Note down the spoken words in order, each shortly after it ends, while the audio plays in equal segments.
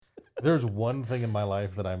There's one thing in my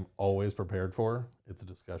life that I'm always prepared for. It's a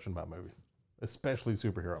discussion about movies, especially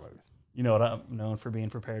superhero movies. You know what I'm known for being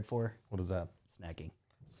prepared for? What is that? Snacking.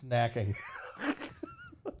 Snacking.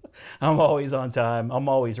 I'm always on time. I'm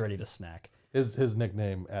always ready to snack. His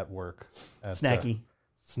nickname at work. Snacky.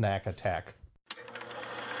 Snack Attack.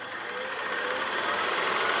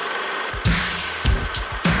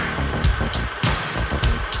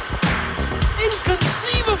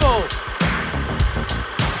 Inconceivable!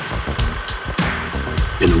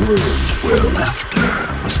 In a world where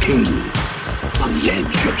laughter was king, on the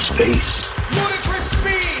edge of space, Ludicrous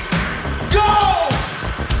speed! Go!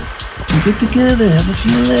 Get together, have a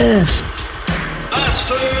few laughs.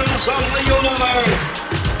 masters of the universe.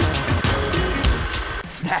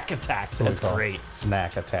 Snack Attack. That's great.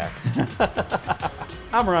 Snack Attack.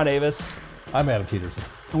 I'm Ron Davis. I'm Adam Peterson.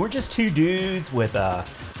 And we're just two dudes with a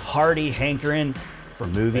hearty hankering for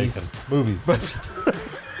movies. Bacon. Movies.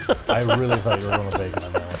 I really thought you were going to bacon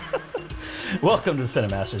on that one. Welcome to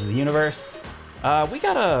Cinemasters of the Universe. We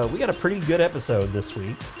got a pretty good episode this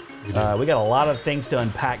week. We got a lot of things to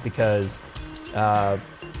unpack because,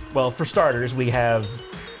 well, for starters, we have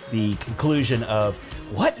the conclusion of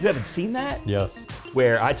what? You haven't seen that? Yes.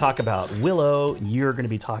 Where I talk about Willow, you're going to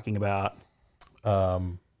be talking about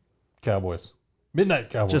Cowboys. Midnight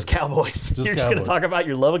Cowboys. just Cowboys. You're just going to Cowboys. talk about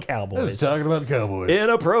your love of I Cowboys. was talking about Cowboys.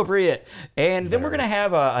 Inappropriate. And then we're going to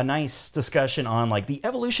have a nice discussion on like the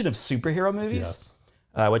evolution of superhero movies.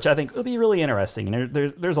 Yes. Which I think will be really interesting. And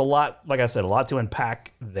there's a lot, like I said, a lot to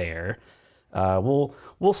unpack there. We'll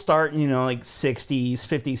start, like 60s,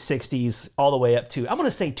 50s, 60s, all the way up to, I'm going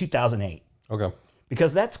to say 2008. Okay.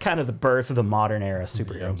 Because that's kind of the birth of the modern era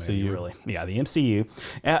superhero movie, MCU. really. Yeah, the MCU.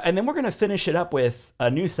 And then we're going to finish it up with a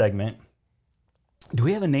new segment. Do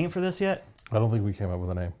we have a name for this yet? I don't think we came up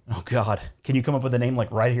with a name. Oh, God. Can you come up with a name like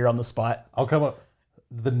right here on the spot? I'll come up.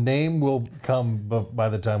 The name will come by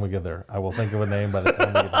the time we get there. I will think of a name by the time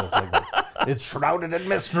we get to the segment. It's shrouded in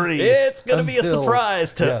mystery. It's going to be a Until-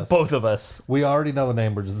 surprise to Yes. both of us. We already know the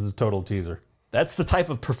name, but this is a total teaser. That's the type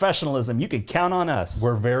of professionalism you can count on us.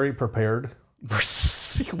 We're very prepared.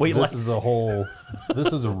 Wait, This is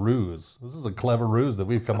a ruse. This is a clever ruse that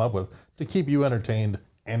we've come up with to keep you entertained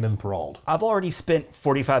and enthralled. I've already spent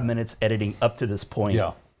 45 minutes editing up to this point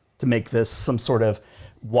Yeah. to make this some sort of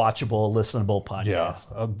watchable, listenable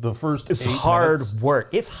podcast. Yeah. The first It's 8 hard minutes, work.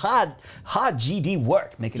 It's hard GD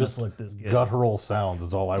work making us look this good. guttural sounds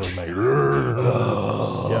is all I would make.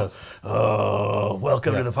 Yes. Oh,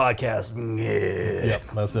 welcome to the Yes. podcast. Yeah.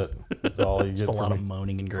 Yep, that's it. That's all you get Just a from lot of me.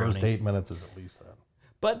 moaning and groaning. First 8 minutes is at least that.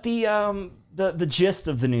 But the gist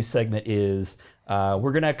of the new segment is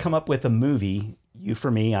we're gonna come up with a movie, you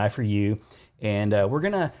for me, I for you, and we're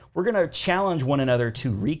gonna challenge one another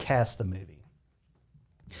to recast the movie.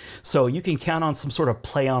 So you can count on some sort of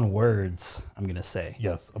play on words. I'm gonna say,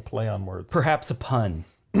 Yes, a play on words. perhaps a pun.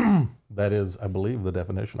 That is, I believe, the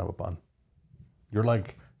definition of a pun. You're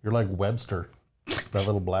like Webster, that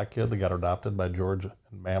little black kid that got adopted by George and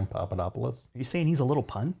Ma'am Papadopoulos. Are you saying he's a little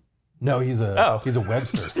pun? No, he's a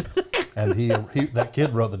Webster, and he that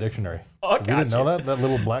kid wrote the dictionary. Oh, You didn't know gotcha. that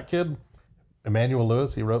little black kid, Emmanuel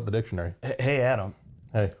Lewis, he wrote the dictionary. Hey Adam,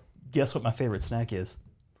 Hey, guess what my favorite snack is?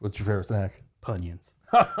 what's your favorite snack? Punions.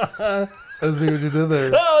 I see what you did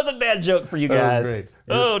there. Oh, it's a dad joke for you That was guys. great.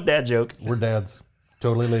 Oh, dad joke. We're dads,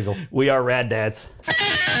 totally legal. We are rad dads.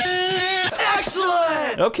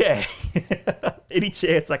 Excellent! Okay. Any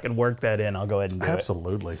chance I can work that in, I'll go ahead and do it.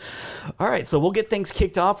 Absolutely. All right, so we'll get things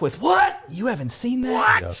kicked off with what? You haven't seen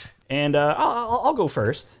that? Yes. And I'll go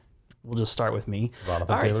first. We'll just start with me.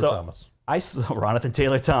 Jonathan All right, Taylor so Thomas. I saw Ronathan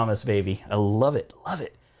Taylor Thomas, baby. I love it. Love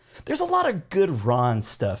it. There's a lot of good Ron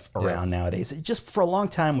stuff around Yes. nowadays. It just for a long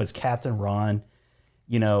time was Captain Ron,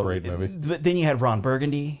 Great movie. But then you had Ron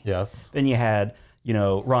Burgundy. Yes. Then you had,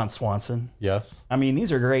 Ron Swanson. Yes. I mean,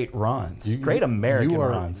 these are great Rons. Great American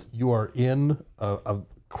Rons. You are in a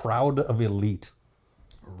crowd of elite.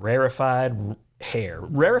 Rarefied hair.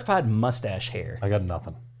 Rarefied mustache hair. I got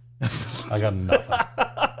nothing. I got nothing.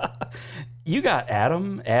 You got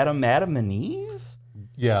Adam and Eve?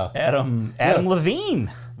 Yeah. Adam Yes.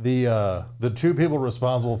 Levine. The two people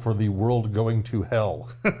responsible for the world going to hell.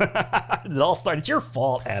 It all started. It's your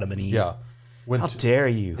fault, Adam and Eve. Yeah. How dare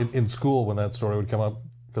you? In school, when that story would come up,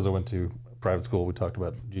 because I went to private school, we talked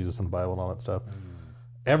about Jesus and the Bible and all that stuff.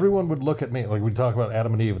 Everyone would look at me, like we'd talk about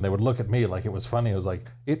Adam and Eve, and they would look at me like it was funny. I was like,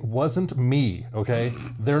 it wasn't me, okay?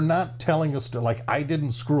 They're not telling us to, like, I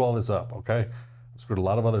didn't screw all this up, okay? I screwed a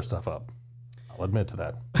lot of other stuff up. I'll admit to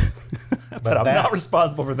that. But I'm not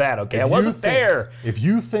responsible for that, okay? I wasn't there. If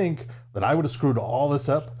you think that I would have screwed all this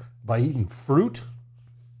up by eating fruit,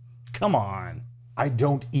 Come on. I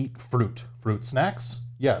don't eat fruit. Fruit snacks?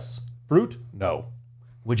 Yes. Fruit? No.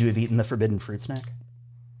 Would you have eaten the forbidden fruit snack?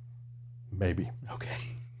 Maybe. Okay.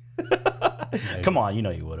 Come on, you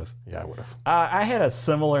know you would have. Yeah, I would have. I had a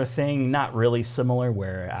similar thing, not really similar,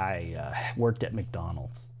 where I worked at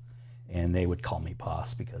McDonald's, and they would call me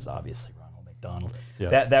boss because obviously Ronald McDonald.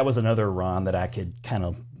 Yes. That was another Ron that I could kind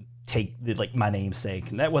of take like my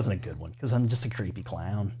namesake, and that wasn't a good one because I'm just a creepy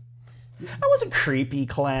clown. I was a creepy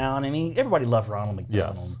clown. I mean, everybody loved Ronald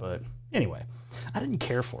McDonald, Yes. but anyway, I didn't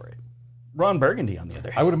care for it. Ron Burgundy, on the other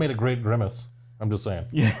I hand. would have made a great grimace. I'm just saying.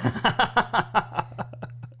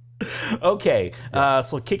 Okay,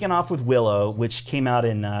 so kicking off with Willow, which came out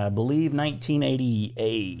in, I believe,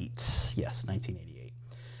 1988. Yes, 1988.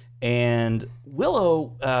 And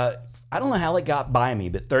Willow, I don't know how it got by me,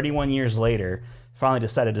 but 31 years later, finally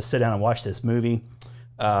decided to sit down and watch this movie.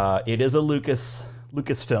 It is a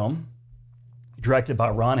Lucasfilm, directed by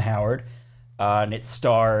Ron Howard, and it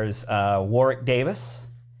stars Warwick Davis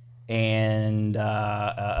and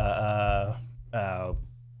Val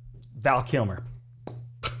Kilmer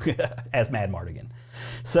as Mad Mardigan.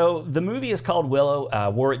 So the movie is called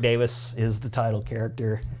Willow. Warwick Davis is the title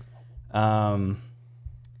character. And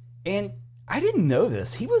I didn't know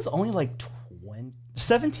this. He was only like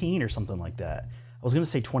 17 or something like that. I was going to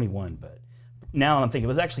say 21, but now I'm thinking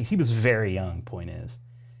he was very young, point is.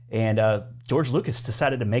 And George Lucas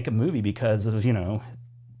decided to make a movie because of,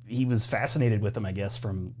 he was fascinated with him, I guess,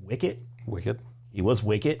 from Wicket. Wicked. He was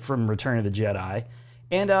Wicket from Return of the Jedi.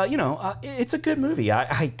 And, it's a good movie.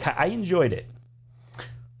 I enjoyed it.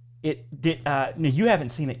 It did. No, you haven't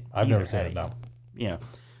seen it. I've either, never seen it, have you?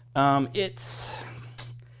 no. It's,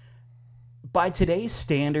 by today's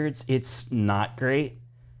standards, it's not great.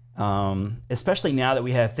 Especially now that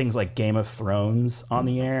we have things like Game of Thrones on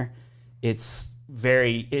the air. It's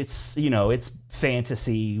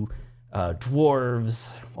fantasy,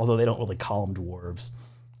 dwarves, although they don't really call them dwarves.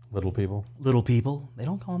 Little people. Little people. They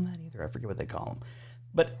don't call them that either. I forget what they call them.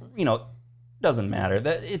 But, doesn't matter.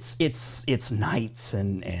 That it's knights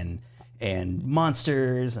and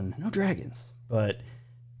monsters and no dragons. But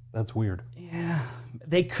That's weird. yeah,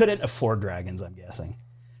 they couldn't afford dragons, I'm guessing.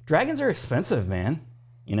 Dragons are expensive, man.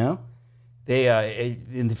 They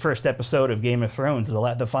in the first episode of Game of Thrones,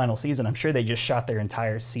 the final season, I'm sure they just shot their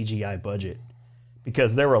entire CGI budget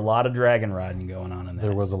because there were a lot of dragon riding going on in there.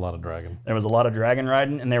 There was a lot of dragon. There was a lot of dragon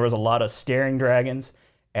riding, and there was a lot of staring dragons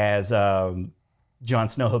as Jon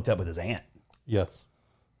Snow hooked up with his aunt. Yes.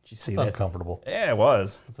 Did you see It's that? uncomfortable. Yeah, it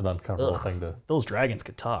was. It's an uncomfortable Ugh. thing to. Those dragons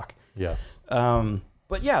could talk. Yes.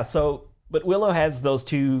 But yeah, but Willow has those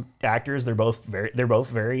two actors. They're both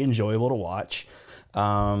very enjoyable to watch.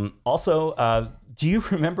 Also, do you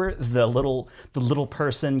remember the little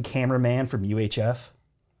person cameraman from UHF?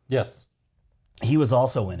 Yes. He was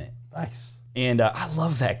also in it. Nice. And I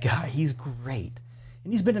love that guy. He's great.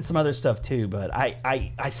 And he's been in some other stuff too, but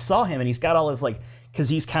I saw him and he's got all his because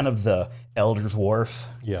he's kind of the elder dwarf.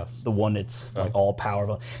 Yes. The one that's all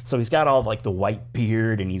powerful. So he's got all the white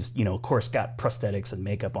beard and he's, of course got prosthetics and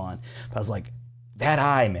makeup on. But I was like, that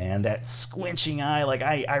eye, man, that squinching eye,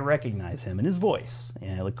 I recognize him and his voice.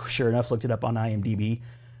 And sure enough, looked it up on IMDb.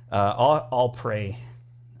 I'll pray.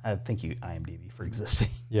 Thank you, IMDb, for existing.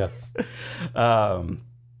 Yes. And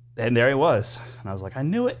there he was. And I was like, I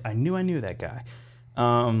knew it. I knew that guy.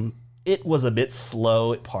 It was a bit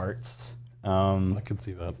slow at parts. I can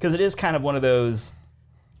see that. Because it is kind of one of those.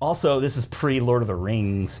 Also, this is pre-Lord of the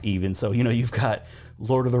Rings, even. So, you've got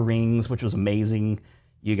Lord of the Rings, which was amazing.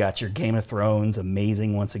 You got your Game of Thrones,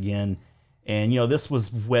 amazing once again. And, this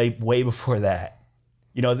was way, way before that.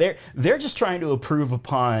 They're just trying to improve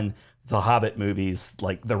upon the Hobbit movies,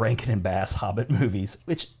 like the Rankin and Bass Hobbit movies,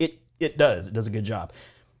 which it does. It does a good job.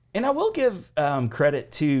 And I will give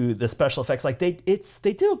credit to the special effects.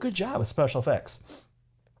 They do a good job with special effects.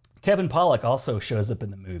 Kevin Pollak also shows up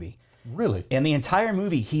in the movie. Really? And the entire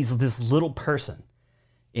movie, he's this little person.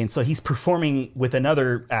 And so he's performing with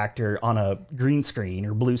another actor on a green screen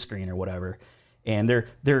or blue screen or whatever. And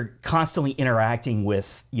they're constantly interacting with,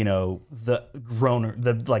 the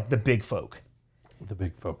big folk. The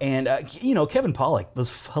big folk. And, Kevin Pollak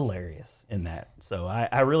was hilarious in that. So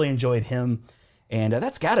I really enjoyed him. And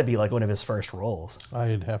that's got to be one of his first roles.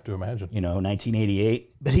 I'd have to imagine.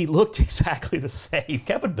 1988. But he looked exactly the same.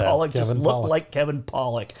 Kevin Pollak just looked like Kevin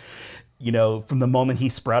Pollak, from the moment he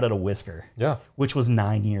sprouted a whisker. Yeah. Which was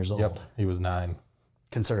 9 years old. Yep. He was 9.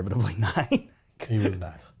 Conservatively 9. He was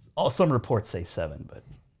 9. Some reports say 7, but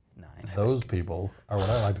 9. Those people are what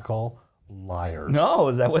I like to call liars. No,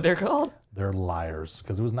 is that what they're called? They're liars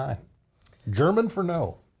because it was 9. German for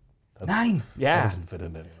no. 9. That Yeah. doesn't fit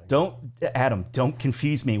into anything. Don't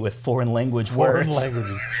confuse me with foreign language Foreign words.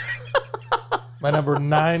 languages. My number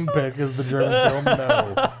 9 pick is the German film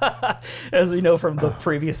No. As we know from the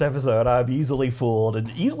previous episode, I'm easily fooled and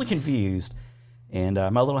easily confused. And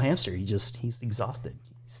my little hamster, he's exhausted.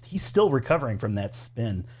 He's still recovering from that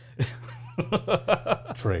spin.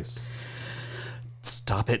 Trace.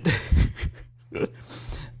 Stop it.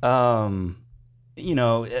 The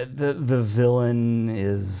villain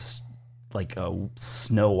is like a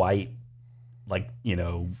Snow White,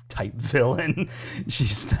 type villain.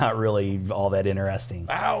 She's not really all that interesting.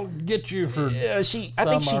 I'll get you for I think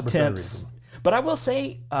some she arbitrary tempts. reason. But I will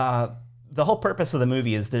say, the whole purpose of the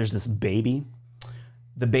movie is there's this baby.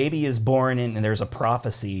 The baby is born and there's a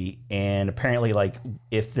prophecy, and apparently,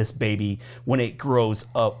 if this baby, when it grows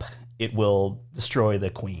up, it will destroy the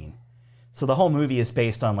queen. So the whole movie is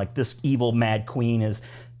based on this evil mad queen is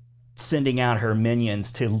sending out her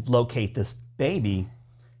minions to locate this baby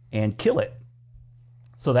and kill it.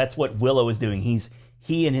 So that's what Willow is doing.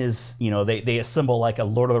 He and his, they assemble like a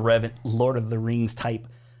Lord of the Rings type,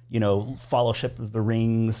 Fellowship of the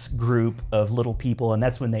Rings group of little people, and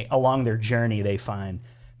that's when along their journey they find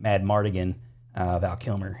Mad Mardigan, Val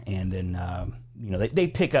Kilmer, and then they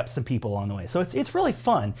pick up some people along the way. So it's really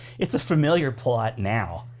fun. It's a familiar plot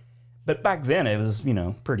now, but back then it was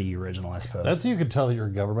pretty original, I suppose. That's how you could tell that your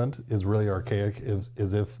government is really archaic. Is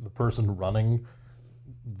if the person running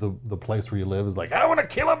the place where you live is like, I want to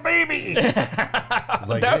kill a baby.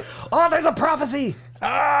 Hey, there's a prophecy.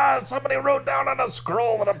 somebody wrote down on a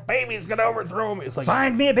scroll that a baby's gonna overthrow me. It's like,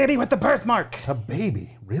 Find me a baby with the birthmark. a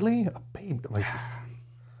baby? Really? A baby?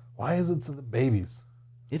 Why is it to the babies?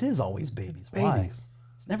 It is always babies. Why? Babies.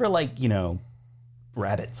 It's never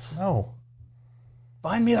rabbits. No.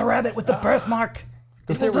 Find me the rabbit with the birthmark.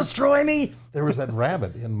 It will destroy me. There was that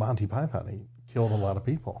rabbit in Monty Python. He killed a lot of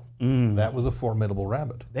people. That was a formidable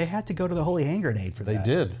rabbit. They had to go to the Holy Hand Grenade for They that.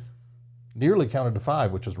 did. Nearly counted to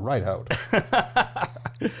 5, which is right out.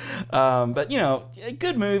 But a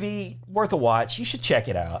good movie, worth a watch. You should check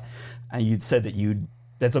it out. You'd said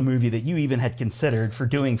that's a movie that you even had considered for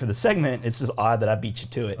the segment. It's just odd that I beat you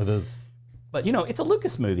to it. It is. But it's a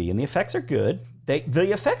Lucas movie, and the effects are good.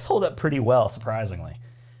 The effects hold up pretty well, surprisingly.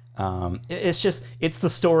 It's the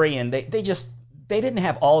story, and they didn't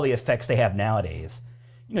have all the effects they have nowadays.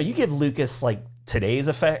 You give Lucas today's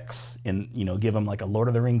effects, and give him a Lord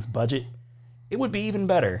of the Rings budget, it would be even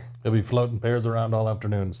better. He'll be floating pears around all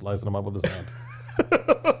afternoon, slicing them up with his hand.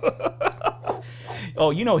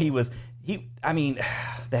 Oh,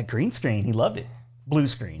 that green screen, he loved it. Blue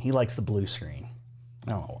screen, he likes the blue screen.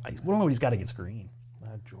 I don't know what he's got against green.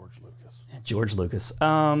 George Lucas. George Lucas.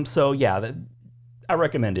 So yeah, I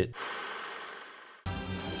recommend it.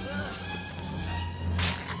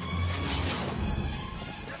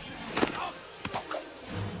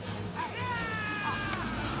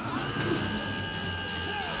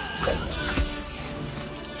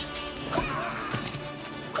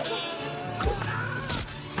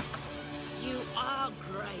 You are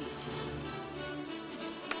great.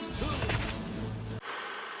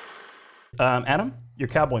 Adam, your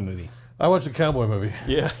cowboy movie. I watched a cowboy movie.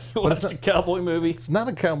 Yeah, you watched a cowboy movie. It's not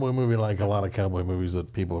a cowboy movie like a lot of cowboy movies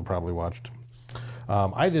that people have probably watched.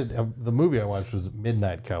 The movie I watched was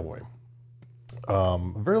Midnight Cowboy.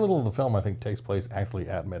 Very little of the film, I think, takes place actually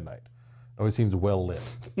at midnight. It always seems well lit.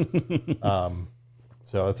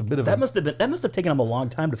 So it's a bit of That must have taken him a long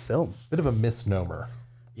time to film. a misnomer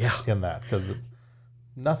Yeah. in that, because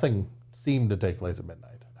nothing seemed to take place at midnight.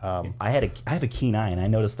 I have a keen eye, and I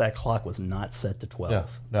noticed that clock was not set to 12. Yeah,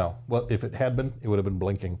 no. Well, if it had been, it would have been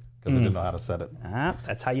blinking because they didn't know how to set it.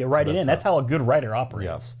 That's how you write it in. That's how a good writer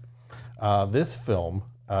operates. This film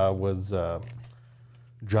was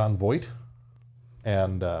John Voight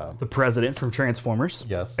and The president from Transformers.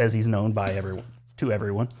 Yes. As he's known by everyone. to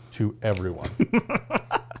everyone.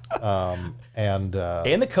 And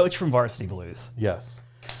the coach from Varsity Blues. yes.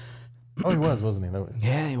 Oh, he was, wasn't he?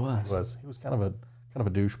 Yeah, he was. He was kind of a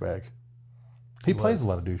douchebag. He plays a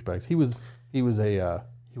lot of douchebags. He was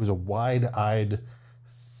a wide-eyed,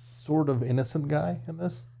 sort of innocent guy in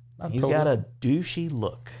this. He's got a douchey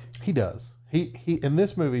look. He does. He in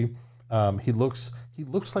this movie, he looks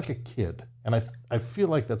like a kid, and I feel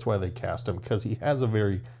like that's why they cast him, because he has a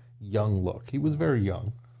very young look. He was very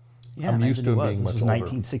young. Yeah, I'm used to him being this much was older.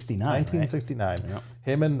 1969. 1969. Right? Yep.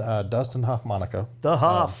 Him and Dustin Hoffmanica. The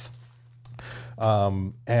Hoff.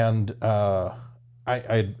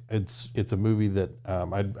 It's a movie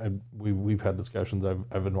that we've had discussions.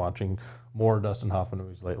 I've been watching more Dustin Hoffman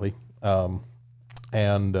movies lately,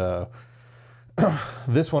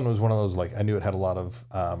 this one was one of those, like, I knew it had a lot of,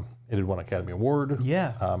 it had won Academy Award.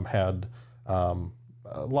 Yeah. Had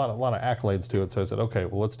a lot of accolades to it. So I said, okay,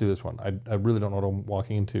 well, let's do this one. I really don't know what I'm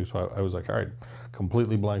walking into. So I was like, all right,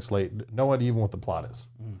 completely blank slate. No idea even what the plot is.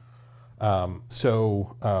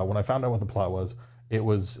 So when I found out what the plot was, it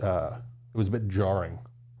was a bit jarring.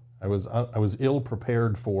 I was ill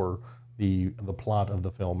prepared for the plot of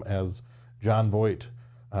the film, as John Voight,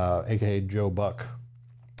 aka Joe Buck,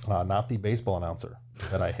 not the baseball announcer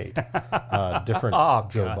that I hate, different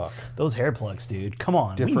Joe God. Buck. Those hair plugs, dude. Come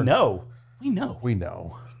on. Different- We know. We know. We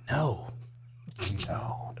know. No.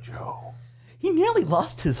 No, Joe. He nearly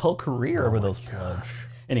lost his whole career over those plugs.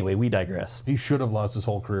 Anyway, we digress. He should have lost his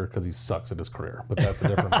whole career because he sucks at his career. But that's a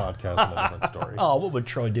different podcast and a different story. Oh, what would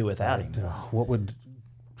Troy do without him? What would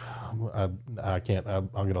I can't.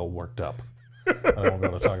 I'll get all worked up. I don't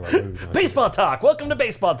want to talk about movies. Baseball talk. Welcome to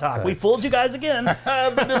Baseball Talk. We fooled you guys again.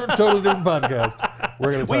 That's a totally different podcast.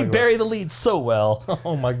 We're gonna. We bury the lead so well.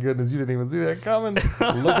 Oh my goodness! You didn't even see that coming.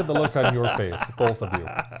 Look at the look on your face, both of you.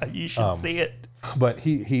 You should see it. But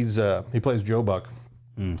he plays Joe Buck.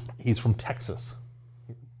 He's from Texas.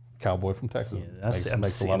 Cowboy from Texas.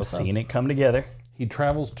 Makes a lot of sense. Seeing it come together. He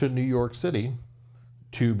travels to New York City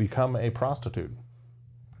to become a prostitute,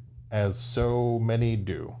 as so many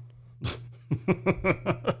do.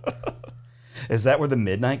 Is that where the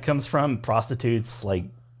midnight comes from? Prostitutes, like,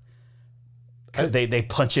 they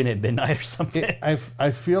punch in at midnight or something?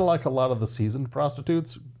 I feel like a lot of the seasoned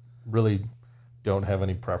prostitutes really don't have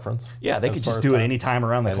any preference. Yeah, they as could far just as do it time. anytime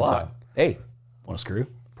around the clock. Anytime. Hey, want to screw?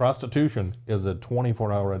 Prostitution is a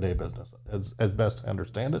 24-hour-a-day business, as best I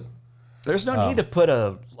understand it. There's no need to put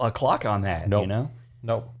a clock on that, Nope. you know?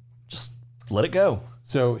 Nope. Just let it go.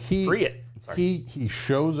 So he Free it. Sorry. He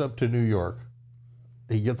shows up to New York.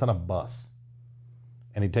 He gets on a bus,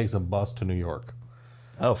 and he takes a bus to New York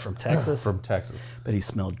Oh, from Texas? from Texas. But he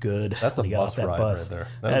smelled good. That's a when he got bus off that ride bus. right there.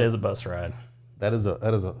 That is a bus ride. That is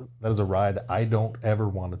a ride I don't ever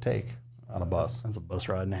want to take on a bus. That's a bus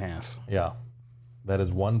ride and a half. Yeah, that is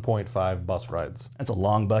 1.5 bus rides. That's a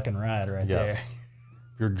long bucking ride right Yes. there.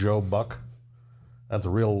 If you're Joe Buck, that's a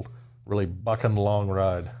really bucking long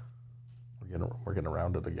ride. We're getting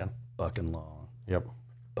around it again. Bucking long. Yep,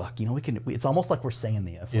 Buck. You know, it's almost like we're saying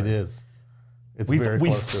the F word. it is. It's very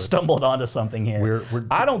We've close to it. stumbled onto something here. We're-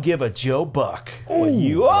 I don't give a Joe Buck. What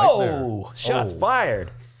you right there. shots Oh.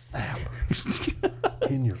 fired. Snap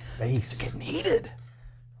in your face. Heated.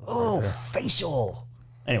 Oh, facial.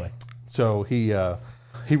 Anyway, So he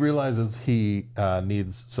realizes he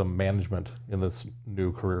needs some management in this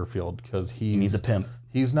new career field because he needs a pimp.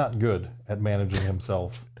 He's not good at managing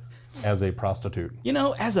himself as a prostitute. you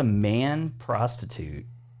know, as a man prostitute,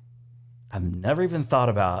 I've never even thought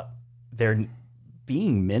about there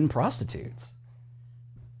being men prostitutes.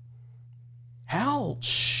 How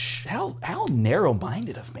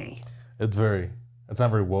narrow-minded of me. It's not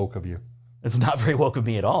very woke of you. It's not very woke of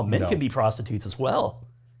me at all. Men No. can be prostitutes as well.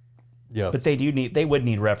 Yes. But they would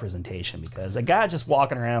need representation, because a guy just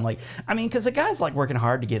walking around because a guy's like working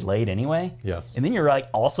hard to get laid anyway. Yes. And then you're like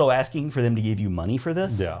also asking for them to give you money for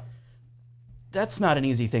this. Yeah. That's not an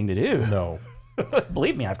easy thing to do. No.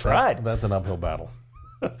 Believe me, I've tried. That's an uphill battle.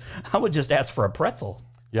 I would just ask for a pretzel.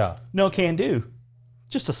 Yeah. No can do.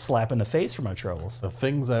 Just a slap in the face for my troubles. The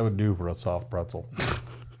things I would do for a soft pretzel.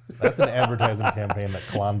 That's an advertising campaign that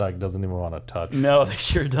Klondike doesn't even want to touch. No, they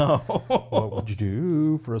sure don't. What would you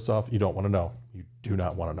do for a soft? You don't want to know. You do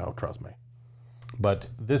not want to know. Trust me. But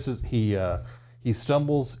this is he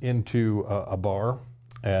stumbles into a bar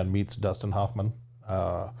and meets Dustin Hoffman,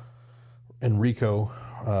 Enrico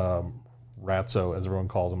Razzo, as everyone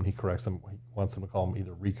calls him. He corrects him. He wants him to call him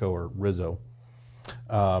either Rico or Rizzo.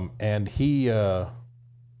 And he's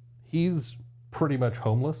pretty much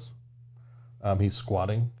homeless. He's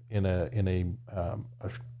squatting in a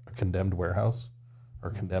condemned warehouse or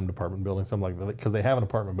condemned apartment building, something like that, because they have an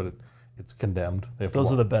apartment, but it's condemned. They have to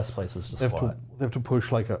Those are the best places to squat. they have to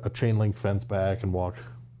push like a chain link fence back and walk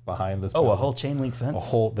behind this. Oh, a building. whole chain link fence?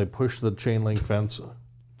 They push the chain link fence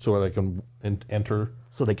so they can enter.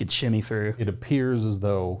 So they could shimmy through. It appears as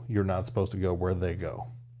though you're not supposed to go where they go,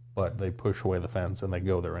 but they push away the fence and they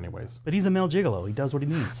go there anyways. But he's a male gigolo. He does what he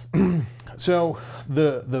needs. So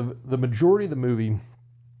the majority of the movie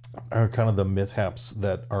are kind of the mishaps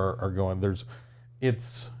that are going.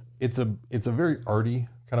 It's a very arty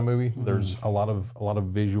kind of movie. There's a lot of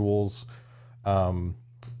visuals, and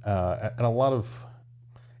a lot of.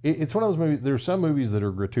 It's one of those movies. There's some movies that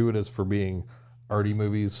are gratuitous for being arty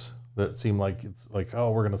movies that seem like it's like,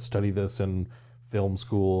 oh, we're going to study this in film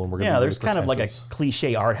school and we're going to. Yeah, there's kind of like a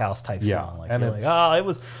cliche art house type Yeah, film. and You're like,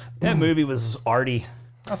 oh, that movie was arty.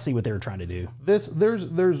 I'll see what they were trying to do. There's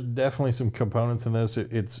definitely some components in this.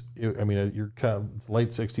 I mean, you're kind of it's late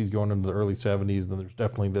 '60s going into the early '70s, and there's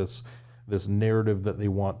definitely this narrative that they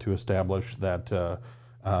want to establish that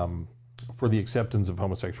for the acceptance of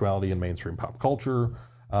homosexuality in mainstream pop culture.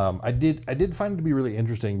 I did find it to be really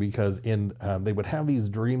interesting because they would have these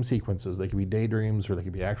dream sequences. They could be daydreams or they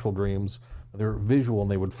could be actual dreams. They're visual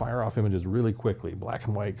and they would fire off images really quickly, black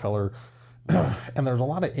and white color. And there's a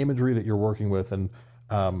lot of imagery that you're working with, and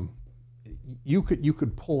you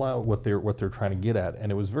could pull out what they're trying to get at.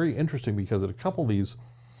 And it was very interesting because at a couple of these,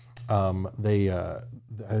 there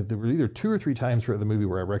were either 2 or 3 times throughout the movie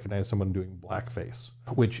where I recognized someone doing blackface,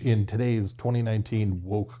 which in today's 2019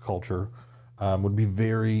 woke culture would be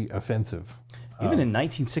very offensive. Even in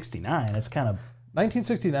 1969, it's kind of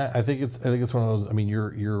 1969. I think it's one of those. I mean,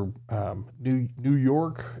 you're New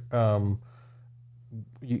York.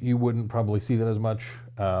 You wouldn't probably see that as much.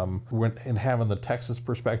 And having the Texas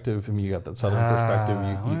perspective, I mean, you got that Southern perspective.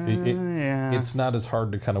 It's not as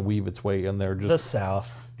hard to kind of weave its way in there. Just the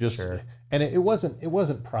South, sure. And it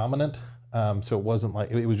wasn't prominent. So it wasn't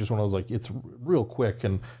like it was just one of those like it's real quick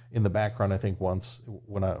and in the background. I think once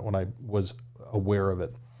when I was aware of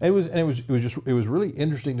it, it was really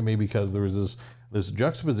interesting to me because there was this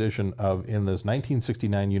juxtaposition of in this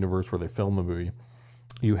 1969 universe where they filmed the movie,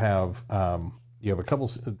 you have a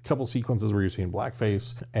couple sequences where you're seeing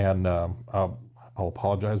blackface, and I'll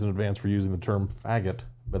apologize in advance for using the term faggot,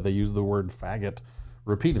 but they use the word faggot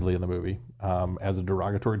repeatedly in the movie as a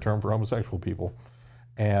derogatory term for homosexual people.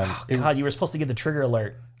 And God, you were supposed to get the trigger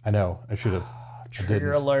alert. I know, I should have.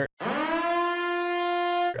 Trigger alert.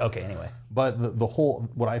 Okay, anyway. But the whole,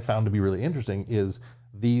 what I found to be really interesting is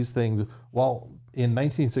these things, while in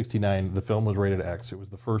 1969, the film was rated X. It was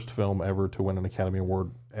the first film ever to win an Academy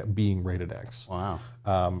Award at being rated X. Wow.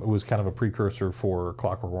 It was kind of a precursor for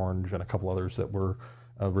Clockwork Orange and a couple others that were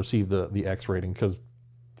received the X rating, because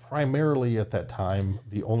primarily at that time,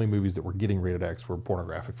 the only movies that were getting rated X were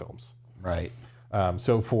pornographic films. Right.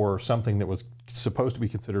 So for something that was supposed to be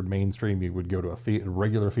considered mainstream, you would go to a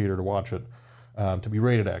regular theater to watch it. To be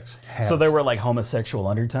rated X. So there were like homosexual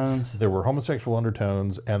undertones? There were homosexual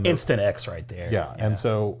undertones. And instant X right there. Yeah. And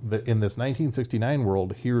so in this 1969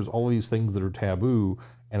 world, here's all these things that are taboo,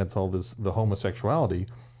 and it's all the homosexuality.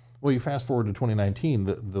 Well, you fast forward to 2019,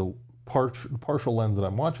 the partial lens that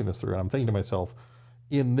I'm watching this through, and I'm thinking to myself,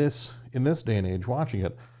 in this day and age, watching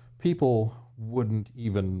it, people wouldn't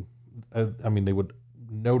even, they would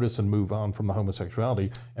notice and move on from the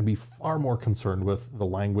homosexuality and be far more concerned with the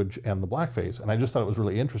language and the blackface. And I just thought it was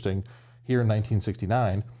really interesting here in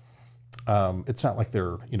 1969. It's not like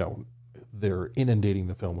they're inundating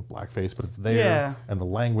the film with blackface, but it's there and the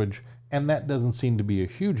language, and that doesn't seem to be a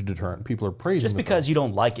huge deterrent. People are praising just because you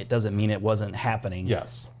don't like it doesn't mean it wasn't happening.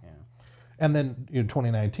 Yes. Yeah. And then in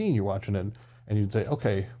 2019, you're watching it and you'd say,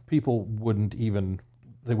 okay, people wouldn't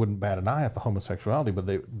bat an eye at the homosexuality, but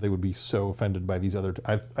they would be so offended by these other.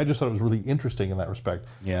 I just thought it was really interesting in that respect.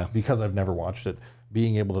 Yeah. Because I've never watched it,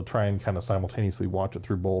 being able to try and kind of simultaneously watch it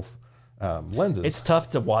through both lenses. It's tough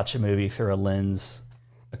to watch a movie through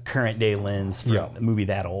a current day lens for a movie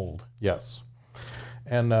that old. Yes.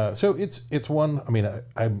 And so it's one. I mean,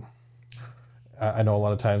 I know a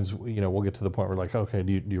lot of times we'll get to the point where like, okay,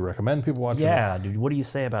 do you recommend people watch it? Yeah, dude. What do you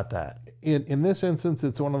say about that? In this instance,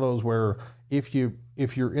 it's one of those where if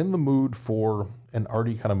you're in the mood for an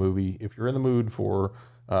arty kind of movie, if you're in the mood for,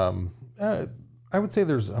 I would say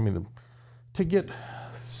to get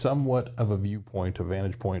somewhat of a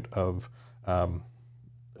vantage point of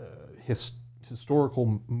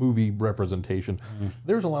historical movie representation,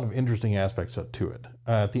 there's a lot of interesting aspects to it.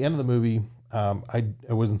 At the end of the movie, I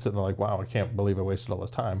wasn't sitting there like, wow, I can't believe I wasted all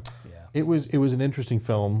this time. Yeah. It was an interesting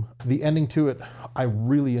film. The ending to it, I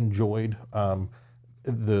really enjoyed.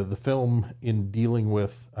 The film in dealing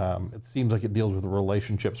with, it seems like it deals with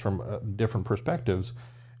relationships from different perspectives,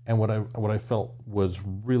 and what I felt was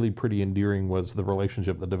really pretty endearing was the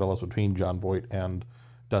relationship that develops between Jon Voight and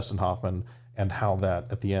Dustin Hoffman, and how that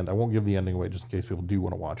at the end, I won't give the ending away just in case people do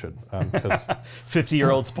want to watch it.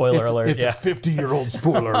 50-year-old spoiler alert. It's a 50-year-old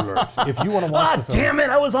spoiler alert. If you want to watch the film, damn it!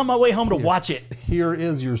 I was on my way home to watch it. Here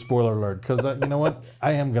is your spoiler alert, because you know what?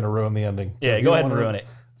 I am going to ruin the ending. So go ahead and ruin it.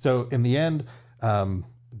 So in the end,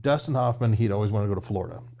 Dustin Hoffman, he'd always want to go to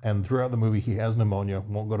Florida. And throughout the movie, he has pneumonia,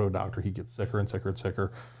 won't go to a doctor. He gets sicker and sicker and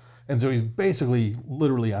sicker. And so he's basically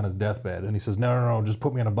literally on his deathbed. And he says, no, just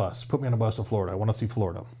put me on a bus. Put me on a bus to Florida. I want to see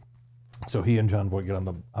Florida. So he and Jon Voight get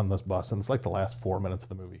on this bus. And it's like the last 4 minutes of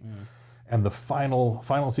the movie. And the final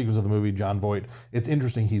sequence of the movie, John Voight, it's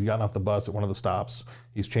interesting. He's gotten off the bus at one of the stops.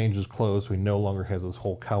 He's changed his clothes, so he no longer has his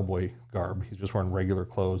whole cowboy garb. He's just wearing regular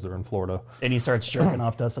clothes. They're in Florida. And he starts jerking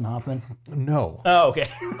off Dustin Hoffman. No. Oh, okay.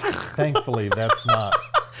 Thankfully, that's not.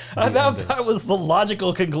 I the thought ending. that was the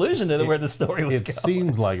logical conclusion to where the story was It going.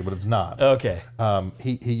 seems like it, but it's not. Okay.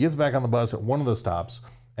 He gets back on the bus at one of the stops,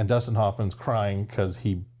 and Dustin Hoffman's crying because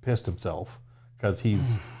he pissed himself. Because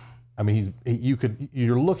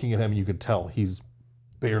you're looking at him, and you could tell he's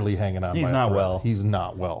barely hanging on. He's by a not thread. well. He's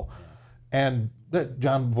not well, and that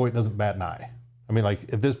John Voight doesn't bat an eye. I mean,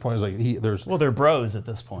 like at this point, it's like there's Well, they're bros at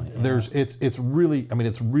this point. it's really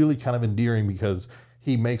kind of endearing because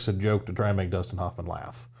he makes a joke to try and make Dustin Hoffman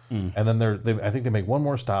laugh, and then I think they make one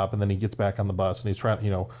more stop, and then he gets back on the bus and he's trying,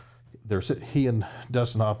 he and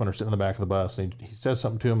Dustin Hoffman are sitting in the back of the bus, and he says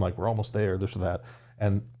something to him like, "We're almost there," this or that,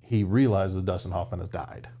 and he realizes Dustin Hoffman has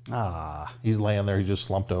died. He's laying there, he's just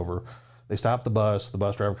slumped over. They stop the bus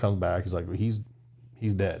driver comes back, he's like, he's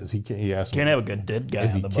dead. He asks him, Can't have a good dead guy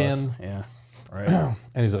Is on he the kin? bus. Yeah. Right.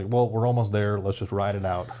 and he's like, well, we're almost there, let's just ride it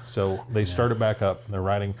out. So they start it back up, and they're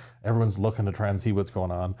riding, everyone's looking to try and see what's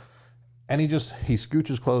going on. And he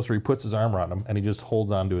scooches closer, he puts his arm around him, and he just holds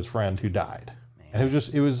on to his friend who died. And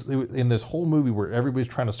it was in this whole movie where everybody's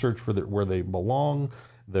trying to search for where they belong,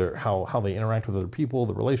 how they interact with other people,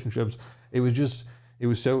 the relationships. It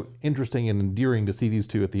was so interesting and endearing to see these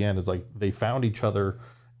two at the end. It's like they found each other,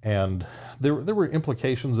 and there were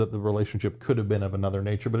implications that the relationship could have been of another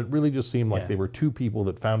nature, but it really just seemed like they were two people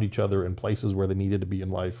that found each other in places where they needed to be in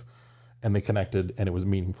life, and they connected, and it was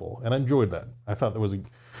meaningful. And I enjoyed that. I thought it was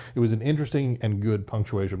an interesting and good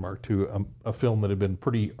punctuation mark to a film that had been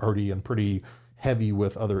pretty arty and pretty heavy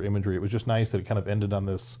with other imagery. It was just nice that it kind of ended on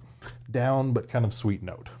this down but kind of sweet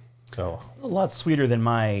note. So A lot sweeter than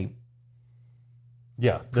my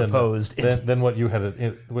yeah, proposed. Then what you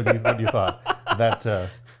had, what you thought that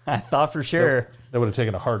I thought for sure that would have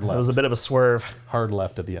taken a hard it was left, a bit of a swerve. hard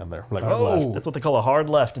left at the end there. Like, Hard oh, left. That's what they call a hard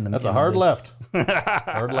left in the that's a in hard the- left,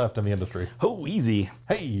 hard left in the industry. Oh, easy.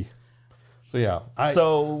 Hey, so yeah,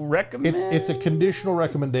 So recommend. it's a conditional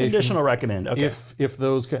recommendation. Conditional recommend. Okay. If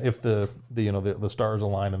the stars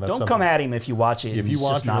align, and that's Don't something. come at him if you watch it. If and you it's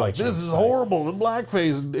watch just it, you're not like, what you this is expect. horrible, the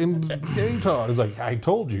blackface in gay talk. It's like, I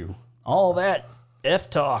told you. All that F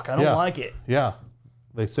talk. I don't Yeah. like it. Yeah,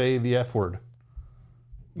 they say the F word,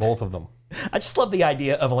 both of them. I just love the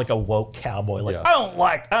idea of like a woke cowboy. Like, Yeah.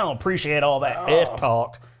 I don't appreciate all that F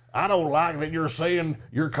talk. I don't like that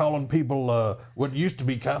you're calling people what used to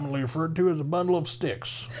be commonly referred to as a bundle of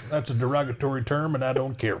sticks. That's a derogatory term, and I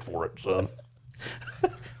don't care for it, son.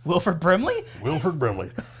 Wilford Brimley? Wilford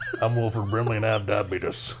Brimley. I'm Wilford Brimley, and I have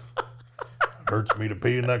diabetes. Hurts me to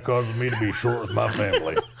pee, and that causes me to be short with my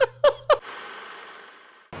family.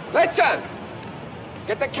 Listen!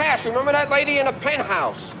 Get the cash. Remember that lady in the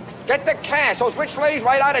penthouse? Get the cash. Those rich ladies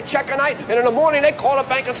write out a check a night, and in the morning they call the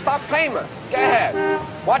bank and stop payment. Go ahead.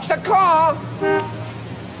 Watch the car.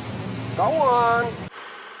 Go on.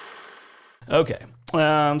 Okay.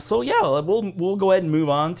 So yeah, we'll go ahead and move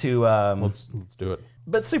on to Let's do it.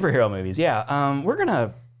 but superhero movies. Yeah.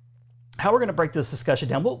 How we're gonna break this discussion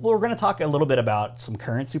down. We're gonna talk a little bit about some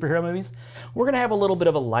current superhero movies. We're gonna have a little bit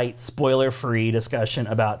of a light, spoiler-free discussion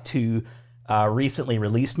about two recently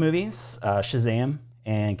released movies, Shazam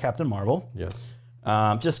and Captain Marvel. Yes.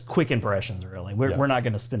 Just quick impressions, really. We're not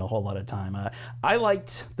going to spend a whole lot of time. I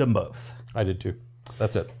liked them both. I did too.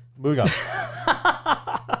 That's it. Moving on.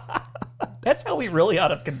 That's how we really ought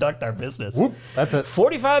to conduct our business. Whoop. That's it.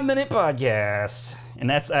 45-minute podcast. And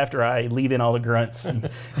that's after I leave in all the grunts and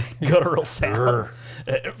guttural sound.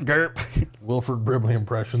 Gerp. Wilford Brimley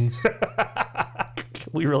impressions.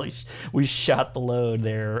 We shot the load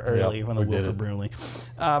there early Yep, from the we did Wilford it. Brimley.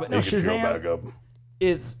 But no, Take a chill back Shazam up.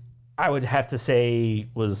 is, I would have to say,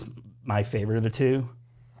 was my favorite of the two.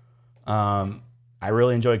 I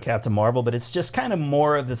really enjoyed Captain Marvel, but it's just kind of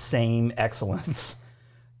more of the same excellence.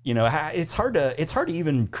 You know, it's hard to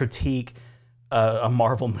even critique a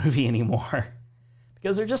Marvel movie anymore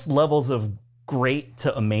because they're just levels of great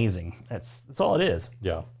to amazing. That's all it is.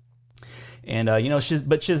 Yeah. And but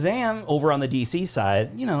Shazam over on the DC side,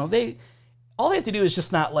 all they have to do is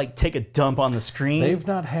just not like take a dump on the screen. They've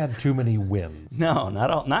not had too many wins. No,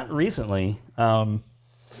 not recently.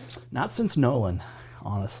 Not since Nolan,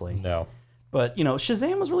 honestly. No. But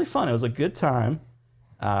Shazam was really fun. It was a good time.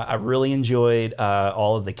 I really enjoyed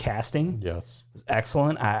all of the casting. Yes. It was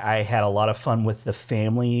excellent. I had a lot of fun with the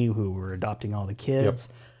family who were adopting all the kids.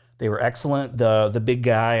 Yep. They were excellent. The big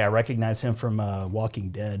guy, I recognize him from Walking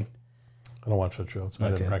Dead. I don't watch that show, so I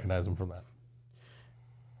Okay. didn't recognize him from that.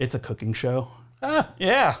 It's a cooking show. Ah,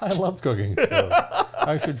 Yeah. I love cooking shows.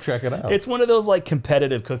 I should check it out. It's one of those like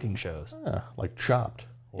competitive cooking shows. Yeah, like Chopped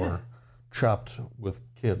or Chopped with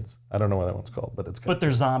Kids. I don't know what that one's called, but it's got But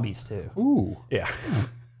they're zombies too. Ooh. Yeah.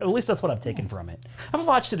 At least that's what I've taken from it. I've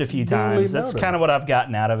watched it a few Duly times. That's noted. kind of what I've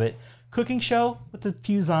gotten out of it. Cooking show with a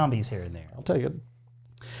few zombies here and there. I'll take it.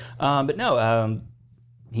 But no,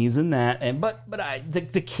 he's in that. And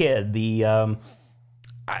the kid,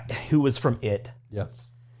 who was from It, Yes.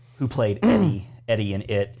 who played Eddie in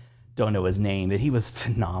It, don't know his name, but he was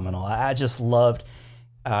phenomenal. I just loved.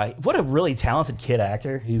 What a really talented kid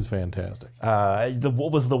actor. He's fantastic.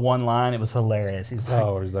 What was the one line? It was hilarious. He's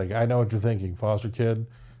like, He's like, I know what you're thinking, foster kid.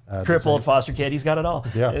 crippled foster kid. He's got it all.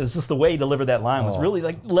 Yeah. It was just the way he delivered that line was really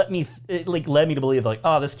like led me to believe like,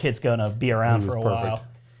 oh, this kid's gonna be around He for a was while. perfect.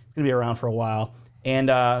 He's gonna be around for a while. And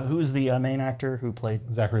who's the main actor who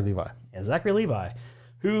played Zachary Levi. Zachary Levi,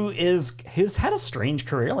 who's had a strange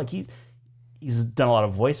career. Like he's done a lot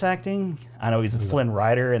of voice acting. I know he's Flynn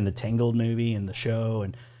Rider in the Tangled movie and the show,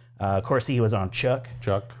 and of course he was on Chuck,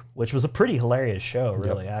 which was a pretty hilarious show.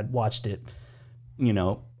 Really, I'd watched it,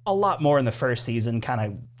 a lot more in the first season. Kind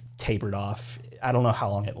of tapered off. I don't know how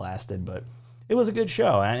long it lasted, but it was a good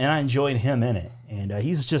show, and I enjoyed him in it. And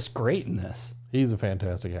he's just great in this. He's a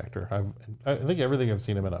fantastic actor. I think everything I've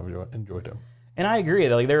seen him in, I've enjoyed him. And I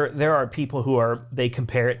agree. Like there are people who they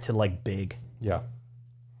compare it to like Big. Yeah.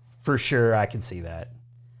 For sure, I can see that.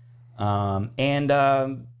 And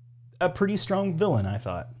a pretty strong villain, I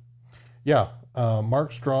thought. Yeah.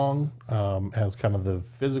 Mark Strong as kind of the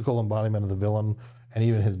physical embodiment of the villain, and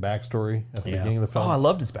even his backstory at the beginning of the film. Oh, I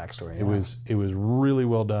loved his backstory. It was really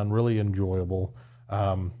well done, really enjoyable.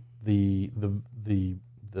 The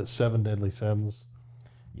 7 Deadly Sins.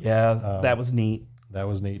 Yeah, that was neat. That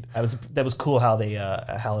was neat. That was cool how they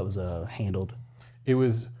how it was handled. It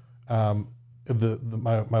was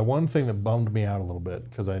my one thing that bummed me out a little bit,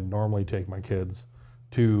 because I normally take my kids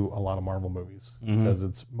to a lot of Marvel movies, because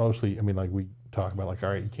it's mostly, I mean, like we talk about, like,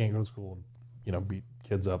 all right, you can't go to school and beat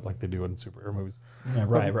kids up like they do in superhero movies. Yeah,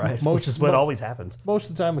 right. Which is what always happens. Most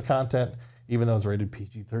of the time, the content, even though it's rated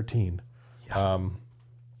PG-13,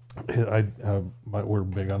 we're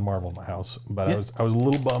big on Marvel in my house, but I was a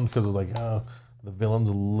little bummed because I was like, the villain's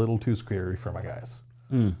a little too scary for my guys.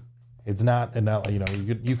 It's not, and now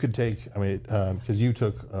you could take, I mean, because you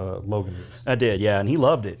took Logan News. I did, yeah, and he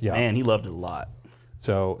loved it. Yeah. Man, he loved it a lot.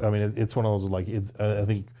 So I mean, it's one of those, like, it's. I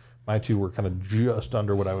think my two were kind of just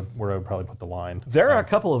under where I would probably put the line. There are a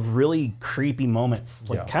couple of really creepy moments,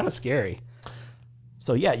 like kind of scary.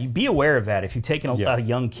 So yeah, you be aware of that if you're taking a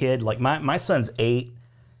young kid. Like my son's 8,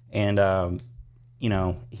 and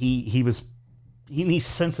he's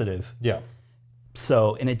sensitive. Yeah.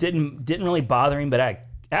 So, and it didn't really bother him, but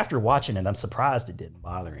after watching it, I'm surprised it didn't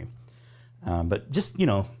bother him. But just,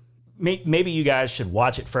 maybe you guys should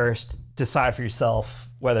watch it first, decide for yourself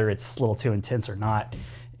whether it's a little too intense or not.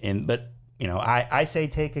 But I say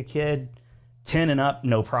take a kid 10 and up,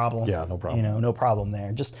 no problem. Yeah, no problem. No problem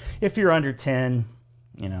there. Just if you're under 10,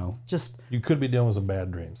 just. You could be dealing with some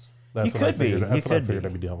bad dreams. That's You what I could be. figured. That's You what I could figured be.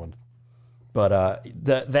 I'd be dealing with. But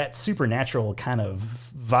that supernatural kind of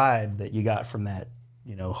vibe that you got from that,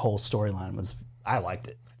 whole storyline I liked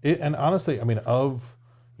it. And honestly, I mean,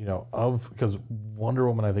 because Wonder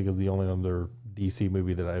Woman, I think, is the only other DC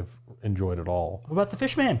movie that I've enjoyed at all. What about the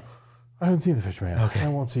Fishman? I haven't seen the Fish Man. Okay. I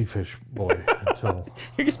won't see Fish Boy until.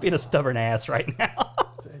 You're just being a stubborn ass right now.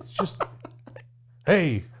 It's just,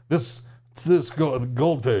 hey, this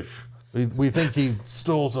goldfish. We think he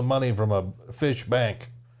stole some money from a fish bank,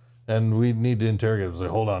 and we need to interrogate him. Say,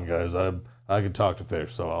 hold on, guys. I could talk to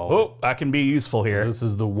fish, so I can be useful here. This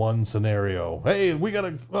is the one scenario. Hey,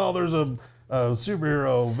 there's a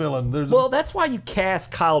superhero villain. That's why you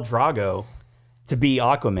cast Khal Drogo to be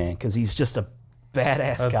Aquaman, because he's just a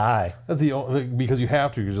badass guy. That's the only, because you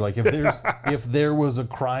have to. Because like, if there was a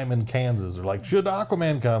crime in Kansas, or like, should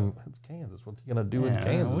Aquaman come? It's Kansas. What's he gonna do in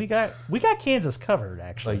Kansas? We got Kansas covered,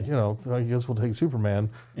 actually. Like, I guess we'll take Superman.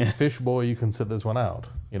 Fish Boy, you can sit this one out.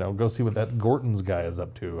 Go see what that Gorton's guy is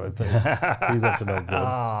up to. I think he's up to no good.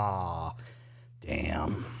 Ah,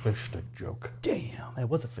 damn. Fish stick joke. Damn, that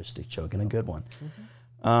was a fish stick joke and a good one.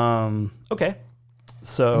 Okay,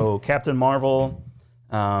 so Captain Marvel.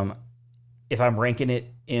 If I'm ranking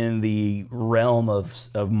it in the realm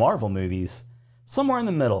of Marvel movies, somewhere in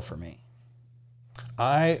the middle for me.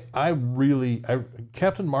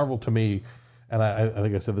 Captain Marvel to me, and I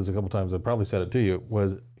think I said this a couple times, I probably said it to you,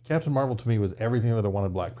 was Captain Marvel to me was everything that I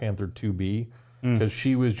wanted Black Panther to be, because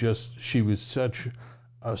she was such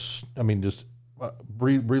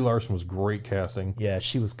Brie Larson was great casting. Yeah,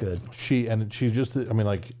 she was good. She's just,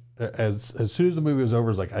 as soon as the movie was over,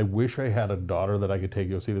 it's like I wish I had a daughter that I could take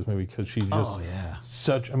to go see this movie because she's just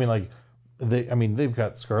such. I mean, like they've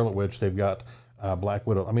got Scarlet Witch, they've got Black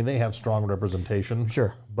Widow. I mean, they have strong representation.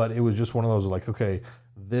 Sure. But it was just one of those like, okay,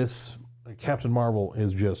 this Captain Marvel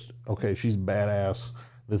is just okay. She's badass.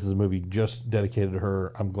 This is a movie just dedicated to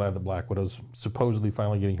her. I'm glad that Black Widow's supposedly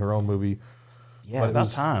finally getting her own movie. Yeah,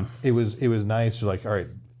 about time. It was nice. Just like, all right,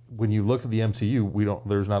 when you look at the MCU,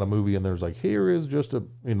 there's not a movie and there's like, here is just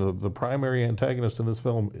the primary antagonist in this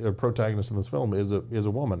film, protagonist in this film is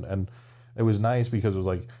a woman, and it was nice because it was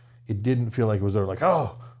like, it didn't feel like it was there like,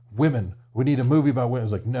 oh, women, we need a movie about women.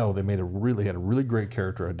 It was like, no, they had a really great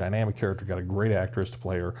character, a dynamic character, got a great actress to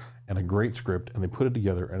play her, and a great script, and they put it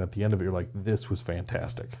together, and at the end of it, you're like, this was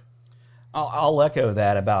fantastic. I'll echo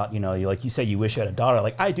that about, like you said, you wish you had a daughter.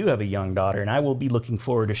 Like, I do have a young daughter, and I will be looking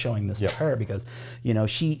forward to showing this to her because,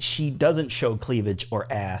 she doesn't show cleavage or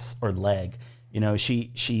ass or leg.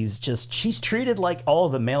 She's treated like all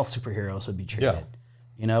of the male superheroes would be treated.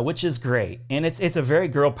 Which is great, and it's a very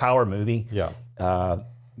girl power movie. Yeah.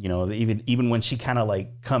 Even when she kind of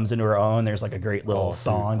like comes into her own, there's like a great little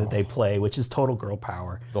song that they play, which is total girl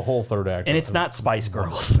power. The whole third act, and it's not Spice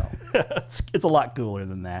Girls. It's a lot cooler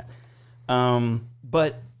than that.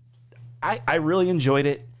 But I really enjoyed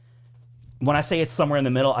it. When I say it's somewhere in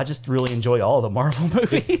the middle, I just really enjoy all the Marvel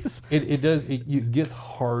movies. It gets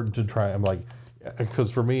hard to try. I'm like, because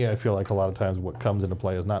for me, I feel like a lot of times what comes into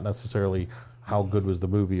play is not necessarily how good was the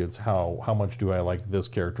movie. It's how much do I like this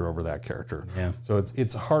character over that character. Yeah. So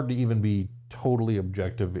it's hard to even be totally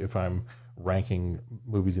objective if I'm ranking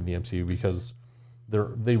movies in the MCU because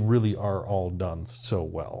they really are all done so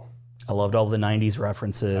well. I loved all the 90s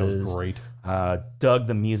references. That was great. Dug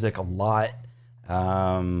the music a lot.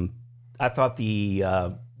 I thought the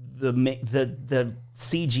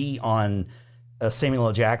CG on Samuel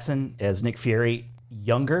L. Jackson as Nick Fury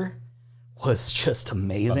younger was just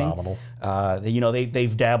amazing. Phenomenal.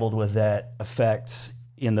 They've dabbled with that effect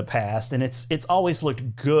in the past, and it's always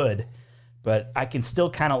looked good, but I can still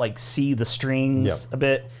kind of like see the strings a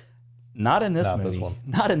bit. Not in this movie.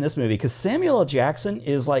 Not in this movie, because Samuel L. Jackson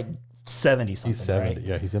is like 70 something. He's 70. Right?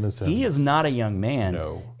 Yeah, he's in his 70s. He is not a young man.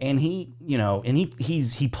 No. And he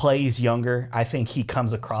plays younger. I think he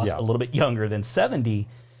comes across a little bit younger than 70,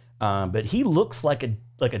 but he looks like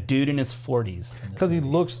a dude in his 40s. Because he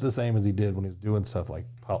looks the same as he did when he was doing stuff like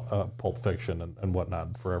Pulp Fiction and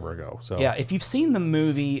whatnot forever ago. So yeah, if you've seen the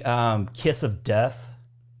movie Kiss of Death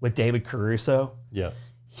with David Caruso, yes,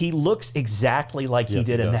 he looks exactly like he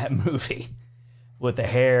did in that movie with the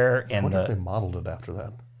hair and I wonder if they modeled it after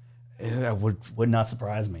that. It would not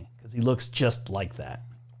surprise me because he looks just like that.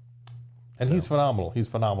 And he's phenomenal. He's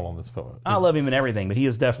phenomenal in this film. I love him in everything, but he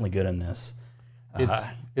is definitely good in this. And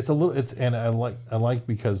I like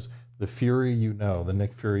because the Fury the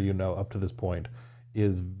Nick Fury up to this point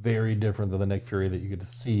is very different than the Nick Fury that you get to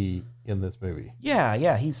see in this movie.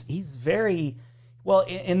 Yeah, he's very well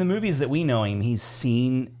in the movies that we know him. He's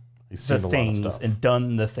seen the things and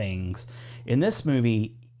done the things. In this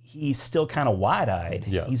movie, he's still kind of wide-eyed.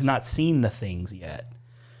 Yes. He's not seen the things yet.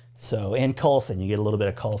 So, and Coulson, you get a little bit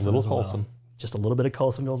of Coulson as well. Coulson. Just a little bit of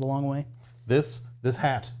Coulson goes a long way. This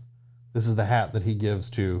hat. This is the hat that he gives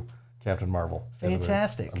to Captain Marvel.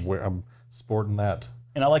 Fantastic. I'm sporting that.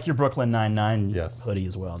 And I like your Brooklyn Nine-Nine hoodie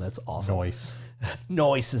as well. That's awesome. Nice.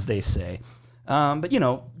 Nice, as they say. But,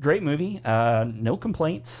 great movie. No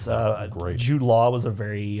complaints. Great. Jude Law was a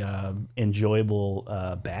very enjoyable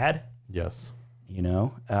bad. Yes.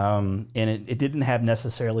 And it didn't have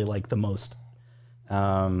necessarily like the most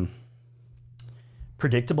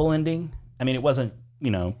predictable ending. I mean, it wasn't,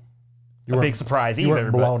 a big surprise either. You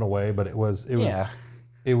weren't blown away, but it was a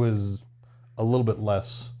little bit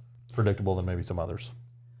less predictable than maybe some others.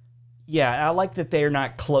 Yeah, I like that they're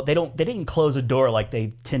not they didn't close a door like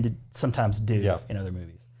they tend to sometimes do in other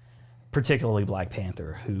movies. Particularly Black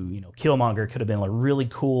Panther, who, Killmonger could have been a really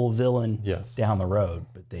cool villain down the road,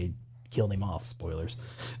 but they killed him off. Spoilers.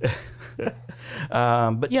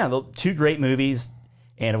 But yeah, the two great movies.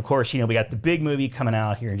 And of course, we got the big movie coming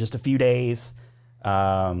out here in just a few days.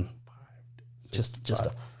 Just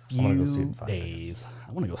a few days.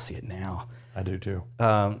 I want to go see it now. I do too.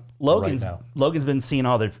 Logan's been seeing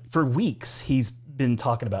for weeks. He's been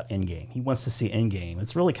talking about Endgame. He wants to see Endgame.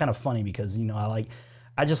 It's really kind of funny because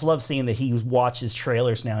I just love seeing that he watches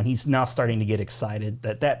trailers now and he's now starting to get excited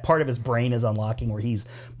that part of his brain is unlocking where he's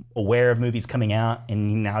aware of movies coming out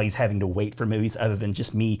and now he's having to wait for movies other than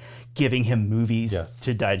just me giving him movies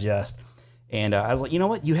to digest. And I was like, you know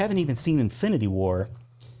what? You haven't even seen Infinity War.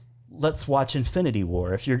 Let's watch Infinity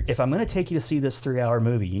War. If I'm going to take you to see this 3-hour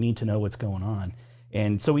movie, you need to know what's going on.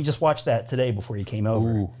 And so we just watched that today before he came over.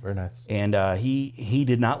 Ooh, very nice. And he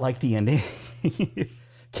did not like the ending.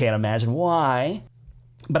 Can't imagine why.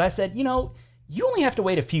 But I said, you only have to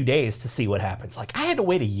wait a few days to see what happens. Like, I had to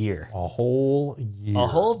wait a year. A whole year. A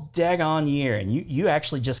whole daggone year. And you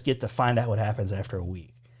actually just get to find out what happens after a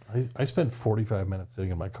week. I spent 45 minutes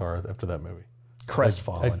sitting in my car after that movie.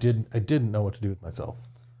 Crestfallen. I didn't know what to do with myself.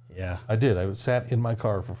 Yeah. I did. I sat in my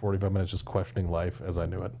car for 45 minutes just questioning life as I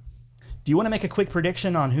knew it. Do you want to make a quick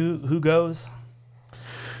prediction on who goes?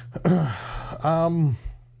 This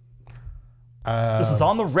is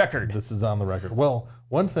on the record. This is on the record. Well,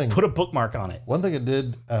 one thing. Put a bookmark on it. One thing it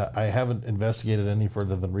did. I haven't investigated any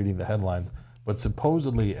further than reading the headlines, but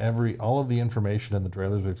supposedly all of the information in the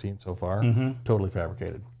trailers we've seen so far totally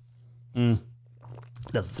fabricated.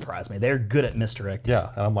 Doesn't surprise me. They're good at misdirecting. Yeah,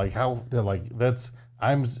 and I'm like, how? Like that's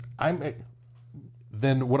I'm.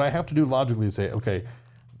 Then what I have to do logically is say, okay,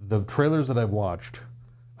 the trailers that I've watched,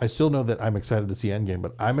 I still know that I'm excited to see Endgame,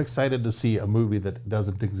 but I'm excited to see a movie that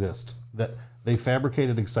doesn't exist. That they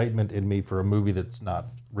fabricated excitement in me for a movie that's not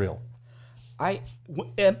real.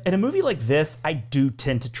 In a movie like this, I do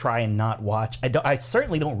tend to try and not watch. I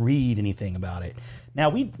certainly don't read anything about it. Now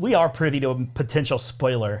we are privy to a potential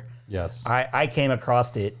spoiler. Yes. I came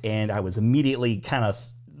across it and I was immediately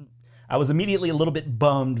a little bit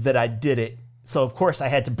bummed that I did it. So of course I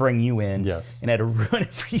had to bring you in. Yes. And I had to ruin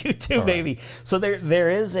it for you too, baby. Right. So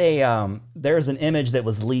there's an image that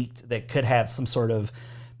was leaked that could have some sort of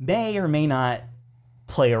may or may not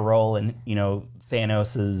play a role in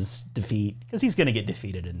Thanos's defeat, because he's going to get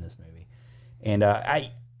defeated in this movie. And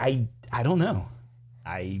I don't know.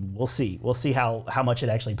 We'll see. We'll see how much it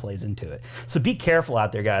actually plays into it. So be careful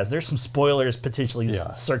out there, guys. There's some spoilers potentially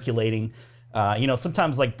circulating.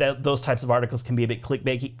 Sometimes like those types of articles can be a bit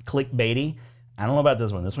clickbaity. I don't know about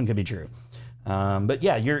this one. This one could be true. But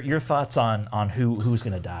yeah, your thoughts on who's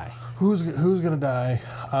going to die? Who's going to die?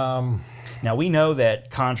 Now we know that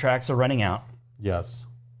contracts are running out. Yes.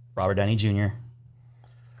 Robert Downey Jr.,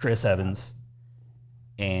 Chris Evans,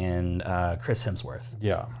 and Chris Hemsworth.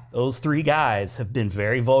 Yeah. Those three guys have been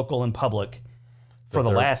very vocal in public for the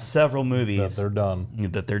last several movies.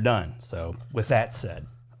 That they're done. So with that said,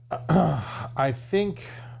 I think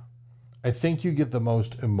you get the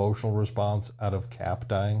most emotional response out of Cap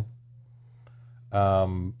dying.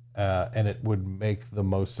 And it would make the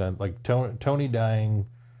most sense. Like Tony dying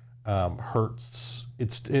hurts.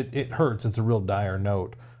 It hurts. It's a real dire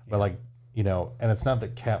note. But and it's not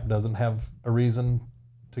that Cap doesn't have a reason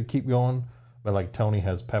to keep going, but like Tony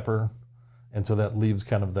has Pepper, and so that leaves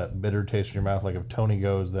kind of that bitter taste in your mouth. Like if Tony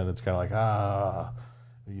goes, then it's kind of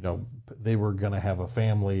like they were gonna have a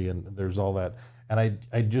family, and there's all that. And I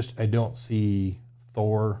don't see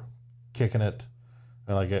Thor kicking it.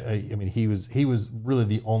 Like I mean, he was really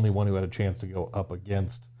the only one who had a chance to go up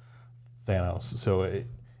against Thanos. So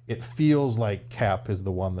it feels like Cap is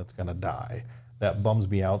the one that's gonna die. That bums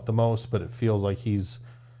me out the most, but it feels like he's.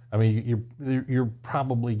 I mean, you're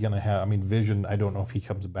probably gonna have. I mean, Vision. I don't know if he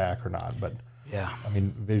comes back or not, but yeah. I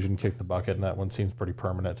mean, Vision kicked the bucket, and that one seems pretty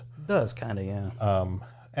permanent. It does kind of, yeah.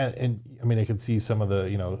 And I mean, I can see some of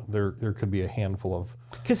the, there could be a handful of.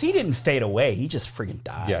 Because he didn't fade away; he just friggin'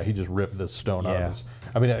 died. Yeah, he just ripped this stone out of his.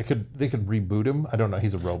 I mean, they could reboot him. I don't know.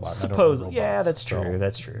 He's a robot. Suppose, yeah, that's true. So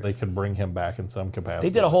that's true. They could bring him back in some capacity.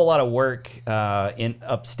 They did a whole lot of work in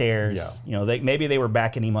upstairs. Yeah. Maybe they were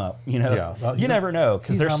backing him up. Yeah. Well, you never know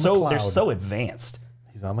because they're so advanced.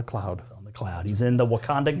 He's on the cloud. He's on the cloud. He's in the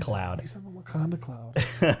Wakandan cloud. He's in the Wakanda cloud.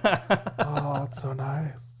 Oh, it's so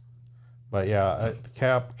nice. But yeah,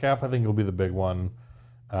 Cap, I think will be the big one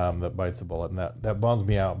that bites the bullet, and that bums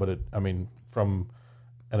me out. But from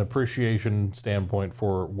an appreciation standpoint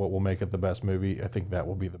for what will make it the best movie, I think that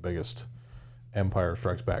will be the biggest Empire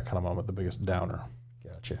Strikes Back kind of moment, the biggest downer.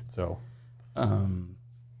 Gotcha. So,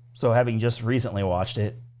 so having just recently watched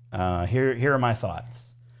it, here are my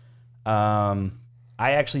thoughts. I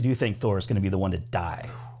actually do think Thor is going to be the one to die.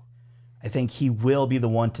 I think he will be the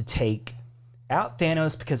one to take out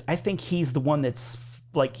Thanos, because I think he's the one that's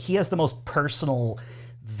like, he has the most personal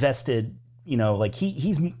vested, like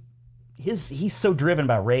he's so driven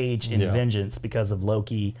by rage and vengeance because of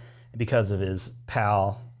Loki and because of his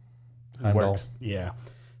pal who works. Yeah.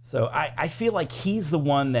 So I feel like he's the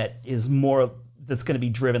one that is more, that's going to be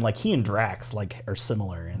driven, like he and Drax are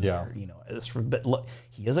similar in there, but look,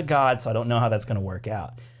 he is a god, so I don't know how that's going to work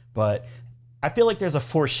out. But I feel like there's a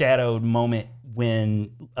foreshadowed moment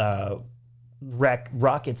when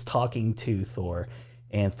Rocket's talking to Thor,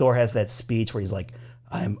 and Thor has that speech where he's like,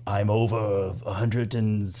 I'm over 100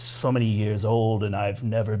 and so many years old, and I've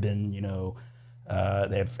never been,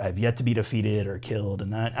 Have yet to be defeated or killed,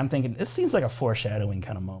 and I'm thinking this seems like a foreshadowing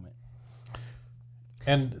kind of moment.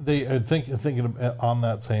 And they thinking on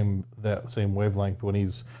that same wavelength when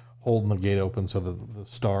he's holding the gate open so that the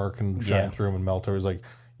star can shine through him and melt over. It's like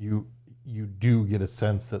you do get a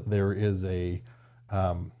sense that there is a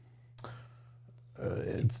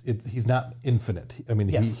he's not infinite. I mean,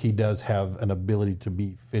 he does have an ability to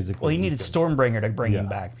be physically. Well, he needed weakened. Stormbringer to bring him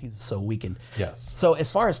back. He's so weakened. Yes. So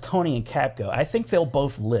as far as Tony and Cap go, I think they'll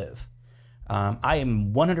both live. I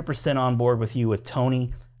am 100% on board with you with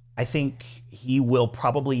Tony. I think he will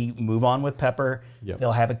probably move on with Pepper. Yep.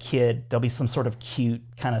 They'll have a kid. There'll be some sort of cute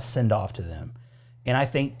kind of send off to them. And I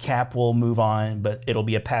think Cap will move on, but it'll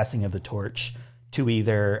be a passing of the torch to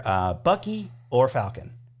either Bucky or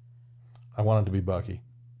Falcon. I want it to be Bucky.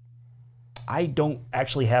 I don't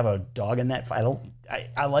actually have a dog in that.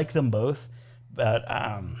 I like them both, but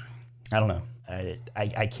I don't know.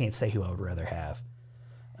 I can't say who I would rather have.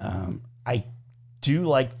 I do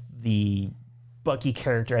like the Bucky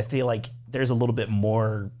character. I feel like there's a little bit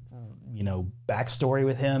more, backstory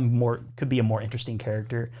with him. Could be a more interesting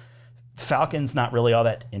character. Falcon's not really all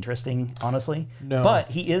that interesting, honestly. No. But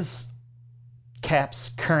he is Cap's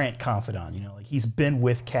current confidant. He's been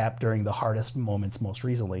with Cap during the hardest moments most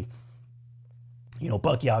recently.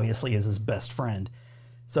 Bucky obviously is his best friend.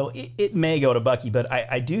 So it may go to Bucky, but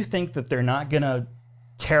I do think that they're not going to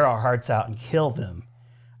tear our hearts out and kill them.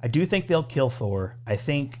 I do think they'll kill Thor. I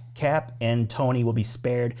think Cap and Tony will be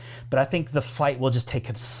spared, but I think the fight will just take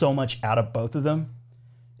so much out of both of them,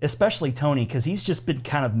 especially Tony, because he's just been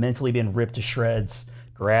kind of mentally being ripped to shreds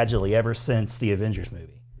gradually ever since the Avengers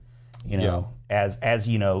movie. As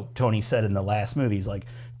Tony said in the last movie, he's like,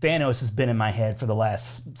 Thanos has been in my head for the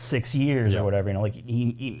last 6 years or whatever.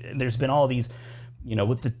 He there's been all these,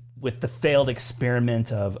 with the failed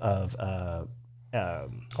experiment of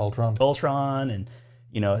Ultron, and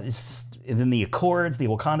and then the Accords, the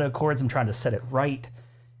Wakanda Accords. I'm trying to set it right.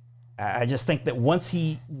 I just think that once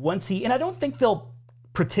he, and I don't think they'll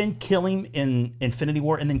pretend kill him in Infinity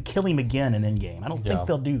War and then kill him again in Endgame. I don't think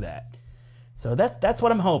they'll do that. So that's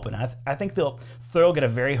what I'm hoping. I think Thor will get a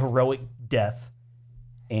very heroic death,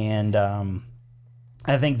 and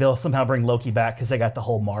I think they'll somehow bring Loki back because they got the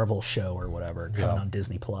whole Marvel show or whatever coming on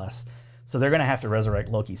Disney Plus. So they're gonna have to resurrect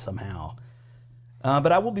Loki somehow.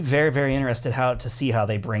 But I will be very, very interested to see how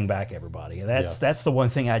they bring back everybody. That's the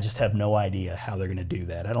one thing I just have no idea how they're gonna do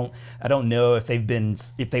that. I don't know if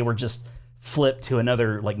they were just flipped to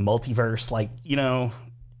another like multiverse. Like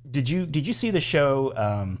did you see the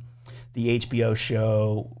show? The HBO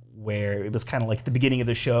show where it was kind of like the beginning of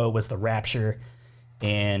the show was the Rapture,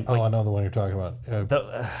 and I know the one you're talking about.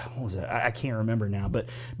 What was it? I can't remember now, but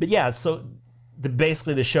yeah. So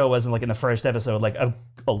basically the show wasn't like in the first episode, like a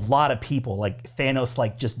lot of people, like Thanos,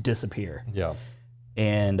 like just disappear. Yeah.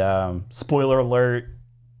 And spoiler alert.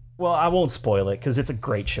 Well, I won't spoil it because it's a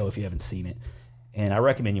great show if you haven't seen it, and I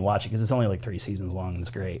recommend you watch it because it's only like 3 seasons long and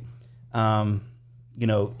it's great.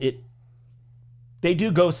 They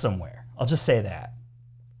do go somewhere. I'll just say that.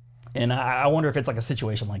 And I wonder if it's like a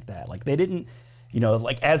situation like that. Like they didn't,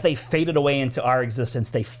 like as they faded away into our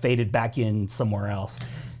existence, they faded back in somewhere else.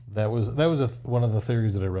 That was one of the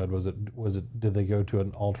theories that I read. Was it did they go to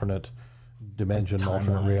an alternate dimension,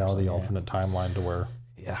 alternate reality, alternate timeline to where?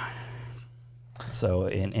 Yeah. So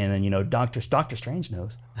and then Doctor Strange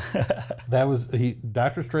knows.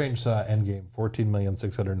 Doctor Strange saw Endgame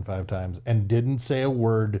 14,605 times and didn't say a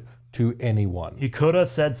word to anyone. He could have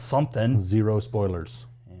said something. 0 spoilers.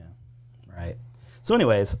 Yeah, right. So,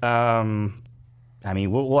 anyways,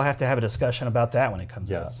 we'll have to have a discussion about that when it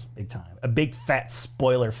comes out. Big time. A big fat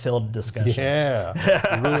spoiler-filled discussion.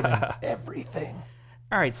 Yeah, ruining everything.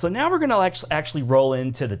 All right, so now we're gonna actually roll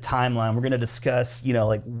into the timeline. We're gonna discuss,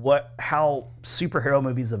 how superhero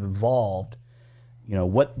movies have evolved.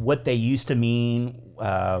 What they used to mean.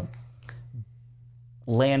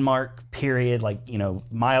 Landmark period,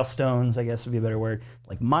 milestones, I guess would be a better word,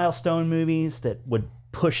 like milestone movies that would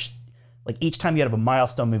push, like each time you had a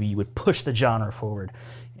milestone movie, you would push the genre forward.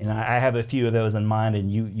 And I have a few of those in mind,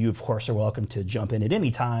 and you of course are welcome to jump in at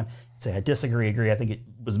any time and say I disagree, agree. I think it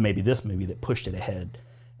was maybe this movie that pushed it ahead.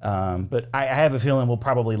 But I have a feeling we'll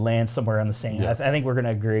probably land somewhere on the same. Yes. I think we're going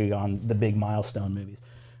to agree on the big milestone movies.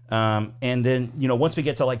 And then, once we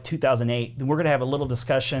get to like 2008, then we're going to have a little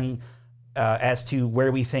discussion as to where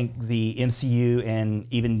we think the MCU and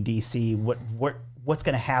even DC, what's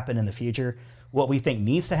going to happen in the future, what we think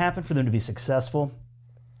needs to happen for them to be successful,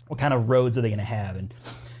 what kind of roads are they going to have, and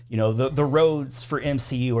the roads for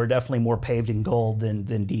MCU are definitely more paved in gold than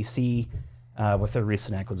DC with their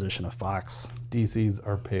recent acquisition of Fox. DC's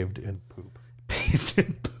are paved in poop. Paved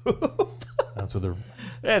in poop. That's what they're.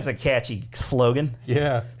 That's a catchy slogan.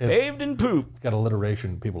 Yeah, Bathed in poop. it's got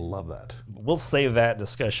alliteration. People love that. We'll save that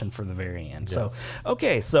discussion for the very end. Yes. So,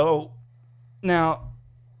 okay, so now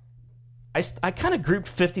I kind of grouped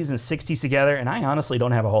 50s and 60s together, and I honestly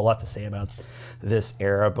don't have a whole lot to say about this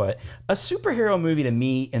era, but a superhero movie to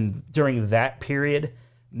me during that period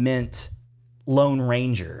meant Lone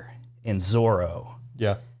Ranger and Zorro.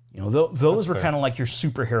 Yeah. You know, those were fair. kind of like your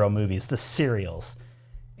superhero movies, the serials.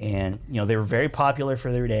 And, you know, they were very popular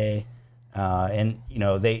for their day. And, you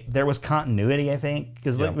know, there was continuity, I think,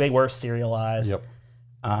 because Yeah. they were serialized. Yep.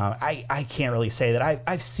 I can't really say that.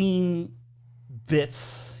 I've seen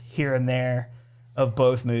bits here and there of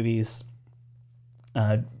both movies,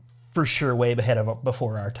 for sure, way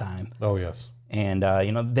before our time. Oh yes. And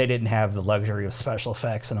you know, they didn't have the luxury of special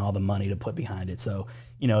effects and all the money to put behind it. So,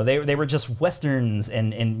 you know, they were just westerns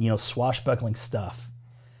and you know, swashbuckling stuff,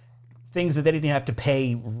 things that they didn't have to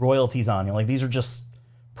pay royalties on. You know, like these are just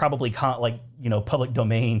probably like, you know, public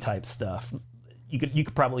domain type stuff. You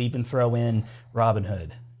could probably even throw in Robin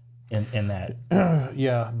Hood in that.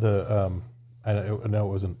 Yeah, I know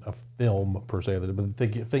it wasn't a film per se, but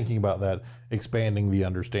thinking about that, expanding the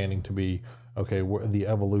understanding to be, okay, the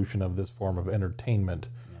evolution of this form of entertainment,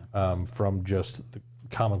 from just the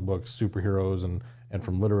comic books, superheroes, and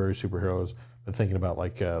from literary superheroes, but thinking about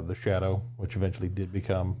like The Shadow, which eventually did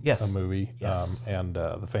become a movie, Yes. and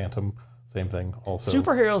The Phantom, same thing also.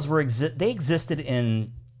 Superheroes they existed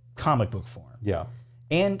in comic book form Yeah,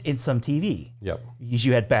 and in some TV. yep, Because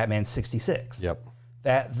you had Batman 66. yep,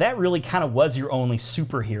 That really kind of was your only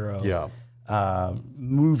superhero yeah,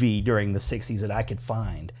 movie during the 60s that I could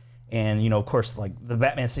find. And, you know, of course, like the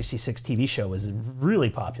Batman 66 TV show was really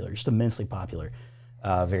popular, just immensely popular.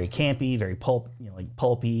 Very campy, very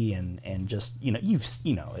pulpy, and just, you know,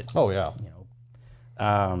 it. oh yeah. You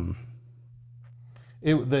know,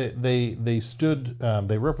 They stood,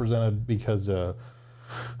 they represented because I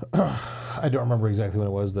don't remember exactly when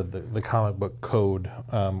it was that the comic book code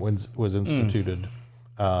was instituted.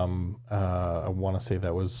 I want to say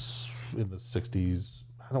that was in the 60s.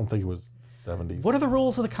 I don't think it was 70s. what are the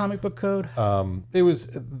rules of the comic book code? It was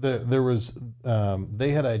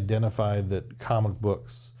they had identified that comic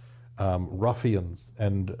books, ruffians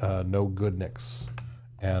and no goodniks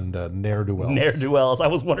and ne'er-do-wells. Ne'er-do-wells. I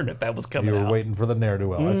was wondering if that was coming You were out. waiting for the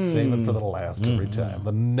ne'er-do-well. I save it for the last every time.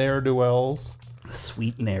 The ne'er-do-wells.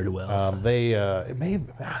 Sweet ne'er-do-wells. It may have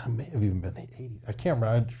even been the 80s. I can't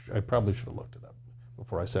remember. I probably should have looked it up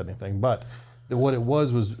before I said anything. But what it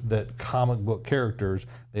was that comic book characters,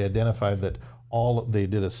 they identified that they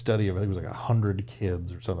did a study of, I think it was like 100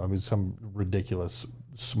 kids or something. I mean, some ridiculous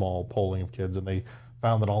small polling of kids, and they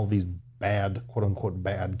found that all these bad, quote unquote,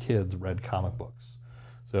 bad kids read comic books.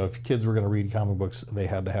 So if kids were going to read comic books, they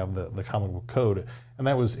had to have the comic book code, and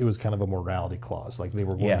it was kind of a morality clause. Like they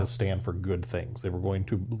were going to stand for good things. They were going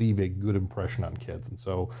to leave a good impression on kids. And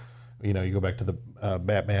so, you know, you go back to the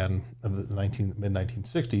Batman of the mid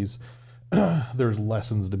 1960s. There's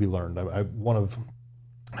lessons to be learned.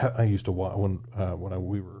 I used to watch when I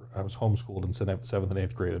was homeschooled in 7th and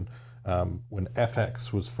 8th grade, and when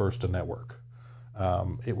FX was first a network.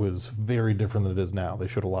 It was very different than it is now. They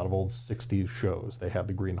showed a lot of old 60s shows. They had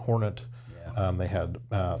the Green Hornet. They had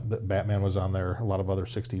Batman was on there, a lot of other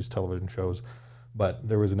 60s television shows. But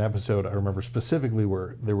there was an episode I remember specifically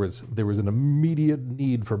where there was an immediate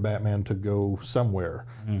need for Batman to go somewhere,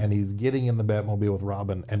 and he's getting in the Batmobile with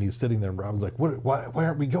Robin, and he's sitting there, and Robin's like, why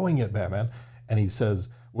aren't we going yet, Batman? And he says,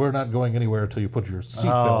 we're not going anywhere until you put your seatbelt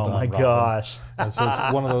on, Oh my Robin. gosh. And so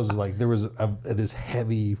it's one of those, like, there was this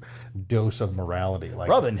heavy dose of morality. Like,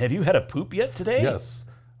 Robin, have you had a poop yet today? yes.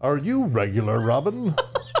 Are you regular, Robin?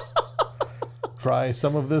 Try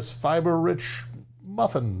some of this fiber-rich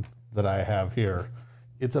muffin that I have here.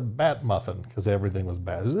 It's a bat muffin, because everything was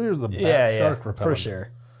bad. There's the bat shark repellent. for sure.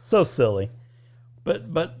 So silly,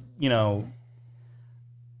 but you know,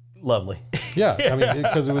 lovely. Yeah, I mean,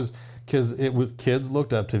 because it was kids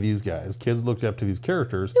looked up to these guys. Kids looked up to these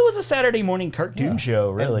characters. It was a Saturday morning cartoon show,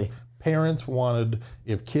 really. And parents wanted,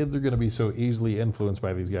 if kids are going to be so easily influenced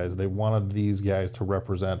by these guys, they wanted these guys to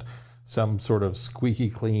represent some sort of squeaky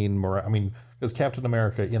clean I mean, because Captain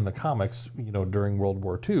America in the comics, you know, during World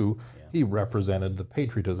War II, he represented the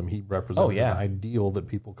patriotism. He represented an ideal that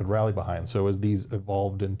people could rally behind. So as these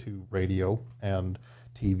evolved into radio and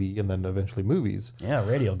TV and then eventually movies, Yeah,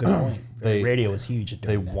 radio. Good point. Radio was huge.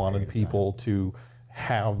 they wanted people to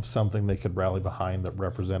have something they could rally behind that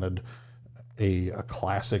represented a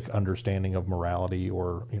classic understanding of morality,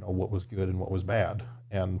 or, you know, what was good and what was bad.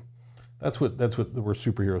 And that's where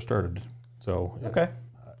superheroes started. So Okay.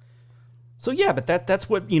 So yeah, but that's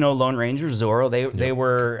what Lone Ranger, Zorro. They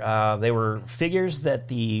were figures that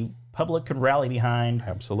the public could rally behind.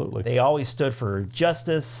 Absolutely. They always stood for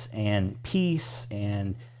justice and peace,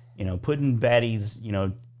 and putting baddies,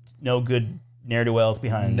 no good ne'er-do-wells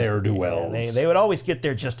behind. Ne'er-do-wells. Yeah, they would always get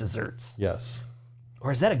their just desserts. Yes.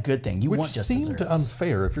 Or is that a good thing? You Which want just seemed desserts?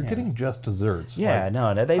 unfair if you're getting just desserts. Yeah, like,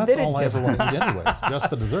 no, they that's didn't all I give ever wanted to eat anyways. Just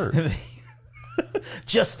the desserts.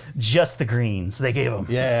 just the greens they gave them.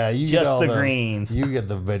 Yeah, you Just get all the greens. You get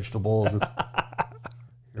the vegetables.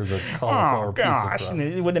 Here's a Oh cauliflower gosh! pizza.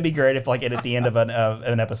 And wouldn't it be great if, like, at the end of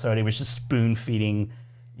an episode, he was just spoon feeding,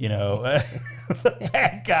 the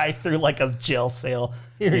bad guy through like a jail cell.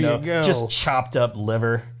 Here you go. Just chopped up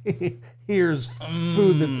liver. Here's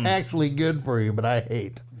food that's actually good for you, but I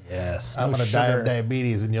hate. Yes, I'm no gonna die sugar. of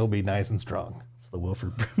diabetes, and you'll be nice and strong. It's the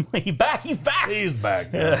Wilford Brimley. He's back. He's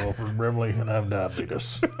back now, Wilford Brimley, and I have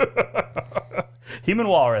diabetes. Human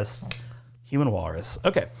Walrus.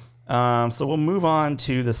 Okay. So we'll move on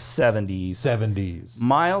to the 70s. 70s.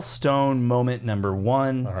 Milestone moment number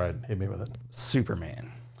 1. All right, hit me with it. Superman.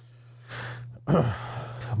 My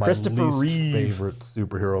Christopher least Reeve. favorite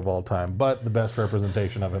superhero of all time, but the best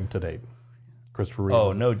representation of him to date. Christopher Reeve.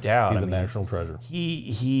 Oh, no doubt. He's I a mean, national treasure.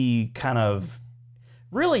 He kind of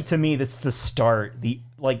really, to me, that's the start.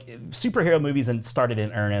 Superhero movies started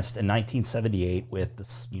in earnest in 1978 with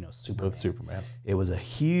this, Superman. With Superman. It was a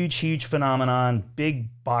huge phenomenon, big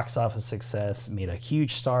box office success. Made a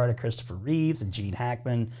huge star to Christopher Reeves and Gene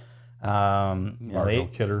Hackman. Margot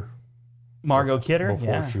Kidder. Margot Kidder,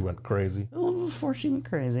 Before she went crazy. Before she went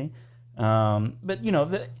crazy.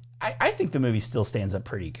 But I think the movie still stands up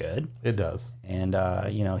pretty good. It does. And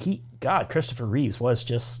Christopher Reeves was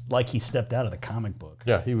just like he stepped out of the comic book.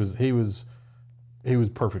 Yeah, he was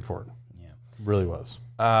perfect for it. Yeah, Really was.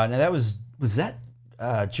 now that was that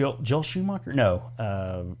Joel Schumacher? No.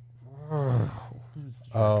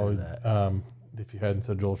 If you hadn't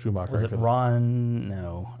said Joel Schumacher, Was I it could- Ron?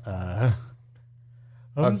 No.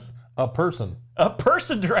 a person A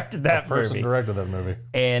person directed that movie. directed that movie.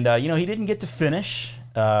 And he didn't get to finish.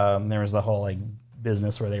 There was the whole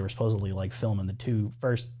business where they were supposedly filming the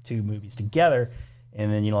first two movies together,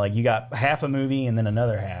 and then you got half a movie and then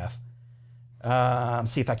another half.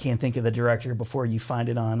 See if I can't think of the director before you find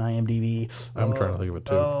it on IMDb. I'm trying to think of it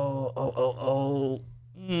too.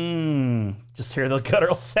 Just hear the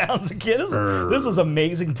guttural sounds again. This is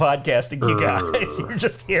amazing podcasting, you guys. You're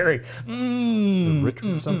just hearing.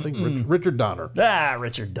 Richard something? Richard Donner.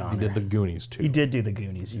 Richard Donner. He did the Goonies too. He did do the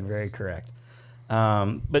Goonies. You're very correct.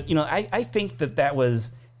 But I think that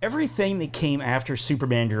was everything that came after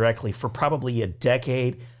Superman directly for probably a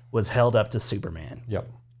decade was held up to Superman. Yep.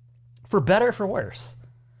 For better or for worse.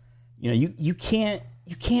 You can't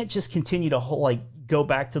just continue to go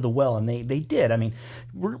back to the well, and they did. I mean,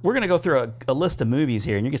 we're gonna go through a list of movies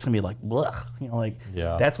here, and you're just gonna be like, blech.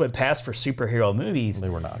 Yeah. That's what passed for superhero movies. They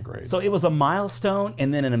were not great. So it was a milestone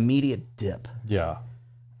and then an immediate dip. Yeah.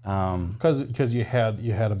 Because you had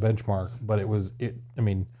a benchmark, but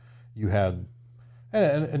you had,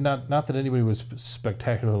 and not that anybody was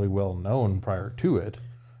spectacularly well known prior to it.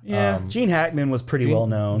 Yeah, Gene Hackman was pretty well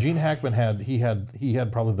known. Gene Hackman had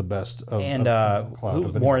probably the best of And clout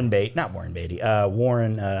of Warren Beatty, not Warren Beatty,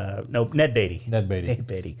 Ned Beatty. Ned Beatty. Ned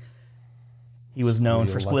Beatty. He was known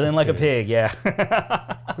for Squealing squealing like like a a pig,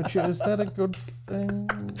 yeah. Which is that a good thing?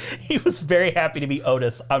 He was very happy to be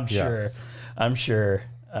Otis, I'm sure. Yes. I'm sure.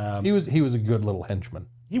 He was a good little henchman.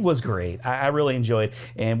 He was great. I really enjoyed.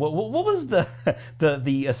 And what was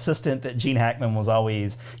the assistant that Gene Hackman was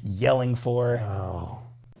always yelling for? Oh.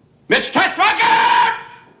 Mitch Teschmacher!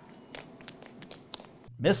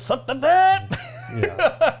 Miss something that?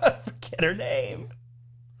 Yeah. Forget her name.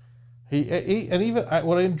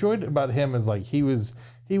 What I enjoyed about him is he was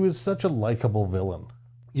such a likable villain.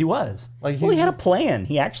 He was. Like, He had a plan.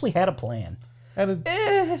 He actually had a plan. And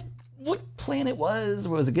What plan it was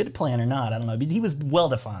a good plan or not, I don't know. But he was well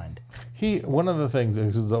defined. one of the things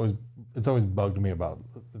it's always bugged me about.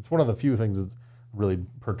 It's one of the few things that really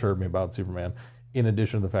perturbed me about Superman. In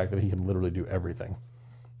addition to the fact that he can literally do everything,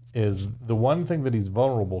 is the one thing that he's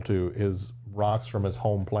vulnerable to is rocks from his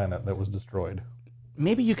home planet that was destroyed.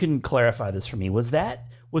 Maybe you can clarify this for me. Was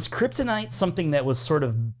kryptonite something that was sort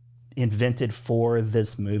of invented for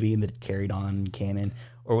this movie and that carried on canon,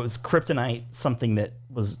 or was kryptonite something that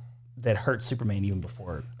hurt Superman even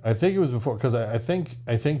before? I think it was before, because I think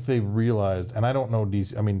they realized, and I don't know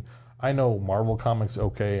DC. I mean, I know Marvel comics.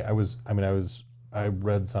 Okay, I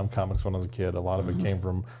read some comics when I was a kid. A lot of it came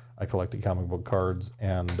from I collected comic book cards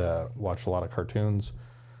and watched a lot of cartoons.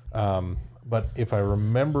 But if I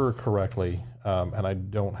remember correctly, and I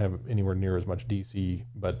don't have anywhere near as much DC,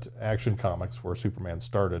 but Action Comics, where Superman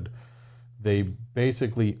started, they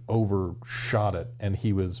basically overshot it, and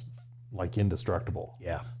he was like indestructible.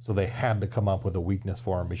 Yeah. So they had to come up with a weakness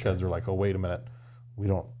for him because they're like, oh, wait a minute, we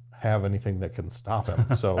don't have anything that can stop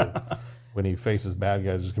him. So when he faces bad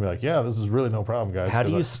guys, he's gonna be like, yeah, this is really no problem, guys. How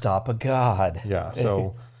do you stop a god? Yeah.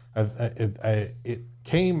 So it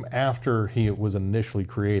came after he was initially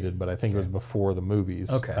created, but I think it was before the movies.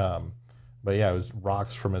 Okay. But yeah, it was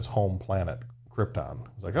rocks from his home planet, Krypton.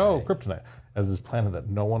 It's like, oh, Kryptonite, as this planet that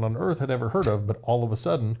no one on Earth had ever heard of, but all of a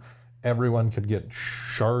sudden, everyone could get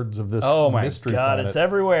shards of this Oh my mystery god, planet. it's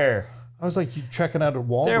everywhere. I was like, you checking out at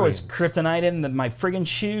Walgreens. There was kryptonite in my friggin'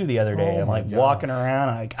 shoe the other day. Oh I'm my like gosh. walking around,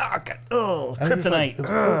 I'm like, And it's just like, kryptonite. it's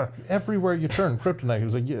Ugh. everywhere you turn, Kryptonite. It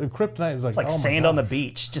was like, kryptonite is like, It's like oh my sand on the gosh.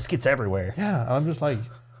 beach, just gets everywhere. Yeah, and I'm just like,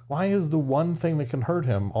 why is the one thing that can hurt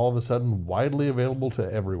him all of a sudden widely available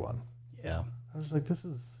to everyone? Yeah. I was like, this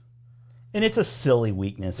is... And it's a silly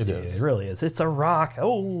weakness, It too. is. It really is. It's a rock.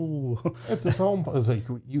 Oh. It's his home. It's like,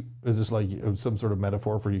 is this like some sort of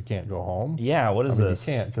metaphor for you can't go home? Yeah, what is I mean, this?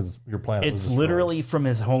 you can't because your planet was It's destroyed. literally from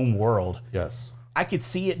his home world. Yes. I could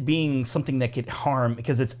see it being something that could harm,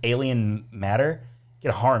 because it's alien matter,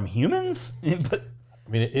 could harm humans, but I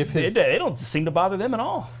mean, if it don't seem to bother them at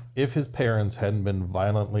all. if his parents hadn't been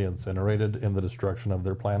violently incinerated in the destruction of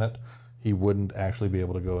their planet, he wouldn't actually be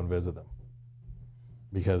able to go and visit them.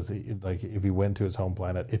 Because if he went to his home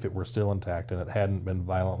planet, if it were still intact and it hadn't been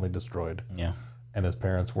violently destroyed, Yeah. and his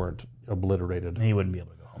parents weren't obliterated, He wouldn't be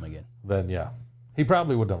able to go home again. then yeah, he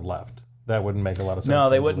probably wouldn't have left. That wouldn't make a lot of sense. No, for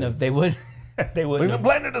they him to wouldn't leave. have. They would. They Like, wouldn't the have.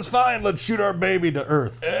 planet is fine. Let's shoot our baby to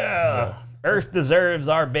Earth. Yeah. Earth deserves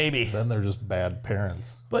our baby. Then they're just bad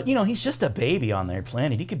parents. But, he's just a baby on their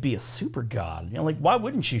planet. He could be a super god. Like, why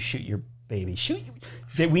wouldn't you shoot your baby?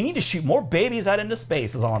 We need to shoot more babies out into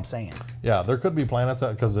space, is all I'm saying. Yeah, there could be planets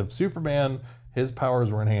out, because if Superman, his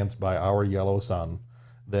powers were enhanced by our yellow sun,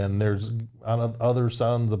 then there's other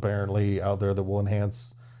suns apparently out there that will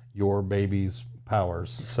enhance your baby's powers.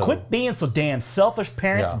 So Quit being so damn selfish,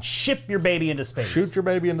 parents, Yeah. and ship your baby into space. shoot your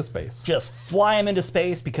baby into space. Just fly him into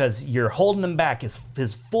space because you're holding him back his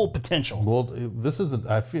full potential. Well, this isn't.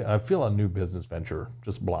 I feel a new business venture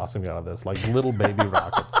just blossoming out of this, like little baby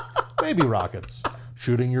rockets, baby rockets,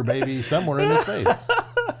 shooting your baby somewhere into space.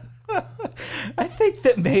 I think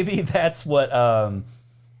that maybe that's what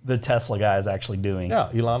the Tesla guy is actually doing. Yeah,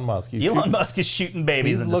 Elon Musk. Elon Musk is shooting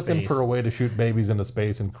babies He's into looking space. for a way to shoot babies into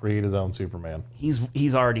space and create his own Superman. He's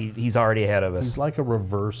already ahead of us. He's like a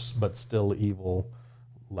reverse but still evil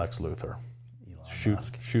Lex Luthor.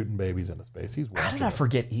 Shooting babies into space. He's watching How did I us.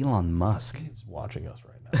 forget Elon Musk? He's watching us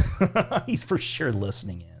right now. He's for sure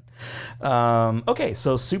listening in. Okay,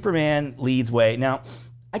 so Superman leads way. Now,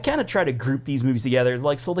 I kind of try to group these movies together.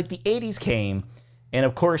 Like the 80s came, and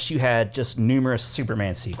of course you had just numerous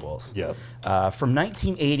Superman sequels. Yes. From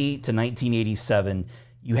 1980 to 1987,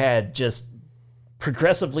 you had just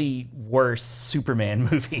progressively worse Superman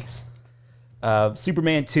movies.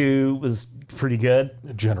 Superman 2 was pretty good.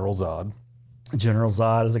 General Zod. General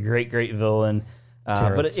Zod is a great it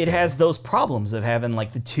Terrence has those problems of having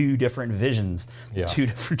like the two different visions, Yeah. two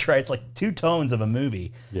different traits, like two tones of a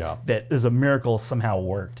movie. Yeah. That is a miracle somehow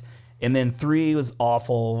worked. And then 3 was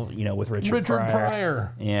awful, with Richard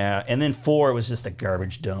Pryor. Yeah, and then 4 was just a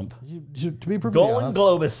garbage dump. To be perfectly Golan honest,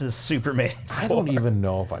 Globus is Superman. I don't even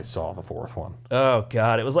know if I saw the fourth one. Oh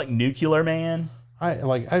God, it was like Nuclear Man.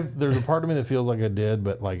 There's a part of me that feels like I did,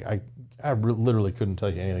 but like I literally couldn't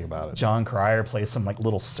tell you anything about it. John Cryer plays some like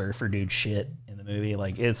little surfer dude shit in the movie.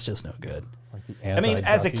 Like it's just no good. Like the I mean,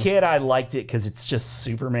 as a anti-jockey, kid, I liked it because it's just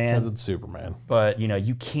Superman. because it's Superman. But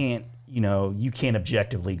you can't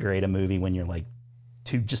objectively grade a movie when you're like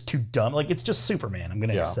too dumb. Like it's just Superman. I'm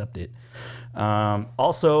gonna Yeah. accept it.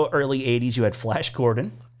 Also, early '80s, you had Flash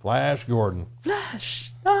Gordon. Flash Gordon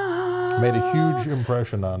Flash. made a huge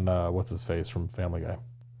impression on what's his face from Family Guy.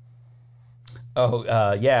 Oh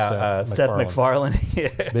yeah, Seth Seth MacFarlane.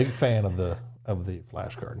 Yeah. Big fan of the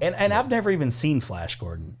Flash Gordon. And I've never even seen Flash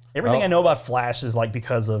Gordon. Everything Oh. I know about Flash is like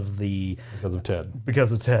because of Ted.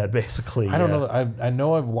 Ted, basically. I don't know that I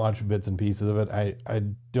know I've watched bits and pieces of it. I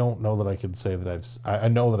don't know that I could say that I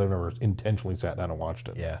know that I've never intentionally sat down and watched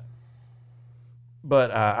it. Yeah.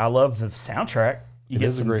 But I love the soundtrack. You It get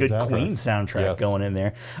is a some great good soundtrack. Queen soundtrack Yes. going in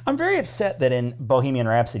there. I'm very upset that in Bohemian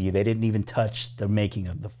Rhapsody they didn't even touch the making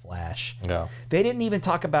of the Flash. Yeah. They didn't even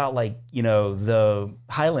talk about the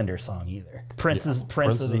Highlander song either. Prince of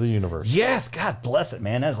the Universe. Yes, God bless it,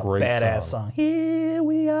 man. That is a Great badass song. song. Here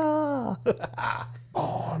we are.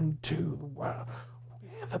 On to the wild.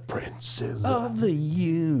 the princes of the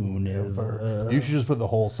universe. You should just put the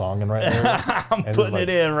whole song in right there. I'm putting it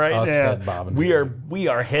in right now. We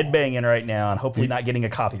are headbanging right now, and hopefully not getting a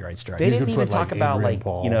copyright strike. They didn't even talk about Adrian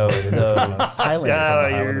Paul the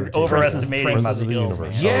Highlanders. You're overestimating my skills,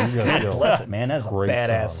 man. Yes, you got God bless it, man. That's a Great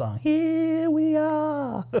badass song. Here we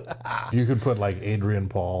are. You could put like Adrian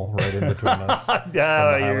Paul right in between us.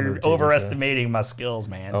 You're overestimating my skills,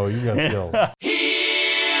 man. Oh, you got skills.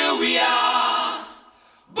 Here we are,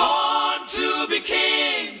 born to be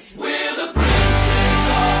kings. We're the princes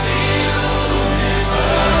of the universe.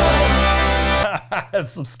 I have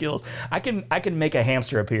some skills. I can make a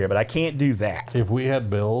hamster appear, but I can't do that. If we had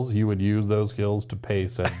bills, you would use those skills to pay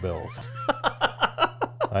said bills.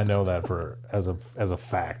 I know that as a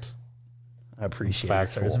fact. I appreciate it,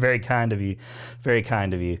 sir. It's very kind of you. Very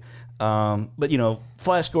kind of you. But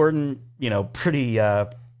Flash Gordon, pretty.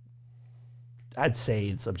 I'd say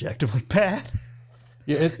it's objectively bad.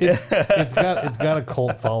 Yeah, it's got a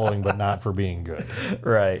cult following, but not for being good.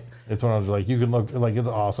 Right. It's one of those like you can look like it's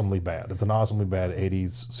awesomely bad. It's an awesomely bad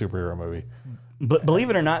 '80s superhero movie. But believe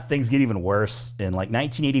it or not, things get even worse. In like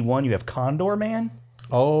 1981, you have Condor Man.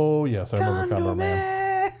 Oh yes, I remember Condor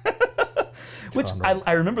Man. Which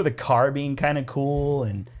I remember the car being kind of cool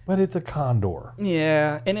but it's a condor.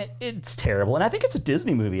 Yeah, and it's terrible. And I think it's a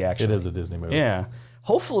Disney movie actually. It is a Disney movie. Yeah.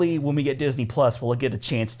 Hopefully, when we get Disney Plus, we'll get a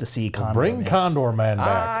chance to see Condor Bring Man. Condor Man back.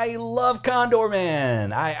 I love Condor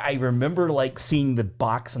Man. I remember like seeing the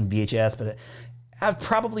box on VHS, but I've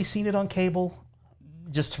probably seen it on cable.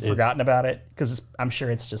 Just forgotten about it because I'm sure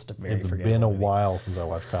it's just a very. It's been a while since I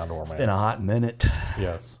watched Condor Man. It's been a hot minute.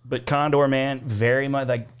 Yes, but Condor Man, very much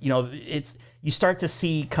like it's. You start to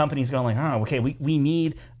see companies going like, oh, okay, we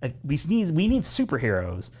need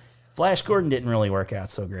superheroes. Flash Gordon didn't really work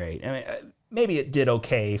out so great. I mean, maybe it did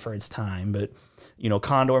okay for its time, but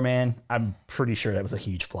Condor Man, I'm pretty sure that was a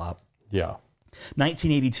huge flop. Yeah.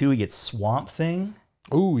 1982, we get Swamp Thing.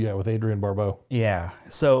 Ooh, yeah, with Adrian Barbeau. Yeah.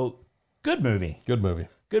 So good movie. Good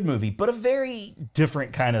movie, but a very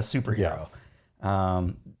different kind of superhero. Yeah.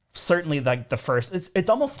 Certainly, like the first,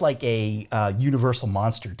 it's almost like a Universal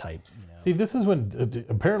monster type. See, this is when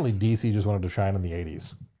apparently DC just wanted to shine in the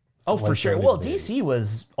 80s. Oh, for sure. Well, DC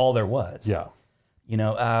was all there was. Yeah.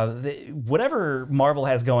 Whatever Marvel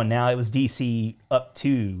has going now, it was DC up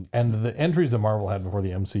to. And the entries that Marvel had before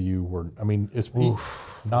the MCU were, it's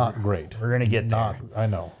not great. We're gonna get there. I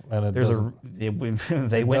know, and they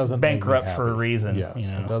went bankrupt for a reason. Yes,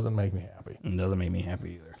 it doesn't make me happy. It doesn't make me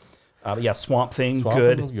happy either. But yeah, Swamp Thing, Swamp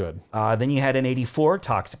good. Thing was good. Then you had in '84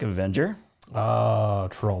 Toxic Avenger.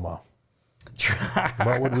 Trauma.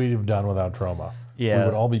 What would we have done without Trauma? Yeah, we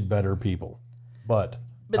would all be better people. But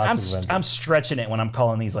I'm stretching it when I'm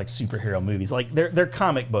calling these like superhero movies. Like they're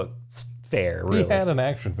comic book fare. Really. He had an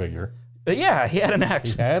action figure. Yeah, he had an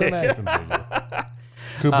action figure.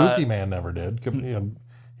 Kabuki Man never did.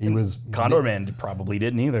 He was Condor Man probably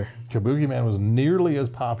didn't either. Kabuki Man was nearly as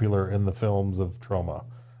popular in the films of Trauma,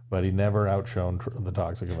 but he never outshone the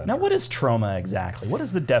Toxic Avenger. Now, what is trauma exactly? What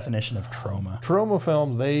is the definition of trauma? Trauma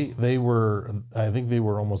films, they were, I think they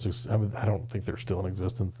were almost, I don't think they're still in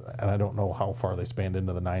existence, and I don't know how far they spanned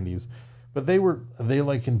into the 90s, but they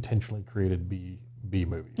like intentionally created B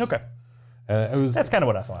movies. Okay. That's kind of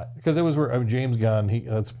what I thought. Because it was where James Gunn,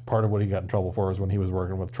 that's part of what he got in trouble for is when he was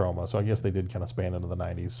working with Trauma, so I guess they did kind of span into the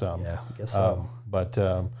 90s some. Yeah, I guess so. But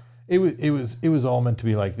it was all meant to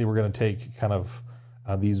be like they were going to take kind of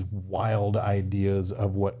these wild ideas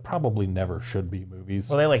of what probably never should be movies.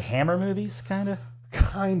 Were they like Hammer movies, kind of?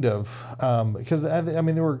 Kind of, because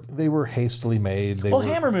they were hastily made.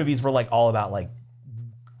 Hammer movies were like all about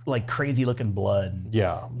like crazy looking blood.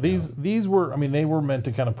 Yeah, these were. They were meant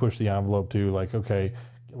to kind of push the envelope to like, okay,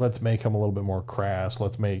 let's make them a little bit more crass.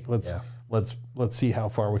 Let's see how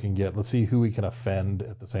far we can get. Let's see who we can offend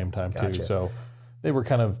at the same time too. So. They were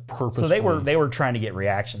kind of purposeful. So they were trying to get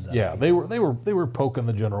reactions. Yeah, they were poking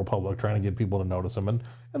the general public, trying to get people to notice them, and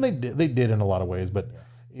they did in a lot of ways. But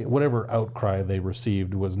whatever outcry they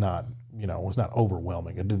received was not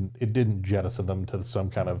overwhelming. It didn't jettison them to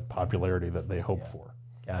some kind of popularity that they hoped for.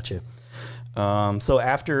 Gotcha. So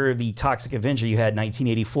after the Toxic Avenger, you had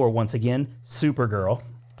 1984 once again, Supergirl.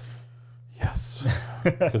 Yes,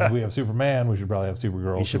 because if we have Superman, we should probably have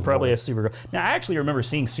Supergirl. We should probably have Supergirl. Now, I actually remember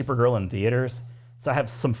seeing Supergirl in theaters. So I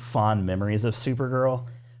have some fond memories of Supergirl,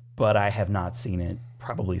 but I have not seen it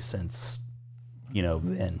probably since,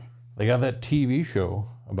 then. They got that TV show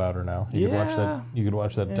about her now. You could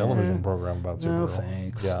watch that television program about Supergirl. No,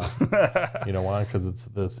 thanks. Yeah. You know why? Because it's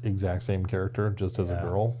this exact same character, just as a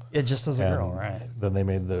girl. Yeah, just as a girl, right. Then they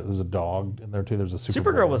made there's a dog in there too. There's a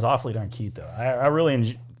Supergirl was awfully darn cute though. I really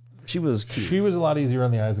enjoyed. She was cute. She was a lot easier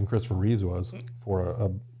on the eyes than Christopher Reeves was for a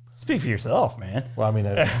Speak for yourself, man. well, I mean,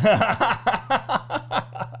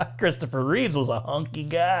 Christopher Reeves was a hunky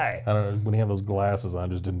guy. I don't know, when he had those glasses on, it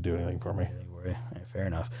just didn't do anything for me. Yeah, fair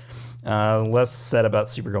enough. Less said about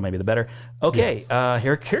Supergirl, maybe the better. Okay,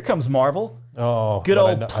 here comes Marvel. Oh, Good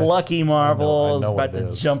but old plucky Marvel is I know about it to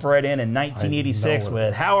is. jump right in 1986 I know it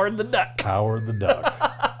with Howard the Duck. Howard the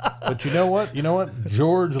Duck. But you know what?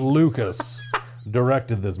 George Lucas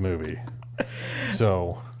directed this movie.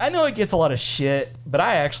 So I know it gets a lot of shit, but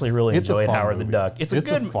I actually really it's a enjoyed fun Howard movie. the Duck. It's a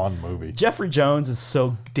good fun movie. Jeffrey Jones is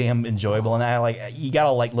so damn enjoyable, and you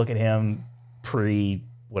gotta look at him pre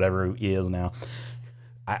whatever he is now.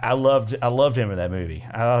 I loved him in that movie.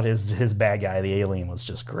 I thought his bad guy, the alien, was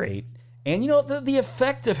just great. And the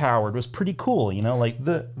effect of Howard was pretty cool. Like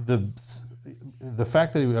The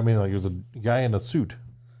fact that he was a guy in a suit.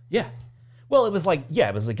 yeah. Well, it was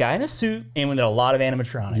a guy in a suit and with a lot of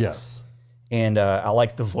animatronics. Yes. And I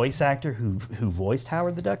liked the voice actor who voiced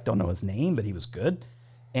Howard the Duck. Don't know his name, but he was good.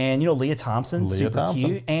 And Leah Thompson, super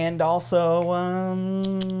cute. And also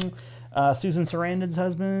Susan Sarandon's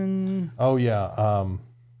husband. Oh yeah.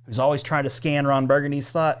 Who's always trying to scan Ron Burgundy's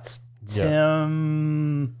thoughts. Yes.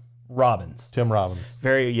 Tim Robbins. Tim Robbins.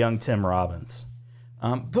 Very young Tim Robbins.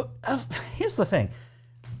 But here's the thing.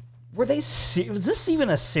 Was this even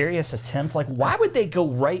a serious attempt? Like, why would they go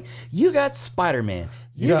right? You got Spider-Man.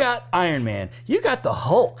 You got Iron Man. You got the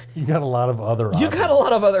Hulk. You got a lot of other You options. got a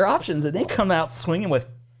lot of other options, and they come out swinging with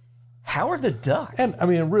Howard the Duck. And I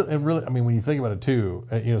mean, really, I mean, when you think about it too,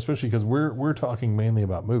 especially because we're talking mainly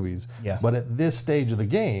about movies. Yeah. But at this stage of the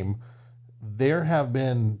game, there have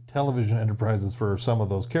been television enterprises for some of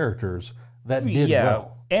those characters that did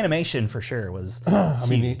well. Animation for sure was. I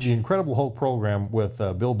mean, the Incredible Hulk program with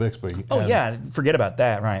Bill Bixby. Oh yeah, forget about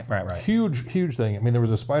that. Right. Huge thing. I mean, there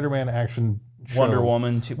was a Spider-Man action show. Wonder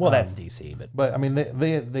Woman too. Well, that's DC, but I mean,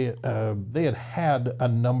 they had a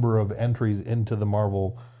number of entries into the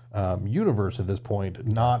Marvel universe at this point,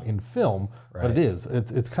 not in film, but it is.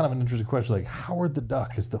 It's kind of an interesting question. Like, Howard the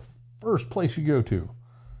Duck is the first place you go to.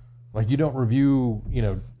 Like, you don't review,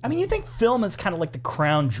 I mean, you think film is kind of like the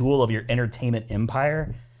crown jewel of your entertainment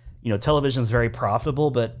empire. Television is very profitable,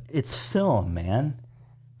 but it's film, man.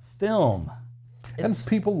 Film. And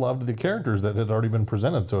people loved the characters that had already been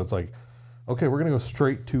presented. So it's like, okay, we're going to go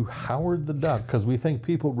straight to Howard the Duck because we think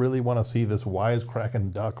people really want to see this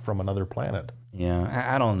wisecracking duck from another planet.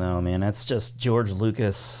 Yeah, I don't know, man. That's just George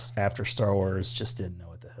Lucas after Star Wars just didn't know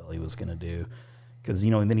what the hell he was going to do. Because,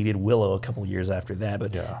 and then he did Willow a couple years after that.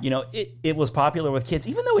 But, it was popular with kids,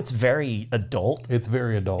 even though it's very adult. It's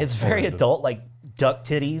very adult. It's very adult, like duck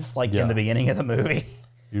titties, like in the beginning of the movie.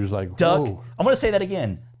 You're just like, duck. whoa. I'm going to say that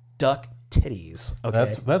again. Duck titties.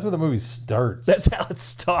 Okay. That's where the movie starts. That's how it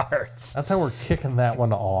starts. That's how we're kicking that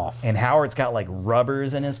one off. And Howard's got like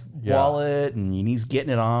rubbers in his wallet, and he's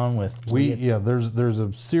getting it on with. There's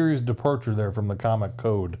a serious departure there from the comic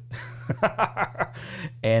code.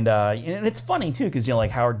 And it's funny too because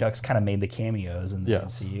like Howard Duck's kind of made the cameos in the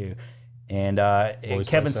MCU, and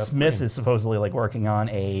Kevin Smith is supposedly like working on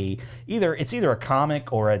either a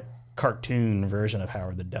comic or a cartoon version of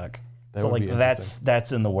Howard the Duck. So like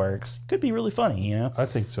that's in the works. Could be really funny, I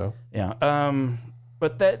think so. Yeah.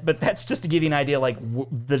 But that's just to give you an idea. Like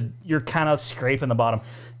you're kind of scraping the bottom.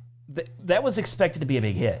 That was expected to be a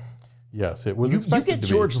big hit. Yes, it was. You get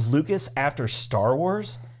George Lucas after Star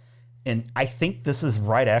Wars. And I think this is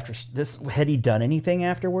right after this. Had he done anything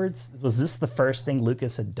afterwards? Was this the first thing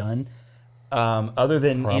Lucas had done? Other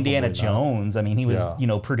than Probably Indiana not. Jones. I mean, he was,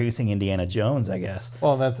 producing Indiana Jones, I guess.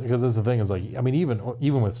 Well, and that's the thing is like, I mean,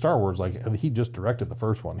 even with Star Wars, like he just directed the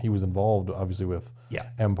first one. He was involved obviously with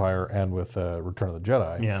Empire and with Return of the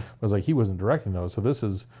Jedi. Yeah. It was like he wasn't directing those. So this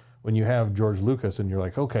is when you have George Lucas and you're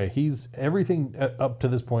like, okay, he's everything up to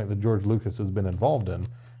this point that George Lucas has been involved in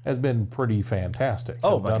has been pretty fantastic.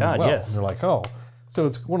 Oh Has my done God, well. yes. And you're like, oh, so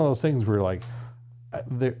it's one of those things where you're like,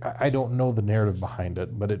 I don't know the narrative behind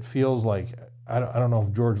it, but it feels like I don't know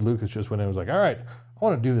if George Lucas just went in and was like, all right, I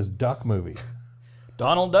want to do this duck movie.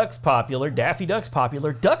 Donald Duck's popular. Daffy Duck's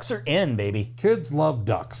popular. Ducks are in, baby. Kids love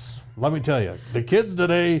ducks. Let me tell you, the kids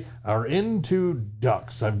today are into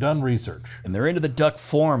ducks. I've done research. And they're into the duck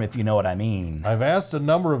form, if you know what I mean. I've asked a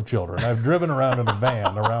number of children. I've driven around in a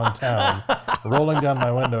van around town, rolling down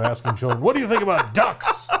my window, asking children, what do you think about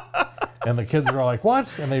ducks? And the kids are all like,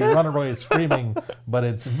 what? And they run away screaming, but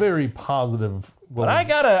it's very positive. But I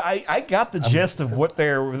got the gist of what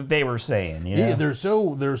they were saying. Yeah, they're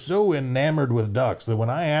so enamored with ducks that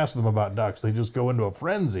when I ask them about ducks, they just go into a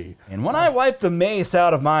frenzy. And when I wiped the mace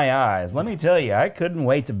out of my eyes, let me tell you, I couldn't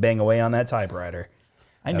wait to bang away on that typewriter.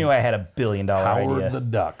 I knew I had $1 billion Howard idea. the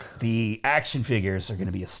Duck. The action figures are going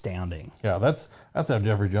to be astounding. Yeah, that's how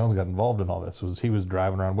Jeffrey Jones got involved in all this. Was he was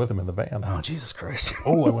driving around with him in the van? Oh, Jesus Christ.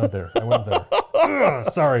 Oh, I went there. Ugh,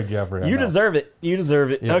 sorry, Jeffrey. I You know. deserve it. You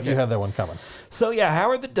deserve it. Yeah, Okay. you had that one coming. So yeah,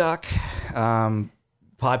 Howard the Duck,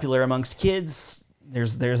 popular amongst kids.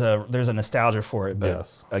 There's a nostalgia for it, but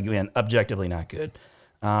Yes. again, objectively not good.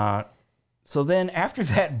 So then after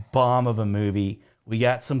that bomb of a movie, we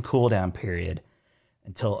got some cool down period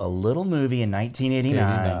until a little movie in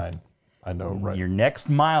 1989. 89. I know, right? Your next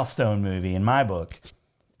milestone movie in my book.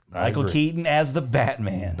 I Michael agree. Keaton as the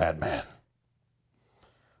Batman. Batman.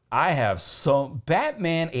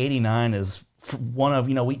 Batman 89 is one of,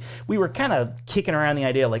 we were kind of kicking around the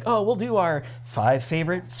idea like, oh, we'll do our 5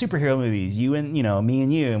 favorite superhero movies, you and, me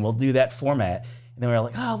and you, and we'll do that format. And then we were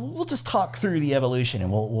like, oh, we'll just talk through the evolution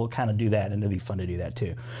and we'll kind of do that. And it'll be fun to do that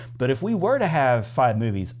too. But if we were to have 5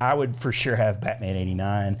 movies, I would for sure have Batman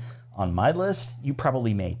 89 on my list. You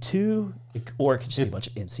probably may too, or it could just be a bunch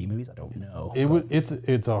of MC movies. I don't know.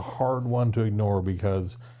 It's a hard one to ignore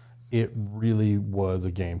because it really was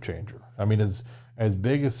a game changer. I mean, as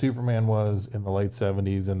big as Superman was in the late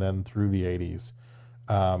 70s and then through the 80s,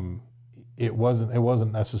 it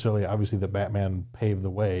wasn't necessarily obviously that Batman paved the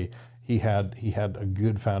way. He had a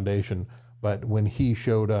good foundation, but when he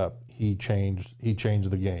showed up, he changed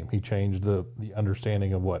the game. He changed the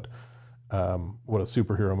understanding of what a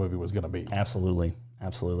superhero movie was going to be. Absolutely.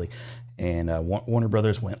 And Warner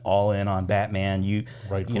Brothers went all in on Batman.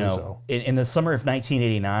 Rightfully so. In the summer of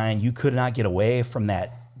 1989, you could not get away from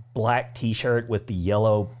that black T-shirt with the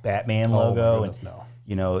yellow Batman logo. Oh my goodness, no.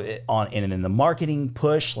 In the marketing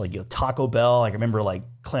push, like Taco Bell, I remember like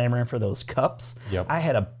clamoring for those cups. Yep. I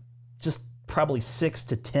had just probably 6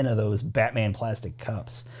 to 10 of those Batman plastic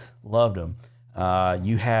cups. Loved them.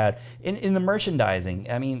 You had in the merchandising.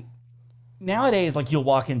 I mean, nowadays, like you'll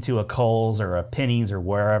walk into a Kohl's or a Penny's or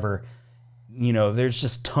wherever, there's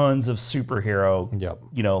just tons of superhero. Yep.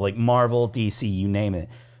 Like Marvel, DC, you name it.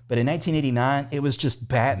 But in 1989, it was just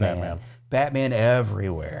Batman. Batman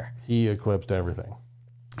everywhere. He eclipsed everything.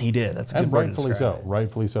 He did. That's a good And word to rightfully describe so. it.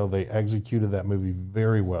 Rightfully so. They executed that movie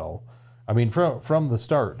very well. I mean, from the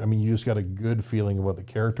start, I mean, you just got a good feeling of what the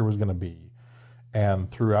character was going to be. And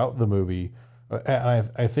throughout the movie,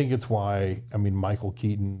 and I think it's why, I mean, Michael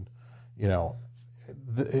Keaton,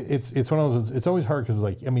 it's one of those, it's always hard because,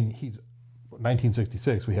 he's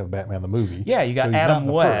 1966, we have Batman the movie. Yeah, you got he's Adam not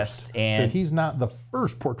the West, first. and- So he's not the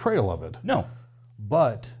first portrayal of it. No.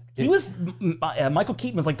 But He was Michael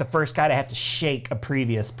Keaton was like the first guy to have to shake a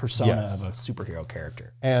previous persona Yes. of a superhero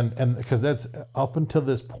character. And because that's up until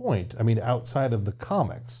this point, I mean, outside of the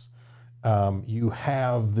comics, you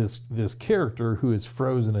have this character who is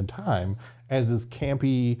frozen in time as this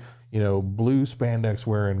campy, blue spandex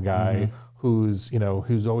wearing guy who's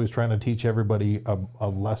always trying to teach everybody a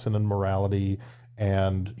lesson in morality,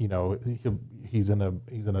 and he's in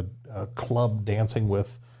a club dancing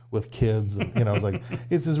with kids, and it's like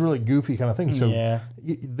it's this really goofy kind of thing. So Yeah.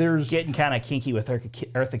 there's Getting kind of kinky with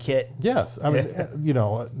Eartha Kitt. yes, I mean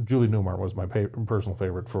Julie Newmar was my personal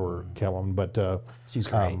favorite for Catwoman, but She's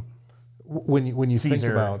great. when you think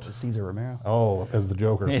about Cesar Romero. as the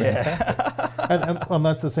Joker, fantastic. and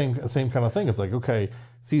that's the same kind of thing. It's like, okay,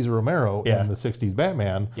 Cesar Romero Yeah. in the '60s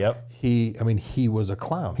Batman. Yep. He was a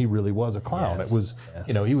clown. He really was a clown. Yes, It was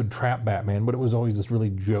he would trap Batman, but it was always this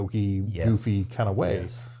really jokey, Yes. goofy kind of way.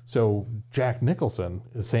 Yes. So Jack Nicholson,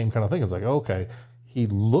 the same kind of thing. It's like, okay, he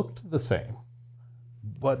looked the same,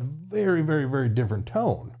 but very, very, very different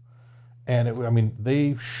tone. And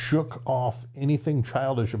they shook off anything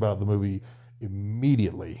childish about the movie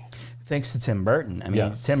immediately. Thanks to Tim Burton. I mean,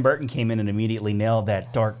 Yes. Tim Burton came in and immediately nailed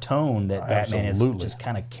that dark tone that Batman has Absolutely. just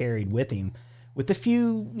kind of carried with him, with a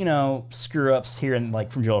few, screw ups here and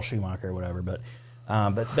like from Joel Schumacher or whatever.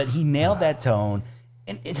 But he nailed that tone,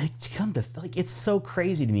 and it's come to it's so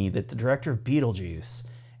crazy to me that the director of Beetlejuice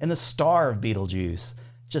and the star of Beetlejuice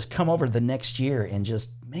just come over the next year and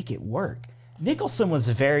just make it work. Nicholson was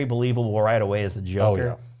very believable right away as the Joker.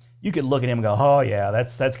 yeah. You could look at him and go, "Oh yeah,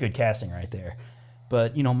 that's good casting right there."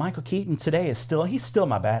 But Michael Keaton today he's still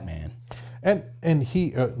my Batman. And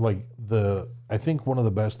he I think one of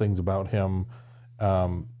the best things about him,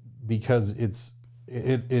 because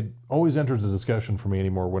it always enters a discussion for me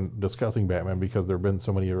anymore when discussing Batman, because there have been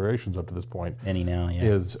so many iterations up to this point. Many now, yeah.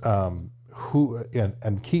 Is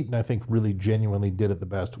and Keaton, I think, really genuinely did it the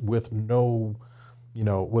best with nothing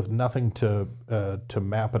to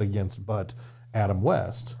map it against but Adam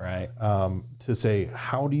West. Right. To say,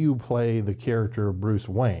 how do you play the character of Bruce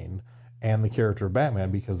Wayne and the character of Batman,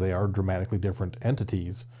 because they are dramatically different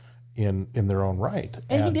entities, in their own right.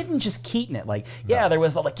 And he didn't just Keaton it. Like, yeah, there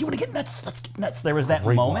was the, like, you want to get nuts? Let's get nuts. There was that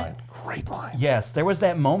moment. Great line. Yes, there was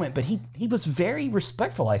that moment, but he was very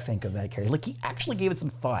respectful, I think, of that character. Like, he actually gave it some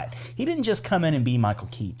thought. He didn't just come in and be Michael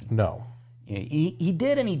Keaton. No. He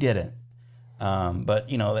did and he didn't. But,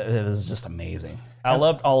 you know, it was just amazing. I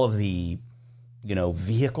loved all of the, you know,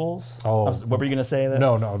 vehicles. Oh. What were you going to say?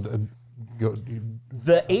 No. Go.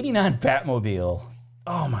 The 89 Batmobile.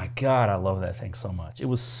 Oh my God, I love that thing so much. It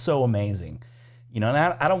was so amazing. You know, and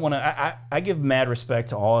I don't want to, I give mad respect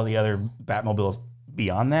to all of the other Batmobiles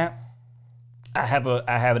beyond that. I have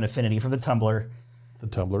an affinity for the Tumbler. The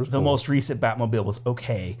Tumbler's The cool. most recent Batmobile was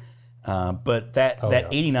okay. But that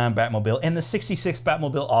 89 Batmobile and the 66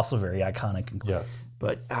 Batmobile also very iconic and cool. Yes.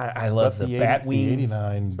 But I love the 80 Batwing. The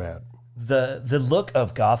 89 Bat. The look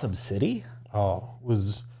of Gotham City. Oh,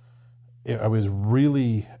 I was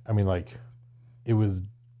really, I mean, like, it was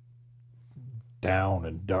down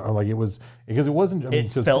and dark. Like, it was, because it wasn't, I mean,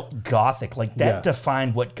 It felt gothic. Like, that Yes.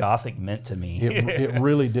 defined what gothic meant to me. it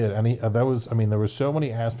really did. And that was, I mean, there were so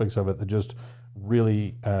many aspects of it that just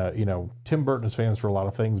really, you know, Tim Burton is famous for a lot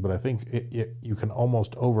of things, but I think you can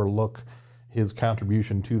almost overlook his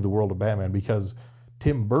contribution to the world of Batman because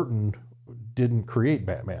Tim Burton didn't create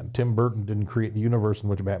Batman. Tim Burton didn't create the universe in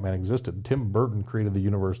which Batman existed. Tim Burton created the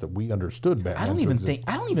universe that we understood Batman. I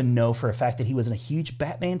don't even know for a fact that he wasn't a huge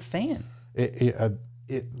Batman fan. And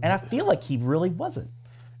I feel like he really wasn't.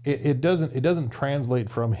 It doesn't translate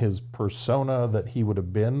from his persona that he would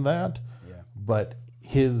have been that, but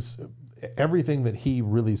everything that he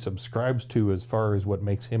really subscribes to as far as what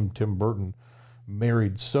makes him Tim Burton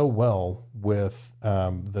married so well with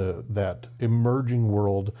that emerging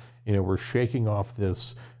world. You know, we're shaking off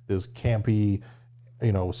this campy,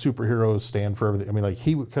 you know, superheroes stand for everything. I mean, like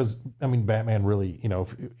because Batman really, you know,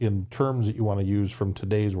 in terms that you want to use from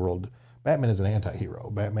today's world, Batman is an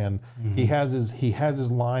anti-hero. Batman, he has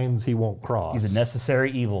his lines he won't cross. He's a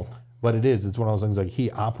necessary evil. But it's one of those things, like,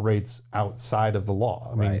 he operates outside of the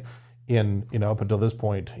law. I mean, up until this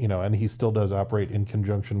point, you know, and he still does operate in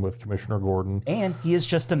conjunction with Commissioner Gordon. And he is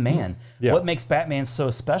just a man. Yeah. What makes Batman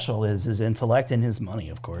so special is his intellect and his money,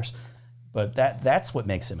 of course. But that's what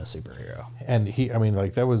makes him a superhero. And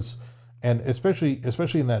that was, and especially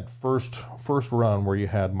in that first run where you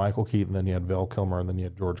had Michael Keaton, then you had Val Kilmer, and then you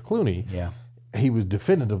had George Clooney. Yeah. He was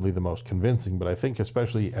definitively the most convincing, but I think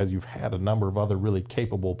especially as you've had a number of other really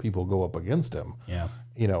capable people go up against him. Yeah.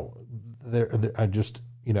 You know,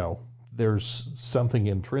 there's something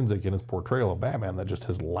intrinsic in his portrayal of Batman that just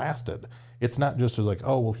has lasted. It's not just as like,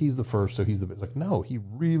 oh, well, he's the first, so he's the best. Like, no, he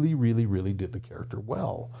really, really, really did the character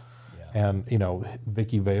well. Yeah. And, you know,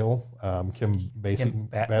 Vicky Vale, Kim Basinger.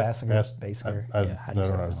 I don't know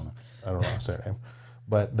how to say her name.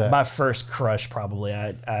 But my first crush, probably.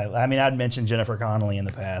 I'd mentioned Jennifer Connelly in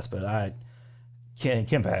the past, but Kim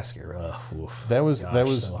Basinger. That was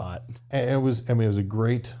so hot. And it was a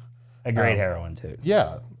great heroine too.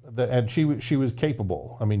 Yeah, and she was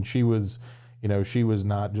capable. I mean, she was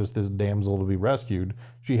not just this damsel to be rescued.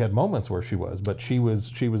 She had moments where she was, but she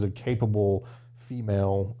was a capable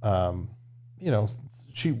female.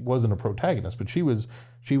 She wasn't a protagonist, but she was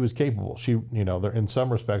capable. She, you know, in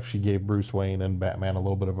some respects, she gave Bruce Wayne and Batman a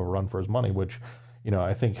little bit of a run for his money, which, you know,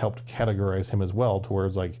 I think helped categorize him as well. To where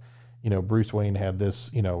it's like, you know, Bruce Wayne had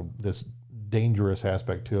this, you know, this dangerous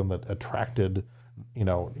aspect to him that attracted, you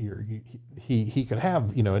know, he could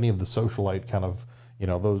have, you know, any of the socialite kind of, you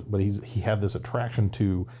know, those, but he had this attraction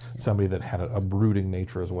to somebody that had a brooding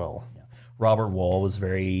nature as well. Yeah. Robert Wall was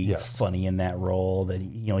very funny in that role. That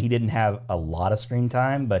he didn't have a lot of screen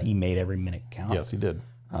time, but he made every minute count. Yes, he did.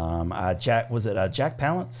 Jack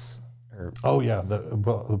Palance?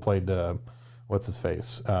 Who played what's his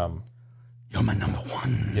face? You're my number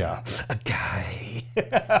one. Yeah, a guy.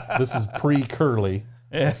 This is pre-Curly.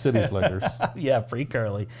 City Slickers. Yeah,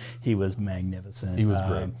 pre-Curly. He was magnificent. He was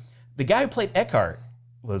great. The guy who played Eckhart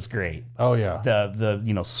was great. Oh yeah.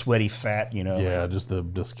 The sweaty fat, Yeah, just the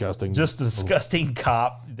disgusting. Just disgusting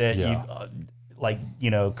cop that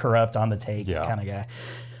corrupt on the take kind of guy.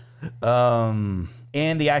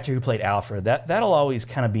 And the actor who played Alfred, that'll always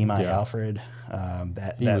kind of be my Alfred.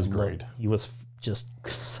 He was great. He was just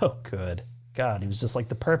so good. God, he was just like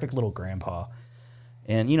the perfect little grandpa.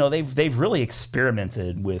 And they've really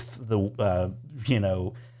experimented with the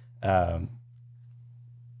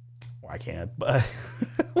why can't I?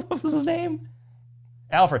 What was his name?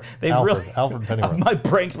 Alfred. Alfred Pennyworth. My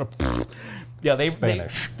brains were. Yeah,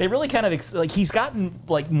 Spanish. They really kind of he's gotten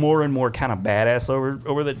like more and more kind of badass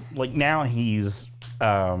over the now he's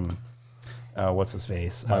what's his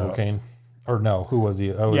face? Michael Caine. Or no, who was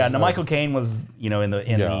he? Oh, Yeah, no, Michael Caine was, in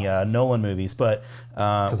the Nolan movies, but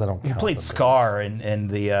I don't he count played them Scar and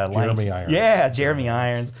the Jeremy Irons. Yeah, Jeremy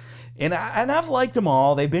Irons, and I've liked them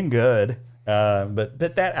all. They've been good, but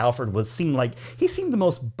that Alfred seemed the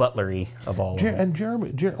most butlery of all. Of them. And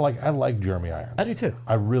Jeremy, I like Jeremy Irons. I do too.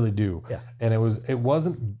 I really do. Yeah. And it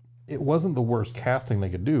wasn't the worst casting they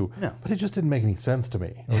could do. No. But it just didn't make any sense to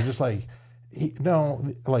me. It was just like.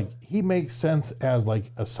 He makes sense as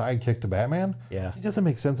like a sidekick to Batman. Yeah. He doesn't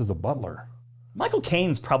make sense as a butler. Michael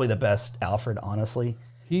Caine's probably the best Alfred, honestly.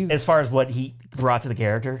 He's as far as what he brought to the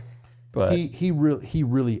character. But he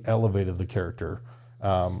really elevated the character.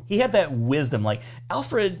 He had that wisdom. Like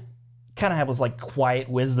Alfred kind of was like quiet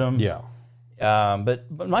wisdom. Yeah.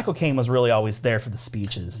 But Michael Caine was really always there for the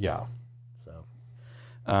speeches. Yeah.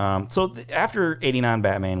 So after '89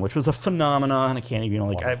 Batman, which was a phenomenon, I can't even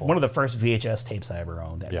one of the first VHS tapes I ever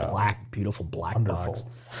owned. That beautiful black box.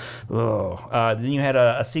 Oh, then you had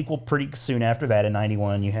a sequel pretty soon after that in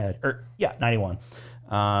 '91. You had 91.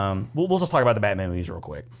 We'll just talk about the Batman movies real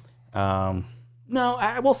quick.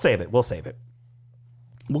 We'll save it.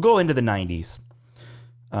 We'll go into the '90s.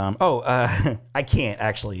 I can't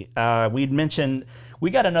actually. We'd mentioned we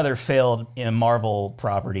got another failed Marvel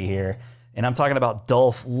property here. And I'm talking about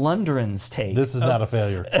Dolph Lundgren's take. This is not a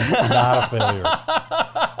failure. Not a failure.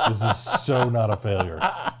 This is so not a failure.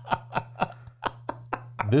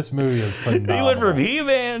 This movie is phenomenal. He went from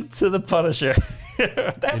He-Man to the Punisher.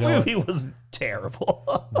 That movie was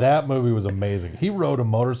terrible. That movie was amazing. He rode a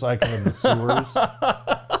motorcycle in the sewers.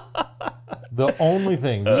 The only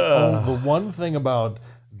thing, the one thing about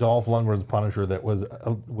Dolph Lundgren's Punisher that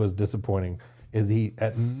was disappointing is he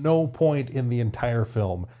at no point in the entire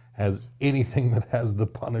film has anything that has the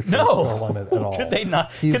Punisher spell on it at all. Could they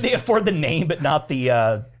not? Could they afford the name but not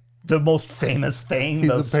the most famous thing? He's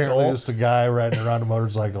the apparently skull? just a guy riding around a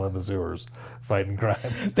motorcycle in the sewers fighting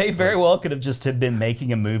crime. They very well could have just been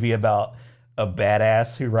making a movie about a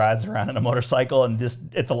badass who rides around in a motorcycle and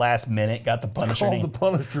just at the last minute got the Punisher Called name. the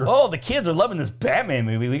Punisher. Oh, the kids are loving this Batman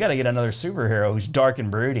movie. We got to get another superhero who's dark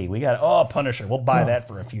and broody. We got Punisher. We'll buy that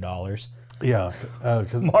for a few dollars. Yeah,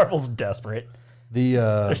 because Marvel's desperate.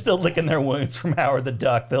 They're still licking their wounds from Howard the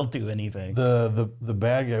Duck. They'll do anything. the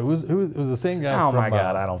bad guy it was the same guy. Oh from, my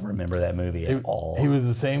God, I don't remember that movie at all. He was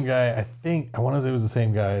the same guy. I want to say it was the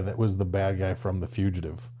same guy that was the bad guy from The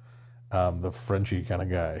Fugitive, the Frenchy kind of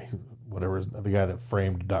guy. Whatever, the guy that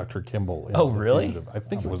framed Dr. Kimball. In Oh, The really? Fugitive. I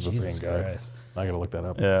think it was the Jesus same guy. Christ. I gotta look that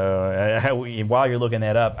up. While you're looking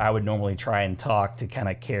that up, I would normally try and talk to kind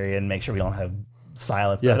of carry and make sure we don't have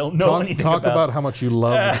silence. But I don't know anything talk about how much you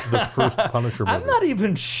love the first Punisher movie. I'm not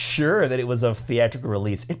even sure that it was a theatrical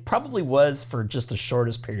release. It probably was for just the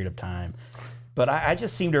shortest period of time. But I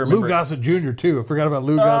just seem to remember. Lou Gossett Jr. too. I forgot about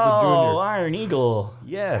Lou Gossett Oh, Jr. Iron Eagle.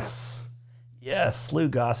 Yes, Lou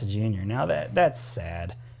Gossett Jr. Now that's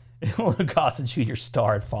sad. Lou Gossett Jr.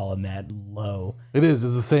 star had fallen that low. It is.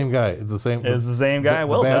 It's the same guy. It's the same. It's the same guy.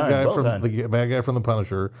 Well done. Well done. The bad guy from The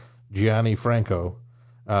Punisher, Gianni Franco,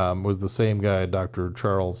 was the same guy, Dr.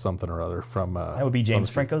 Charles something or other from. That would be James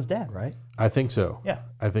Franco's dad, right? I think so. Yeah.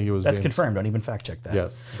 I think it was. That's James. confirmed. Don't even fact check that.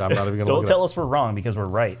 Yes. I'm not even going to. Don't tell us we're wrong because we're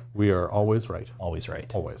right. We are always right. Always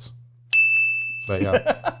right. Always. But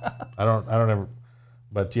yeah, I don't ever.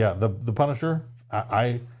 But yeah, the Punisher.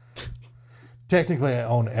 I technically I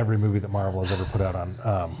own every movie that Marvel has ever put out on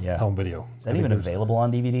home video. Is that even available on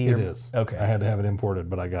DVD? It is. Okay. I had to have it imported,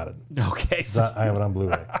 but I got it. Okay. I have it on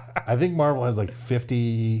Blu-ray. I think Marvel has like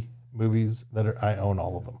 50 movies that I own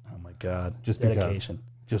all of them. Oh my God. Just Dedication.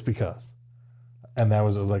 because. And it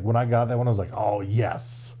was like when I got that one, I was like, oh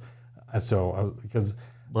yes. So because.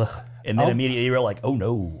 And then immediately you were like, oh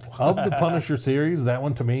no. Of the Punisher series, that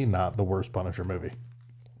one to me, not the worst Punisher movie.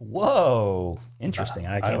 Whoa. Interesting.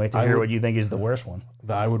 I can't wait to hear what you think is the worst one.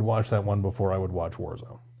 I would watch that one before I would watch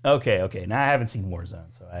Warzone. Okay. Now I haven't seen Warzone,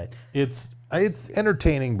 so It's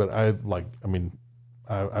entertaining, but I would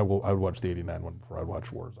watch the 89 one before I'd watch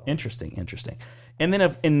Warzone. Interesting. And then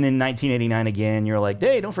in 1989 again, you're like,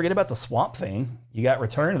 hey, don't forget about the Swamp Thing. You got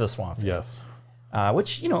Return of the Swamp Thing. Yes.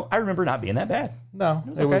 Which, I remember not being that bad. No,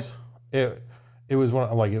 it was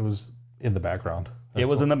one like it was in the background. It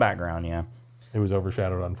was in the background, yeah. It was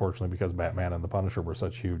overshadowed, unfortunately, because Batman and the Punisher were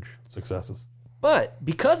such huge successes. But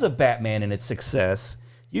because of Batman and its success,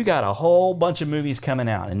 you got a whole bunch of movies coming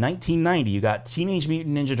out. In 1990, you got Teenage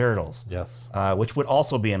Mutant Ninja Turtles. Yes. Which would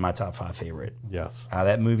also be in my top 5 favorite. Yes.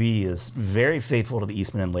 That movie is very faithful to the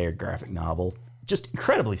Eastman and Laird graphic novel. Just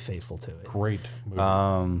incredibly faithful to it. Great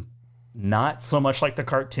movie. Not so much like the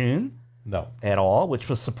cartoon. No. At all, which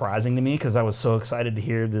was surprising to me because I was so excited to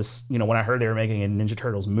hear this. When I heard they were making a Ninja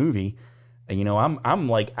Turtles movie, And, you know, I'm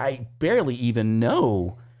like, I barely even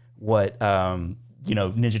know what, you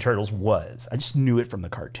know, Ninja Turtles was. I just knew it from the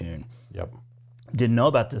cartoon. Yep. Didn't know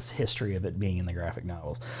about this history of it being in the graphic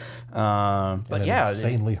novels. But And yeah. an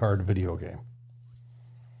insanely hard video game.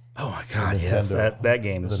 Oh my God, The yes. Nintendo- That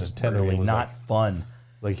game was the just Nintendo really game was not like- fun.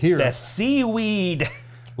 Like here, The seaweed.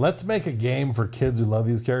 let's make a game for kids who love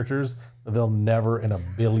these characters that they'll never in a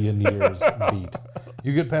billion years beat.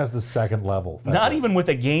 You get past the second level. That's Not it. even with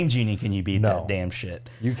a Game Genie can you beat No. that damn shit.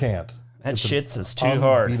 You can't. That It's an shit's is too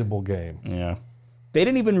hard. Unbeatable game. Yeah. They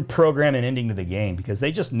didn't even program an ending to the game because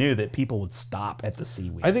they just knew that people would stop at the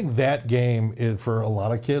seaweed. I think that game is, for a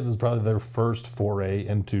lot of kids, is probably their first foray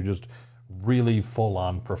into just really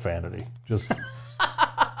full-on profanity. Just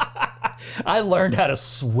I learned how to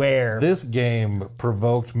swear. this game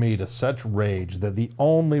provoked me to such rage that the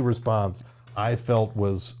only response I felt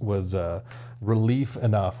was relief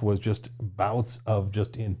enough was just bouts of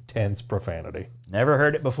just intense profanity. Never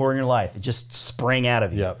heard it before in your life. It just sprang out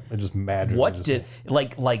of you. Yeah, it just magically. What just, did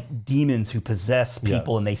like demons who possess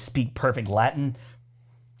people Yes. and they speak perfect Latin?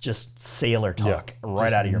 Just sailor talk right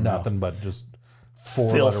just out of your nothing mouth. but just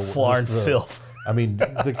Filth, four-letter flar, and just the- filth. I mean,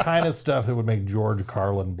 the kind of stuff that would make George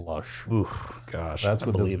Carlin blush. Ooh, gosh. That's I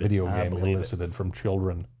what this believe it. video I game believe it. elicited from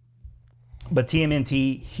children. But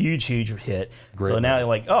TMNT, huge hit. Great so now movie. you're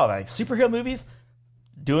like, oh, like superhero movies,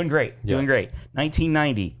 doing great, doing Yes. great.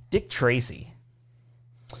 1990, Dick Tracy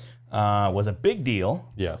was a big deal.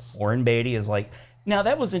 Yes. Warren Beatty is like, now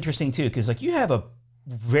that was interesting too, because like you have a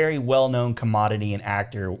very well-known commodity and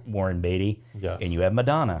actor, Warren Beatty, Yes. and you have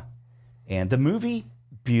Madonna, and the movie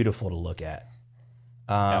beautiful to look at.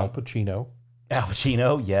 Al Pacino. Al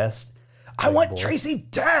Pacino, yes. I want Tracy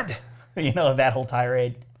dead. You know that whole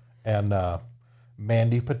tirade. And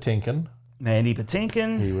Mandy Patinkin. Mandy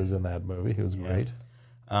Patinkin. He was in that movie. He was great.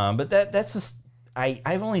 But that's just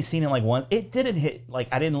I've only seen it like once. It didn't hit like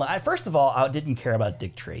I didn't. First of all, I didn't care about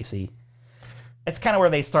Dick Tracy. It's kind of where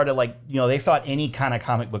they started like they thought any kind of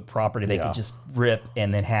comic book property they Yeah. could just rip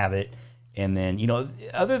and then have it, and then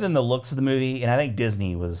other than the looks of the movie, and I think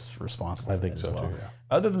Disney was responsible. I for think that so as well. too, yeah.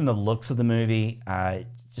 Other than the looks of the movie, I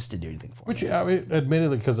just didn't do anything for Which, me. I mean,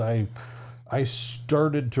 admittedly, because I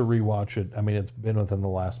started to rewatch it. I mean, it's been within the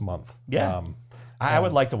last month. Yeah. I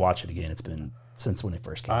would like to watch it again. It's been since when it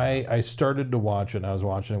first came out. I started to watch it, and I was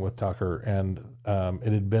watching it with Tucker, and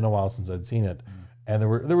it had been a while since I'd seen it. And there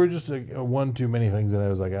were just like, one too many things that I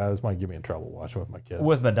was like, this might get me in trouble watching with my kids.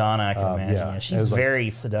 With Madonna, I can imagine. yeah. Yeah, It she's was like- very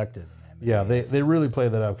seductive. yeah, they really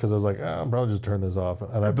played that up because I was like, I'm probably just turn this off.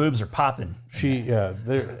 And Her boobs are popping.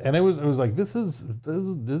 and it was like this is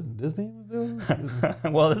Disney was doing?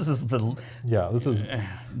 Well, this is the Yeah, this is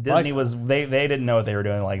Disney was they didn't know what they were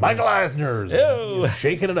doing. Like Michael Eisner's Ew.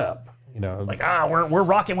 shaking it up. like we're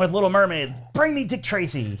rocking with Little Mermaid. Bring me Dick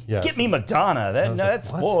Tracy. Yes. Get me Madonna. was like,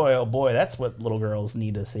 That's what? boy oh boy. That's what little girls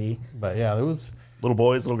need to see. but yeah, it was Little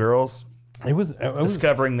boys, little girls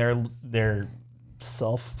discovering their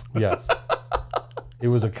self. yes. It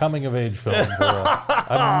was a coming of age film for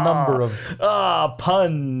a number of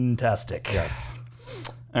Puntastic. yes.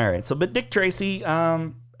 All right. So, but Dick Tracy,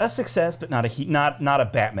 a success, but not a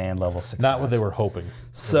Batman level success. Not what they were hoping.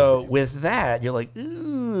 So with that, you're like,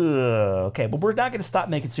 ooh, okay, but we're not going to stop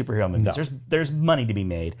making superhero movies. No. There's money to be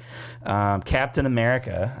made. Captain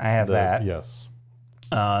America, I have that. Yes.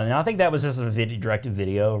 And I think that was just a directed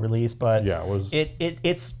video release, but Yeah, it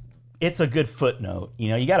was. it's a good footnote.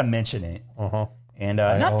 You got to mention it, Uh-huh. and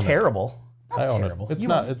own not it. terrible. Not I own terrible. it. It's You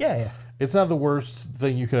not. own- It's, It's not the worst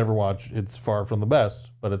thing you could ever watch. It's far from the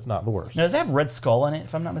best, but it's not the worst. Now, does it have Red Skull in it?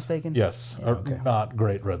 If I'm not mistaken. Yes. Not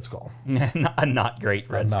great Red Skull. a not great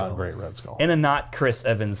Red Skull. Not great Red Skull. And a not Chris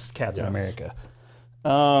Evans Captain Yes. America.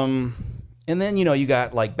 And then you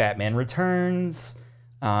got like Batman Returns,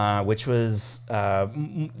 which was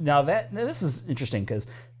now this is interesting because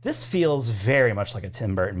this feels very much like a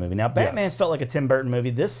Tim Burton movie. Now Batman Yes. felt like a Tim Burton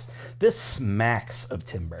movie. This smacks of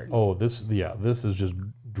Tim Burton. Oh, this is just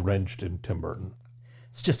drenched in Tim Burton.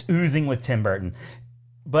 It's just oozing with Tim Burton.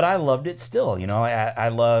 But I loved it still. I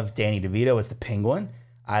love Danny DeVito as the Penguin.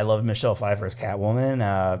 I love Michelle Pfeiffer as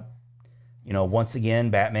Catwoman. Once again,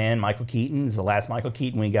 Batman, Michael Keaton is the last Michael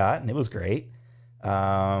Keaton we got, and it was great.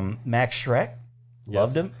 Max Schreck,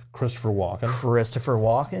 loved him. Christopher Walken. Christopher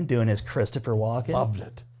Walken doing his Christopher Walken. Loved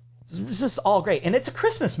it. It's just all great. And it's a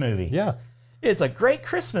Christmas movie. Yeah. It's a great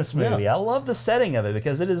Christmas movie. Yeah. I love the setting of it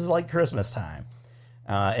because it is like Christmas time.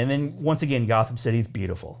 And then once again, Gotham City's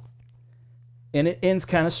beautiful. And it ends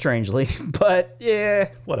kind of strangely, but yeah,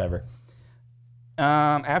 whatever.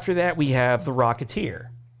 After that, we have The Rocketeer.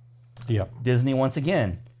 Yep. Disney once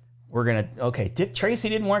again. Dick Tracy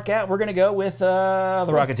didn't work out. We're gonna go with the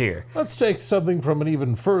Rocketeer. Let's take something from an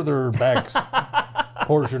even further back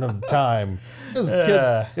portion of time. Because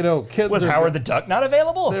kids, Was Howard the Duck not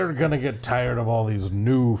available? They're gonna get tired of all these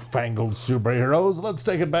newfangled superheroes. Let's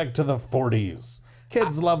take it back to the 40s.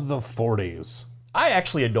 Kids love the 40s. I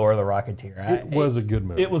actually adore the Rocketeer. It was a good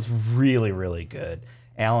movie. It was really, really good.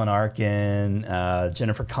 Alan Arkin,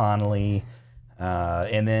 Jennifer Connelly,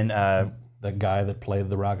 and then the guy that played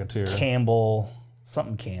the Rocketeer. Campbell,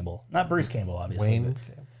 not Bruce Campbell, obviously.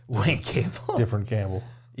 Wayne Campbell. Different Campbell.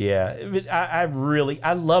 Yeah, but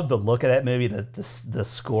I love the look of that movie. The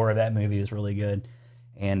score of that movie is really good,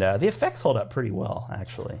 and the effects hold up pretty well,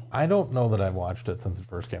 actually. I don't know that I've watched it since it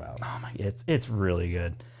first came out. Oh my, it's really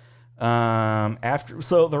good.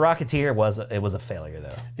 So the Rocketeer was a failure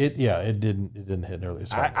though. It didn't hit nearly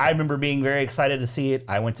as hard. I remember being very excited to see it.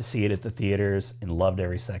 I went to see it at the theaters and loved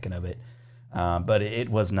every second of it. But it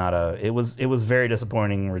was not it was very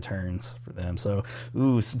disappointing returns for them. So,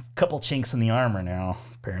 some couple chinks in the armor now,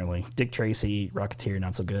 apparently. Dick Tracy, Rocketeer,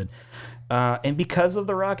 not so good. And because of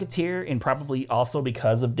the Rocketeer, and probably also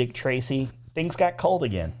because of Dick Tracy, things got cold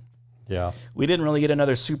again. Yeah. We didn't really get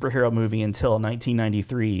another superhero movie until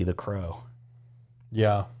 1993, The Crow.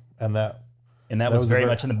 Yeah, and that was very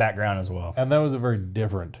much in the background as well. And that was a very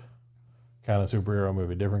different kind of superhero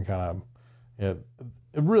movie, different kind of.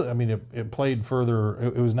 It really, I mean, it played further.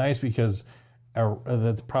 It was nice because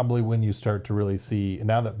that's probably when you start to really see,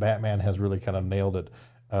 now that Batman has really kind of nailed it,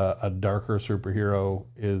 a darker superhero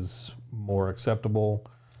is more acceptable.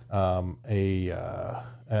 And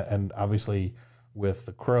obviously with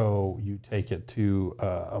The Crow, you take it to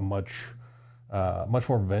a much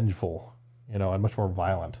more vengeful, and much more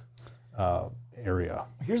violent area.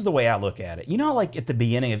 Here's the way I look at it. Like at the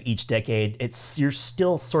beginning of each decade, you're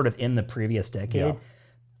still sort of in the previous decade. Yeah.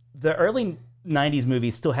 The early 90s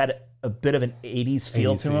movies still had a bit of an 80s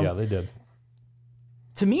feel to them. Yeah, they did.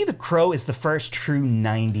 To me, The Crow is the first true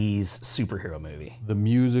 90s superhero movie. The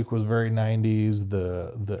music was very 90s.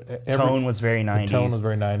 The tone was very 90s. The tone was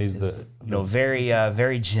very 90s.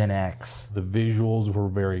 Very Gen X. The visuals were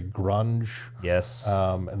very grunge. Yes.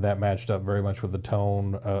 And that matched up very much with the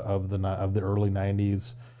tone of the early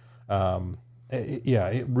 90s. That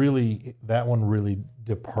one really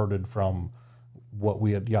departed from what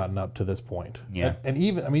we had gotten up to this point. Yeah. And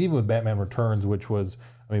even with Batman Returns, which was,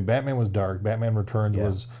 Batman was dark. Batman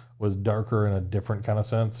Returns was darker in a different kind of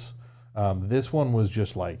sense. This one was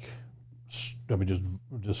just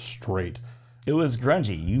just straight. It was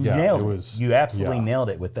grungy. You nailed it. You absolutely nailed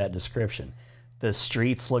it with that description. The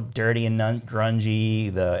streets looked dirty and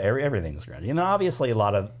grungy. Everything was grungy. And then obviously a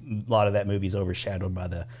lot of that movie is overshadowed by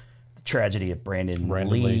the tragedy of Brandon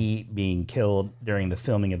Lee being killed during the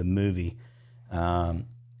filming of the movie.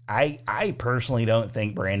 I personally don't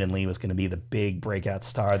think Brandon Lee was going to be the big breakout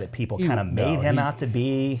star that people kind of made him out to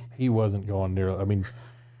be. He wasn't going near.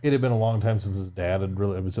 It had been a long time since his dad had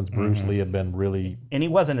really, since Bruce Lee had been really, and he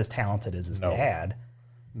wasn't as talented as his dad.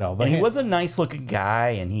 No, and he was a nice looking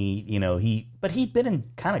guy, and but he'd been in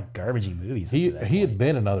kind of garbagey movies. He had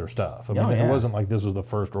been in other stuff. It wasn't like this was the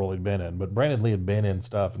first role he'd been in, but Brandon Lee had been in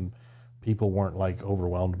stuff, and people weren't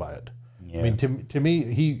overwhelmed by it. Yeah. To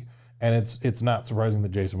me, and it's not surprising that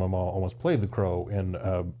Jason Momoa almost played the Crow, and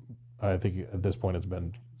I think at this point it's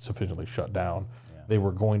been sufficiently shut down. Yeah. They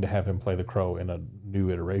were going to have him play the Crow in a new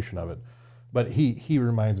iteration of it, but he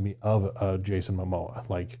reminds me of Jason Momoa.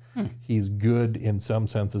 He's good in some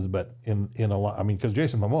senses, but in a lot. Because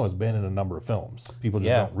Jason Momoa has been in a number of films. People just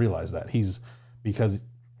don't realize that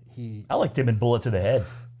I liked him in Bullet to the Head.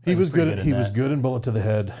 He was good. He was good in Bullet to the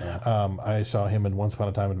Head. Yeah. I saw him in Once Upon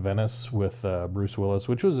a Time in Venice with Bruce Willis,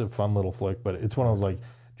 which was a fun little flick. But it's one of those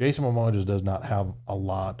Jason Momoa just does not have a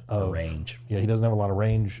lot of range. Yeah, he doesn't have a lot of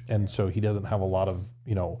range, and so he doesn't have a lot of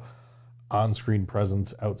on-screen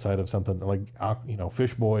presence outside of something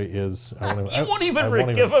Fish Boy is. You won't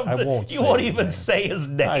even say his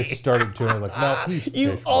name. I started to. And I was like, no, he's Fish Boy.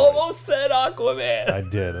 You almost said Aquaman. I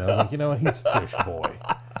did. And I was like, he's Fish Boy.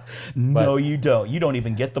 No, you don't. You don't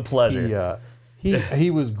even get the pleasure. He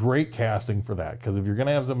was great casting for that, because if you're going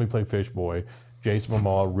to have somebody play Fish Boy, Jason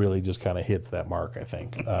Momoa really just kind of hits that mark, I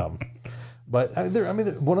think. But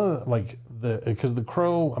one of because the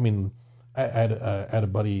Crow. I had a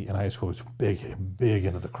buddy in high school who was big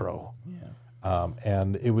into the Crow. Yeah.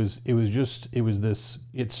 And it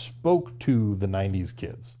spoke to the 90s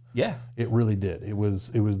kids. Yeah. It really did. It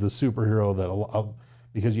was the superhero that,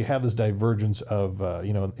 because you had this divergence of,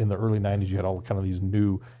 in the early 90s, you had all kind of these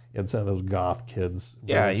new, you had some of those goth kids.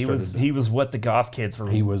 Yeah, he was what the goth kids were.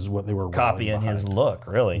 He was what they were copying his look,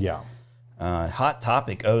 really. Yeah. Hot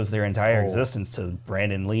Topic owes their entire existence to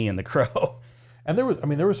Brandon Lee and The Crow. And there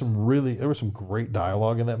was some great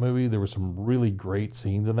dialogue in that movie. There were some really great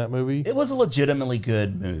scenes in that movie. It was a legitimately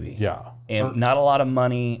good movie. Yeah. And not a lot of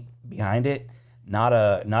money behind it. Not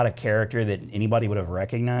a character that anybody would have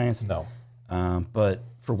recognized. No. But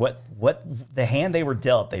for what the hand they were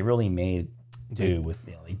dealt, they really made do with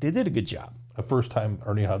it. They did a good job. The first time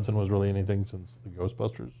Ernie Hudson was really anything since the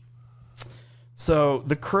Ghostbusters. So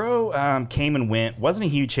The Crow came and went. Wasn't a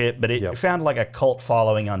huge hit, but it found like a cult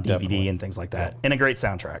following on DVD Definitely. and things like that. And a great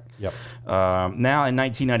soundtrack. Yep. Now in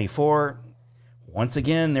 1994, once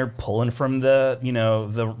again they're pulling from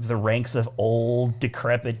the ranks of old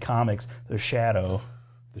decrepit comics. The Shadow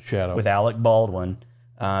with Alec Baldwin.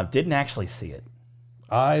 Didn't actually see it.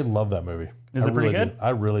 I love that movie. Is it pretty good? I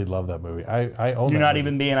really love that movie. I own. You're that not movie.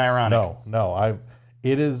 even being ironic. No.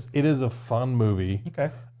 It is a fun movie. Okay.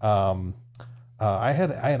 I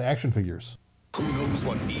had action figures. Who knows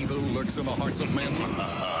what evil lurks in the hearts of men?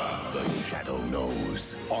 The Shadow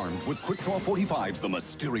knows. Armed with quick-draw 45s, the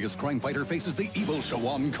mysterious crime fighter faces the evil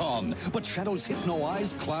Shawan Khan. But Shadow's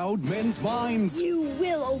hypno-eyes cloud men's minds. You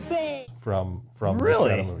will obey. From Really?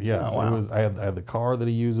 the Shadow movie. Yes, Oh, wow. it was. I had the car that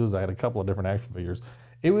he uses. I had a couple of different action figures.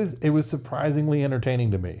 It was surprisingly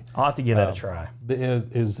entertaining to me. I'll have to give that a try.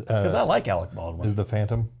 Because I like Alec Baldwin. Is the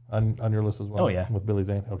Phantom on your list as well? Oh, yeah. With Billy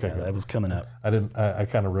Zane. Okay, Yeah, good. that was coming up. I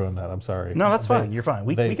kind of ruined that. I'm sorry. No, that's fine. You're fine.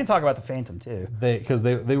 We can talk about the Phantom too. Because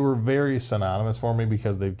they were very synonymous for me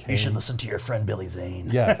because they came. You should listen to your friend Billy Zane.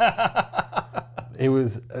 Yes. It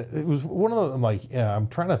was one of those. I'm like, yeah. I'm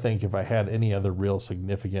trying to think if I had any other real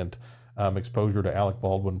significant exposure to Alec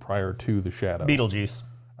Baldwin prior to The Shadow. Beetlejuice.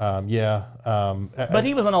 But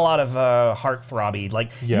he was in a lot of heartthrobby.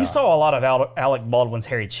 Like Yeah. you saw a lot of Alec Baldwin's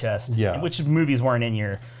hairy chest. Yeah. Which movies weren't in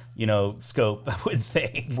your, scope, I would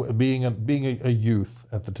think. being a youth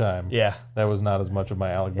at the time. Yeah. That was not as much of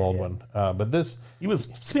my Alec Baldwin. But this. He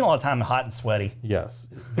was spending a lot of time hot and sweaty. Yes.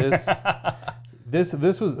 This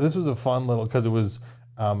was a fun little because it was.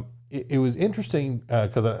 It was interesting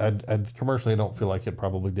because I commercially I don't feel like it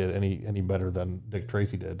probably did any better than Dick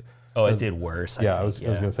Tracy did. Oh, it did worse. I was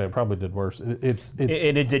going to say it probably did worse. It's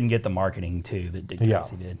it didn't get the marketing too that Dick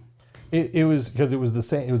Tracy did. It was because it was the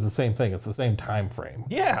same. It was the same thing. It's the same time frame.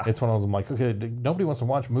 Yeah. It's when I was like, okay, nobody wants to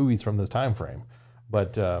watch movies from this time frame,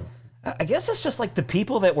 but I guess it's just like the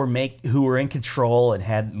people that who were in control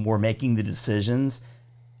and were making the decisions.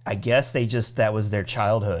 I guess that was their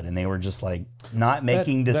childhood, and they were just like not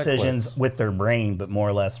making decisions clicks. with their brain, but more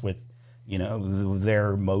or less with,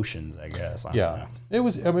 their emotions. I guess. I don't know. It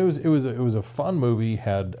was. I mean, it was a fun movie.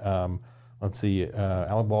 Had let's see,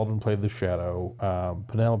 Alec Baldwin played the Shadow.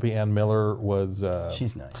 Penelope Ann Miller was.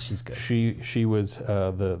 She's nice. She's good. She was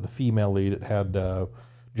the female lead. It had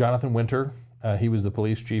Jonathan Winter. He was the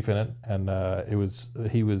police chief in it, and he was.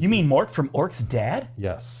 You mean Mork from Ork's dad?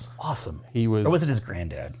 Yes. Awesome. He was. Or was it his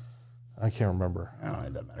granddad? I can't remember. I don't know.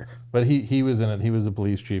 It doesn't matter. But he was in it. He was the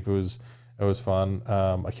police chief. It was fun.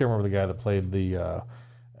 I can't remember the guy that played the.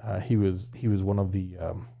 He was one of the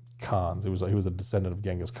Khans. He was a descendant of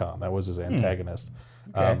Genghis Khan. That was his antagonist.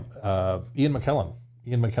 Okay. Ian McKellen.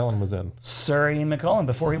 Ian McKellen was in. Sir Ian McKellen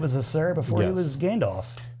before he was a sir. Before he Yes. was Gandalf.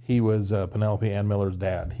 He was Penelope Ann Miller's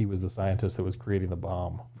dad. He was the scientist that was creating the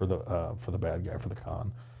bomb for the bad guy, for the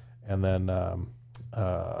Khan. And then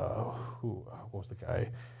what was the guy?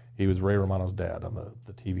 He was Ray Romano's dad on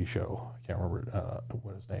the TV show. I can't remember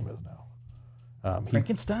what his name is now.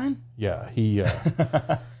 Frankenstein? Yeah, he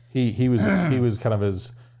was kind of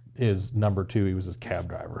his number two. He was his cab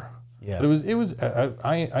driver. Yeah. But it was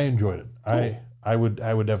I enjoyed it. Cool. I would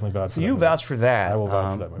definitely vouch. So for you that vouch for that. I will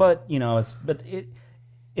vouch for that movie. But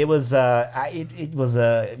it was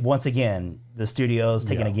once again the studio's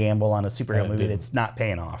taking a gamble on a superhero movie that's not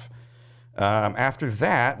paying off. After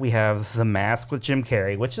that, we have The Mask with Jim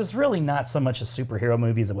Carrey, which is really not so much a superhero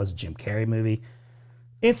movie as it was a Jim Carrey movie.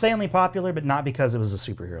 Insanely popular, but not because it was a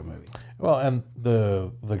superhero movie. Well, and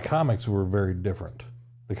the comics were very different.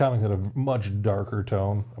 The comics had a much darker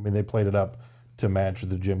tone. I mean, they played it up to match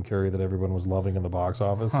the Jim Carrey that everyone was loving in the box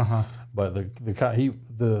office. But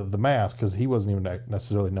the Mask, because he wasn't even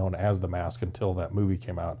necessarily known as the Mask until that movie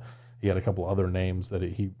came out. He had a couple other names that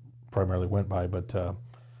he primarily went by, but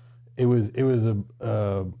it was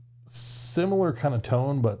a similar kind of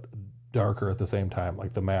tone, but darker at the same time.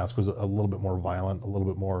 Like The Mask was a little bit more violent, a little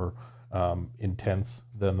bit more intense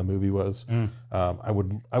than the movie was. I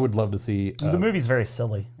would love to see. The movie's very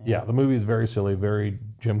silly. Yeah, the movie is very silly, very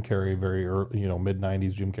Jim Carrey, very mid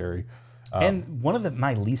 '90s Jim Carrey. And one of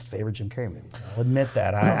my least favorite Jim Carrey movies. I'll admit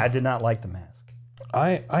that. I did not like The Mask.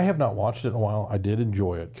 I have not watched it in a while. I did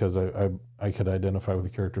enjoy it because I could identify with the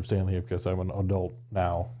character of Stanley because I'm an adult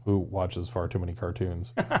now who watches far too many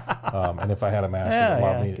cartoons. And if I had a mask that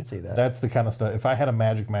allowed me, I could see that. that's the kind of stuff. If I had a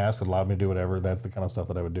magic mask that allowed me to do whatever, that's the kind of stuff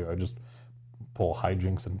that I would do. I just pull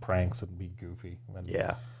hijinks and pranks and be goofy. And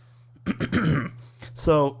Yeah.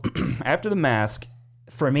 So after The Mask,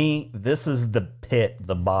 for me, this is the pit,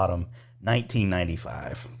 the bottom,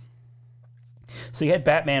 1995. So you had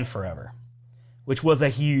Batman Forever, which was a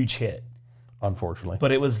huge hit, unfortunately.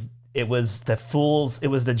 but it was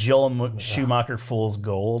the Joel Schumacher Fool's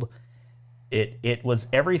Gold. It was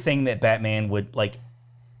everything that Batman would like.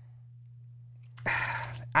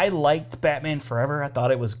 I liked Batman Forever. I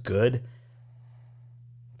thought it was good.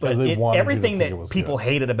 But everything that people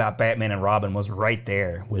hated about Batman and Robin was right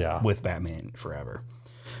there with Batman Forever.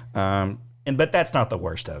 But that's not the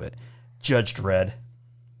worst of it. Judge Dredd.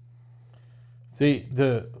 See,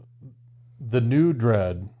 the new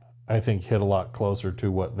Dredd, I think, hit a lot closer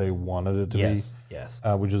to what they wanted it to be. Yes.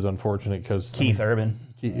 Which is unfortunate because Keith Urban.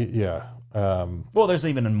 Yeah. Well, there's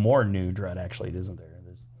even a more new Dredd, actually, isn't there?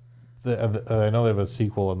 I know they have a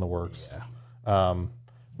sequel in the works. Yeah.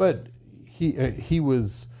 But he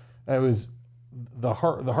was. It was the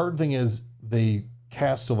hard thing is they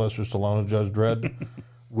cast Sylvester Stallone as Judge Dredd,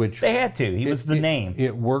 which they had to. He was the name.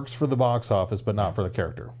 It works for the box office, but not for the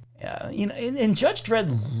character. Yeah, and Judge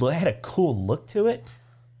Dredd had a cool look to it.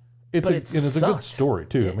 It's a good story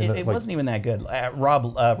too. I mean, it wasn't even that good.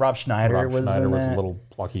 Rob Schneider was a that. little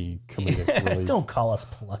plucky comedic relief. Don't call us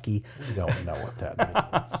plucky. We don't know what that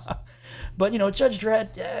means. But Judge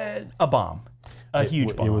Dredd, a bomb, a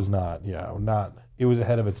huge bomb. It was not. Yeah, not. It was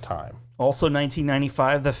ahead of its time. Also,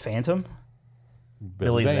 1995, The Phantom.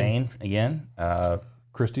 Billy Zane again.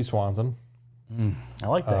 Christy Swanson. I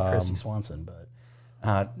like that Christy Swanson, but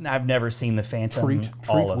I've never seen The Phantom. Treat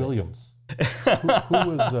Williams. who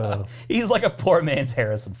was? He's like a poor man's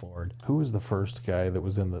Harrison Ford. Who was the first guy that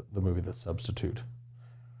was in the movie The Substitute?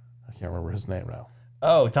 I can't remember his name now.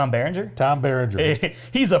 Oh, Tom Berenger? Tom Berenger.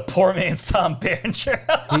 He's a poor man's Tom Berenger.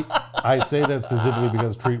 I say that specifically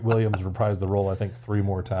because Treat Williams reprised the role, I think, 3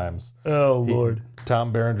 more times. Oh, Lord.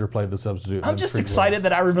 Tom Berenger played the substitute. I'm just excited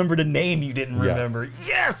that I remembered a name you didn't remember.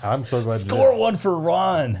 Yes! I'm so glad Score 1 for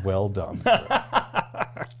Ron. Well done, sir.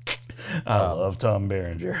 I love Tom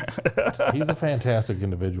Berenger. He's a fantastic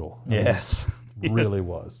individual. Yes. Really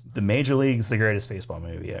was. The Major League's the greatest baseball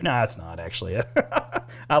movie. No, it's not, actually.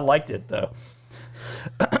 I liked it, though.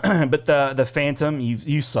 But the Phantom,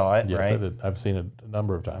 you saw it, yes, right? Yes, I did. I've seen it a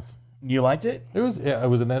number of times. You liked it? It was it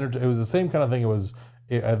was the same kind of thing.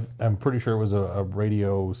 I'm pretty sure it was a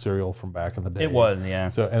radio serial from back in the day. It was, yeah.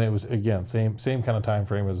 So and it was again same kind of time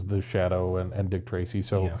frame as The Shadow and Dick Tracy.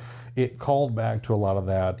 So it called back to a lot of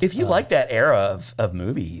that. If you like that era of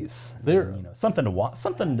movies, something to watch,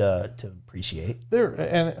 something to appreciate.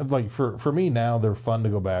 And like for me now, they're fun to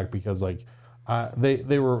go back because like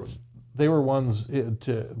they were ones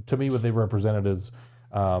to me what they represented as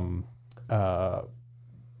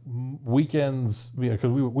weekends,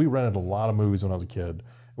 because we rented a lot of movies when I was a kid.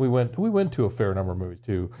 We went to a fair number of movies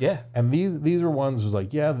too. Yeah. And these are ones was like,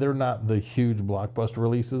 they're not the huge blockbuster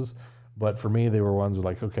releases, but for me they were ones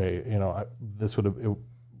like, okay, this would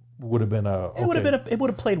have been a okay. It would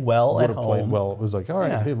have played well at home. Played well. It was like, all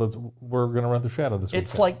right, hey, we're gonna rent The Shadow this weekend.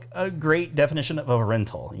 It's like a great definition of a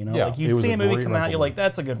rental. Like you'd see a movie come out, you're like,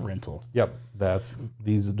 that's a good rental. Yep,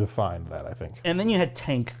 these defined that, I think. And then you had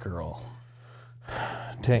Tank Girl.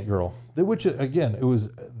 Tank Girl, which again,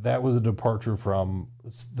 that was a departure from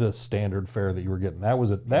the standard fare that you were getting. That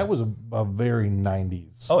was a very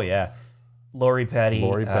 90s. Oh yeah, Lori Petty.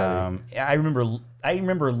 I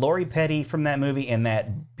remember Lori Petty from that movie and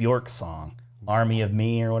that Bjork song, "Army of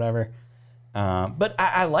Me" or whatever. But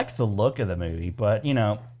I liked the look of the movie. But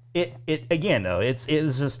it again though, it's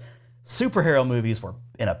just superhero movies were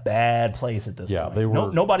in a bad place at this point. Yeah, they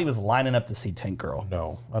were. Nobody was lining up to see Tank Girl.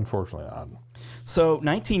 No, unfortunately not. So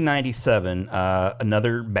 1997,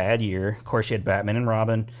 another bad year. Of course, you had Batman and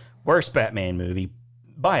Robin, worst Batman movie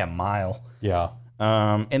by a mile. Yeah.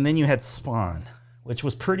 And then you had Spawn, which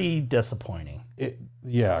was pretty disappointing.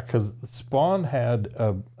 Because Spawn had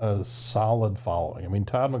a solid following. I mean,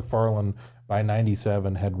 Todd McFarlane by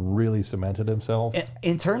 97 had really cemented himself.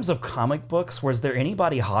 In terms of comic books, was there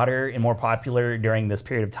anybody hotter and more popular during this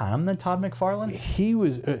period of time than Todd McFarlane? He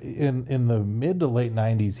was in the mid to late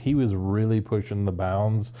 90s. He was really pushing the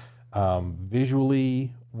bounds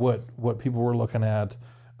visually. What people were looking at,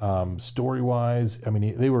 story wise. I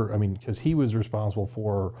mean, because he was responsible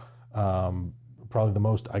for probably the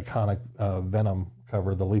most iconic Venom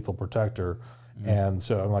cover, The Lethal Protector. And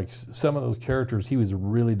so I'm like, some of those characters he was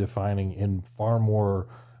really defining in far more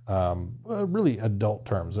really adult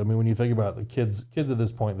terms. I mean, when you think about the kids at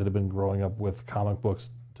this point that have been growing up with comic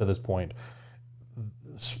books to this point,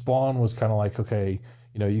 Spawn was kind of like, okay,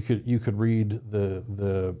 you know, you could read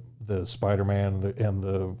the Spider-Man and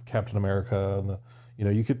the Captain America and the, you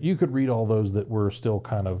know, you could read all those that were still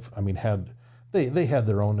kind of, I mean, they had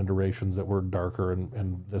their own iterations that were darker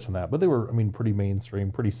and this and that, but they were, I mean, pretty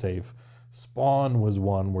mainstream, pretty safe. Spawn was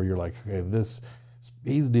one where you're like, okay,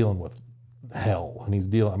 he's dealing with hell, and he's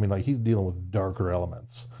dealing with darker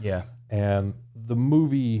elements. Yeah. And the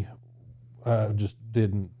movie just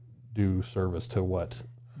didn't do service to what.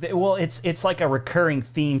 Well, it's like a recurring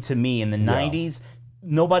theme to me in the 90s.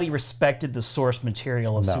 Nobody respected the source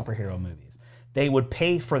material of superhero movies. They would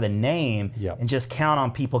pay for the name and just count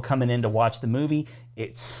on people coming in to watch the movie.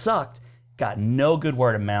 It sucked, got no good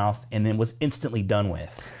word of mouth, and then was instantly done with.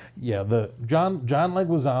 Yeah, the John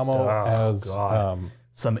Leguizamo as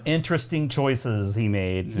some interesting choices he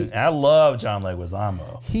made. I love John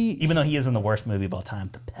Leguizamo. Even though he is in the worst movie of all time,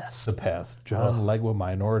 The Pest. The Pest. John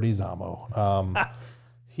Leguizamo.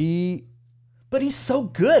 But he's so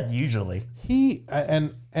good usually.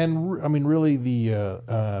 And I mean, really,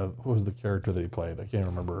 the what was the character that he played? I can't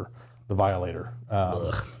remember. The Violator.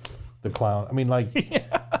 The clown. I mean, like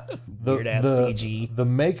Weird ass CG.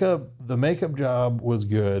 The makeup job was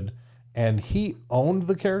good, and he owned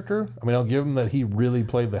the character. I mean, I'll give him that he really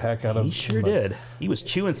played the heck out of. He sure did. He was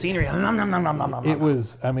chewing scenery. It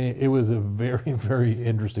was a very, very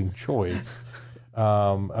interesting choice.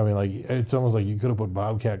 I mean, like, it's almost like you could have put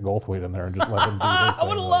Bobcat Goldthwait in there and just let him do his thing. I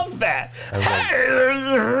would have loved that.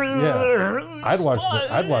 I'd watch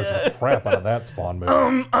the crap out of that Spawn movie.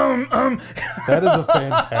 That is a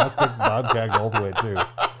fantastic Bobcat Goldthwait too.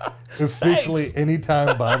 Officially,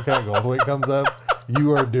 anytime Bobcat Goldthwait comes up,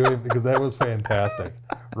 you are doing, because that was fantastic.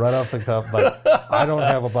 Right off the cuff, like, I don't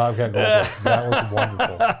have a Bobcat Goldthwait. That was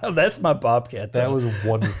wonderful. That's my Bobcat. That was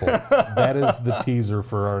wonderful. That is the teaser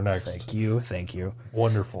for our next. Thank you.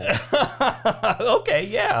 Wonderful. Okay,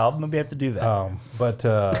 yeah, I'll maybe have to do that. But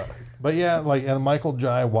yeah, like, and Michael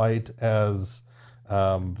Jai White as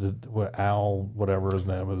Al, whatever his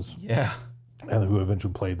name is. Yeah. And who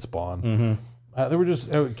eventually played Spawn. They were just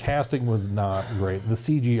casting was not great. The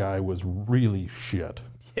CGI was really shit.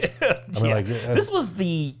 I mean, like, this was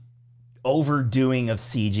the overdoing of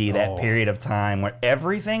CG that period of time where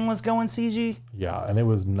everything was going CG. Yeah, and it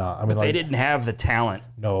was not. I mean, but they didn't have the talent,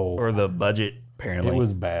 or the budget. Apparently, it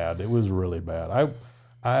was bad. It was really bad.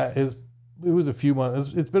 It was a few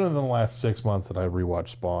months. It's been in the last 6 months that I rewatched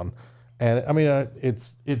Spawn, and I mean,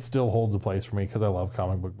 it still holds a place for me because I love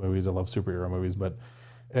comic book movies. I love superhero movies, but.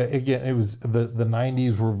 Again, it was the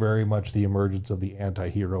 90s were very much the emergence of the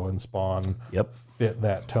anti-hero, and Spawn fit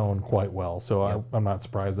that tone quite well. So I'm not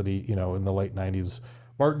surprised that he, in the late 90s,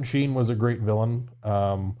 Martin Sheen was a great villain,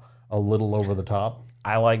 a little over the top.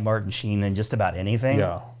 I like Martin Sheen in just about anything.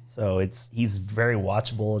 Yeah. So he's very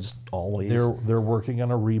watchable, just always. They're working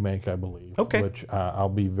on a remake, I believe. Okay. Which I'll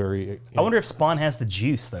be very. I wonder if Spawn has the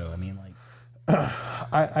juice, though. I mean, like.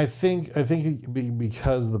 I think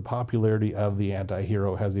because the popularity of the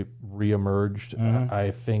anti-hero has reemerged.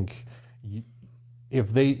 I think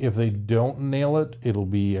if they don't nail it, it'll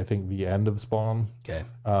be, I think, the end of Spawn. Okay.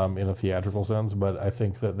 In a theatrical sense, but I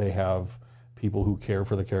think that they have people who care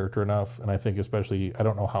for the character enough, and I think especially, I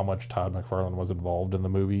don't know how much Todd McFarlane was involved in the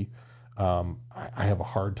movie. I have a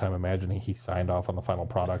hard time imagining he signed off on the final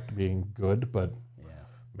product being good, but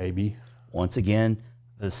maybe. Once again,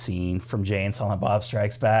 the scene from Jay and Silent Bob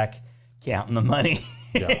Strikes Back, counting the money.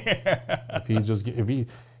 If he's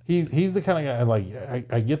the kind of guy, like,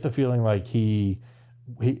 I get the feeling like he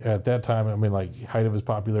at that time, I mean, like, height of his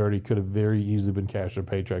popularity, could have very easily been cashed a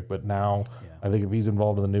paycheck, but now I think if he's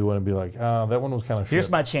involved in the new one, and be like, that one was kind of shit.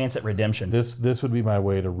 Here's my chance at redemption. This would be my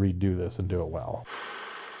way to redo this and do it well.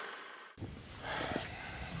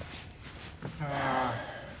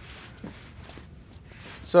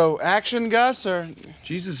 So, action, Gus, or?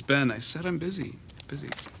 Jesus, Ben, I said I'm busy.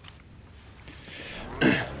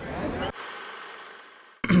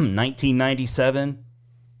 1997,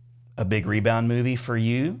 a big rebound movie for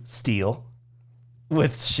you, Steel,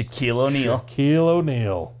 with Shaquille O'Neal. Shaquille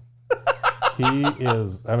O'Neal.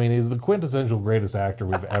 He's the quintessential greatest actor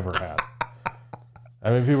we've ever had.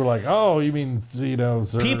 I mean, people are like, oh, you mean,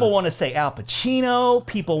 sir. People want to say Al Pacino.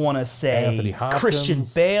 People want to say Anthony Hopkins, Christian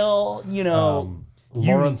Bale,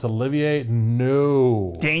 Laurence Olivier.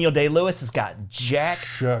 No. Daniel Day-Lewis has got Jack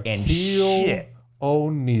and shit.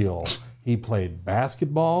 O'Neal. He played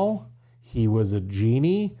basketball. He was a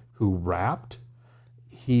genie who rapped.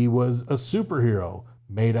 He was a superhero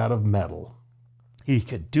made out of metal. He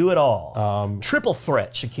could do it all. Triple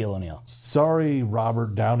threat, Shaquille O'Neal. Sorry,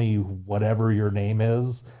 Robert Downey, whatever your name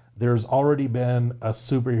is. There's already been a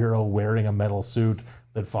superhero wearing a metal suit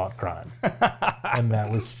that fought crime, and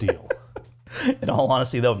that was Steel. In all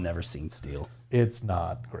honesty, though, I've never seen Steel. It's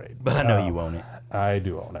not great. But I know you own it. I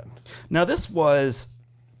do own it. Now, this was,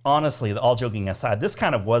 honestly, all joking aside, this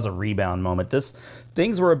kind of was a rebound moment.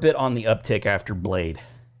 Things were a bit on the uptick after Blade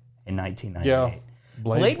in 1998. Yeah.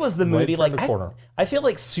 Blade was the movie, turned like, a corner. I feel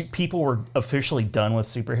like people were officially done with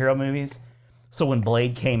superhero movies. So when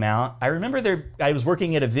Blade came out, I remember I was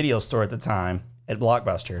working at a video store at the time, at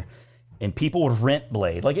Blockbuster, and people would rent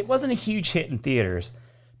Blade. Like, it wasn't a huge hit in theaters.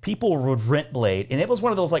 People would rent Blade, and it was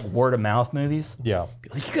one of those, like, word-of-mouth movies. Yeah.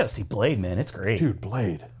 Like, you gotta see Blade, man. It's great. Dude,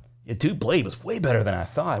 Blade. Yeah, Blade was way better than I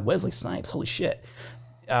thought. Wesley Snipes, holy shit.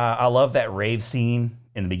 I love that rave scene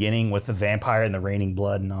in the beginning with the vampire and the raining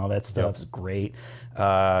blood and all that stuff. Yep. It's great.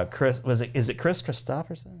 Is it Chris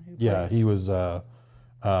Christopherson? Yeah, he was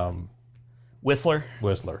Whistler.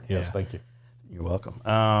 Whistler. Yes, thank you. You're welcome.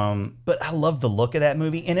 But I love the look of that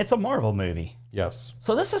movie, and it's a Marvel movie. Yes.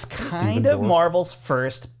 So this is Stephen kind of Dorff. Marvel's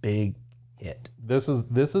first big hit. This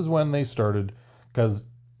is when they started, because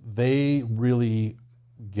they really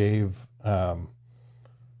gave them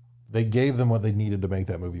what they needed to make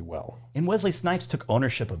that movie well. And Wesley Snipes took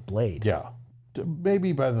ownership of Blade. Yeah.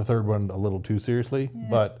 Maybe by the third one a little too seriously,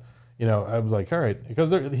 but I was like, all right,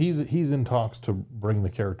 because he's in talks to bring the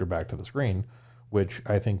character back to the screen, which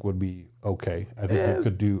I think would be okay. I think it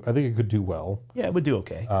could do well. Yeah, it would do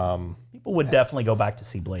okay. People would definitely go back to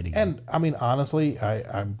see Blade again. And I mean, honestly,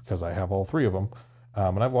 I'm because I have all three of them,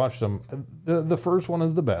 and I've watched them. The first one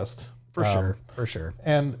is the best. For sure.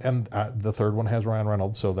 And the third one has Ryan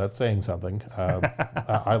Reynolds, so that's saying something.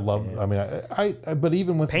 I love. I mean, I but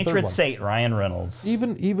even with Patron the third one, Saint Ryan Reynolds.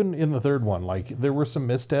 even in the third one, like there were some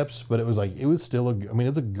missteps, but it was still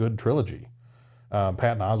it's a good trilogy.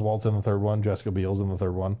 Patton Oswalt's in the third one. Jessica Biel's in the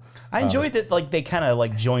third one. I enjoyed that, like they kind of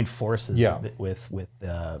like joined forces Yeah. with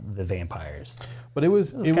the vampires. But it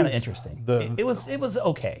was kind of interesting. It was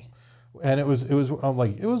okay. And it was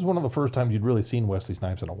one of the first times you'd really seen Wesley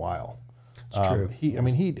Snipes in a while. It's true.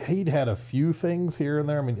 He'd had a few things here and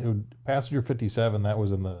there. I mean, Passenger 57, that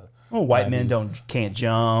was in the. Well, White Men Can't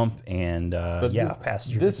Jump, and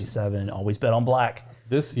Passenger 57, Always Bet on Black.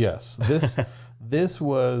 This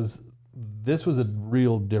was a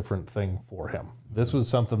real different thing for him. This was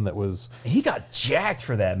something that was. He got jacked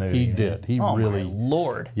for that movie. He man. did. He oh really. My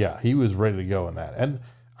Lord. Yeah, he was ready to go in that, and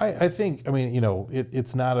I think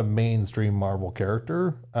it's not a mainstream Marvel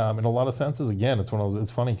character in a lot of senses. Again, it's one of those.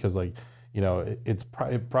 It's funny because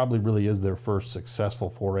it probably really is their first successful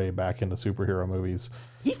foray back into superhero movies.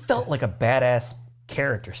 He felt like a badass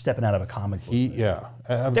character stepping out of a comic book.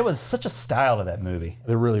 There was such a style to that movie.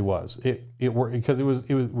 There really was. It worked because it was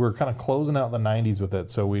we're kind of closing out the '90s with it,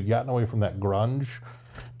 so we'd gotten away from that grunge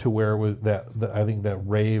to where it was I think that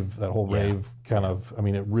whole rave kind of. I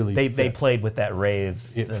mean, it really they played with that rave.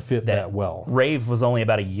 It fit that well. Rave was only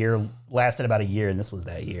about a year, lasted about a year, and this was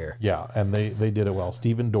that year. Yeah, and they did it well.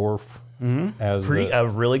 Stephen Dorff as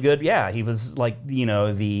really good. Yeah, he was like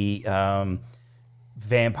the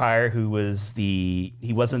vampire who was he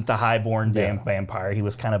wasn't the highborn vampire. He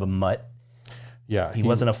was kind of a mutt. Yeah, he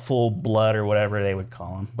wasn't a full blood or whatever they would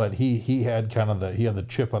call him. But he had kind of the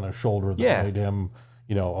chip on his shoulder that made him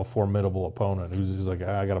a formidable opponent. He's like,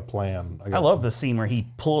 I got a plan. I love the scene where he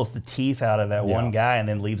pulls the teeth out of that one guy and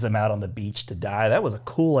then leaves him out on the beach to die. That was a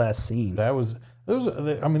cool ass scene. That was.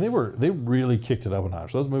 I mean, they really kicked it up a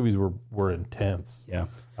notch. Those movies were intense. Yeah.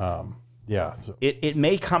 So. It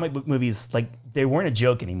made comic book movies like they weren't a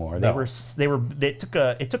joke anymore. It took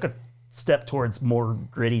a step towards more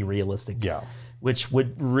gritty, realistic. Yeah. Which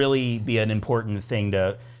would really be an important thing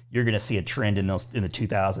you're going to see a trend in the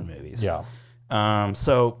 2000 movies. Yeah.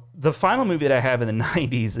 So the final movie that I have in the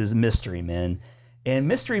 90s is Mystery Men, and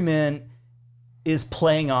Mystery Men is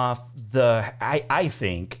playing off I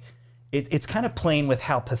think it's kind of playing with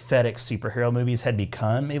how pathetic superhero movies had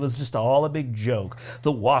become. It was just all a big joke.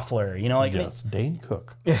 The Waffler, yes, Dane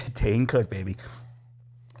Cook. Dane Cook, baby.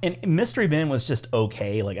 And Mystery Men was just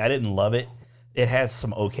okay. Like, I didn't love it. It has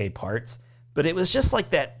some okay parts, but it was just like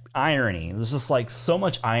that irony. There's just like so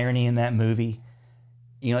much irony in that movie.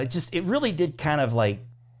 It really did kind of like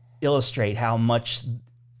illustrate how much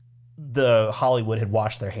the Hollywood had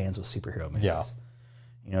washed their hands with superhero movies. Yeah.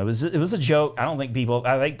 It was a joke. I think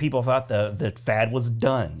people thought the fad was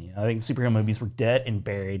done. I think superhero movies were dead and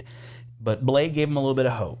buried, but Blade gave them a little bit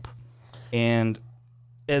of hope. And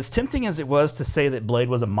as tempting as it was to say that Blade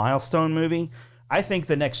was a milestone movie, I think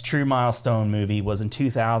the next true milestone movie was in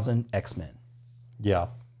 2000, X-Men. Yeah.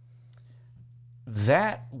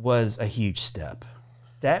 that was a huge step.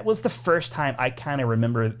 That was the first time I kind of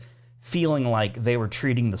remember feeling like they were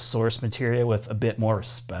treating the source material with a bit more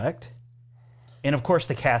respect. And of course,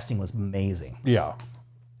 the casting was amazing. Yeah,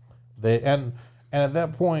 and at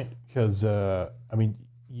that point, because I mean,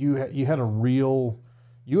 you had a real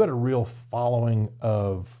following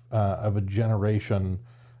of a generation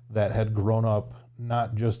that had grown up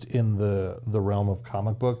not just in the realm of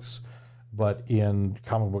comic books, but in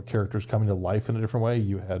comic book characters coming to life in a different way.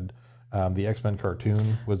 You had the X-Men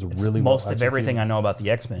cartoon was really most well of everything I know about the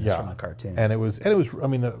X-Men is from the cartoon. And it was. I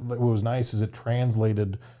mean, what was nice is it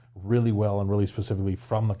translated really well and really specifically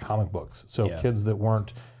from the comic books. So kids that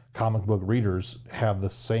weren't comic book readers had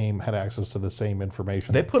access to the same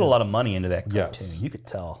information. They put a lot of money into that cartoon. Yes. You could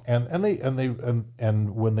tell. And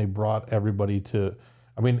when they brought everybody to,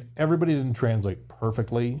 I mean, everybody didn't translate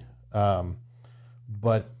perfectly,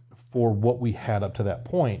 but for what we had up to that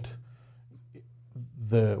point,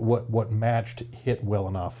 what matched hit well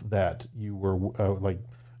enough that you were like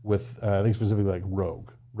with I think specifically like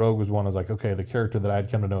Rogue. Rogue was one. I was like, okay, the character that I'd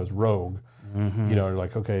come to know as Rogue. Mm-hmm. You know, you're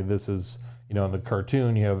like, okay, this is, you know, in the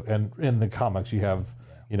cartoon you have, and in the comics you have,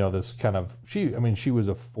 you know, this kind of she was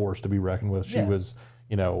a force to be reckoned with. She was,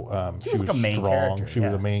 you know, she was like a main strong. character, She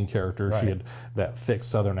was a main character. Right. She had that thick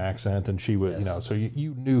Southern accent, and she was, you know, so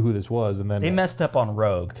you knew who this was. And then they messed up on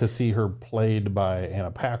Rogue. To see her played by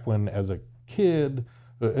Anna Paquin as a kid,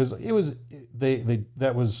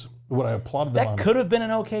 that was what I applauded them on. That could have been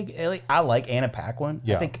an okay. Like, I like Anna Paquin.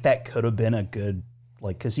 Yeah. I think that could have been a good,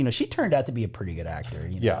 like, because you know she turned out to be a pretty good actor.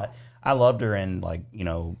 You know? Yeah. I loved her in, like, you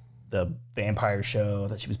know, the Vampire Show.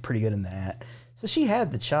 That she was pretty good in that. So she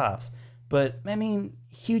had the chops. But I mean,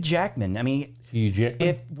 Hugh Jackman. I mean,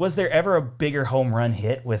 was there ever a bigger home run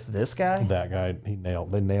hit with this guy? That guy, they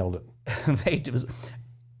nailed it.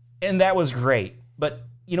 And that was great. But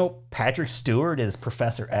you know, Patrick Stewart is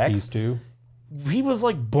Professor X. He's too. He was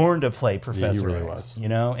like born to play Professor he really X, was. You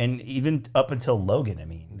know, and even up until Logan, I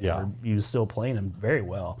mean, Yeah. he was still playing him very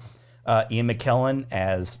well. Ian McKellen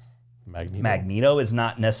as Magneto is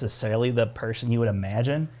not necessarily the person you would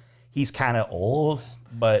imagine. He's kind of old,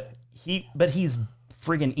 but he's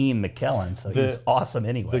friggin' Ian McKellen, so he's awesome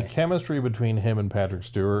anyway. The chemistry between him and Patrick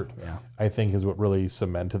Stewart, I think, is what really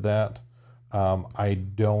cemented that. I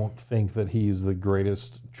don't think that he's the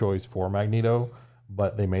greatest choice for Magneto,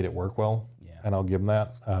 but they made it work well, and I'll give them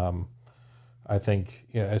that. I think,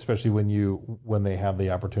 especially when they had the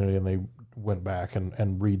opportunity and they went back and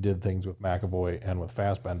redid things with McAvoy and with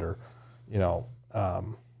Fassbender, you know,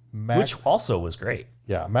 which also was great.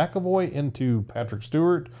 Yeah, McAvoy into Patrick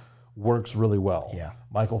Stewart works really well. Yeah.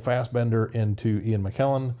 Michael Fassbender into Ian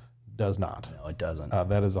McKellen does not. No, it doesn't.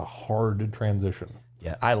 That is a hard transition.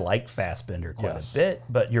 Yeah, I like Fassbender quite Yes. a bit,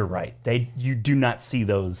 but you're right. You do not see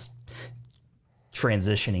those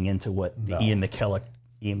transitioning into what the Ian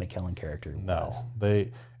McKellen character was.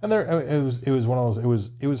 It was one of those.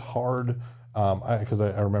 It was hard because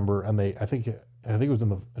I remember, and I think it was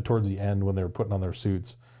towards the end when they were putting on their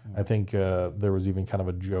suits. I think there was even kind of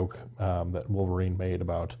a joke that Wolverine made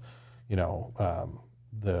about, you know,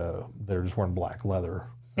 they're just wearing black leather.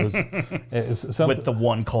 It's with the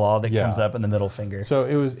one claw that comes up in the middle finger. So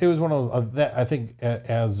it was one of those that I think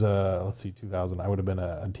as let's see, 2000, I would have been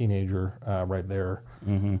a teenager right there,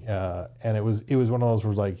 and it was one of those where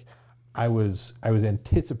it was like I was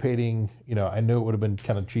anticipating, you know, I knew it would have been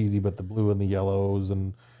kind of cheesy, but the blue and the yellows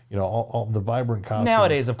and, you know, all the vibrant costumes.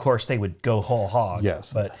 Nowadays, of course, they would go whole hog.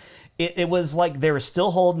 Yes. But it was like they were still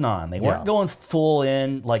holding on. They weren't going full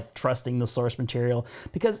in, like trusting the source material,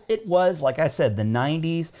 because it was, like I said, the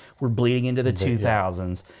 90s were bleeding into the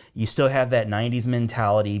 2000s. You still have that 90s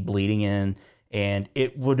mentality bleeding in, and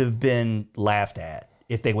it would have been laughed at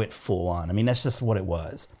if they went full on. I mean, that's just what it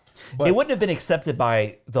was. But it wouldn't have been accepted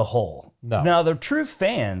by the whole. No. Now, the true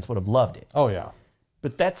fans would have loved it. Oh, yeah.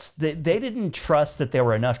 But they didn't trust that there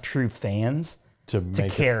were enough true fans to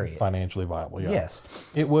make carry it financially viable. Yeah. Yes.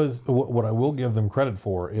 It was what I will give them credit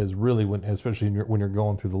for is really especially when you're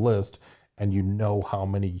going through the list and you know how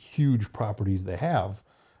many huge properties they have.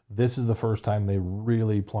 This is the first time they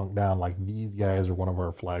really plunked down, like, these guys are one of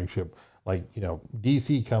our flagship. Like, you know,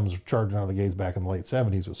 DC comes charging out of the gates back in the late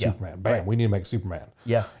 70s with Superman. Bam, we need to make Superman.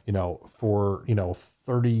 Yeah. You know, for,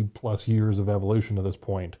 30 plus years of evolution to this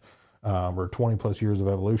point, or 20 plus years of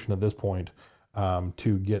evolution at this point,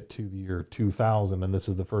 to get to the year 2000. And this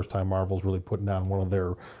is the first time Marvel's really putting down one of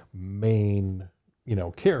their main,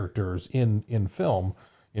 characters in film.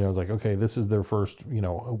 It's like, okay, this is their first,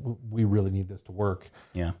 we really need this to work.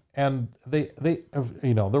 Yeah. And they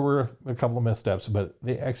there were a couple of missteps, but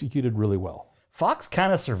they executed really well. Fox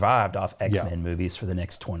kind of survived off X-Men movies for the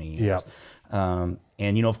next 20 years. And,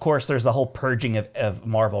 you know, of course, there's the whole purging of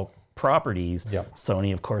Marvel properties. Yep.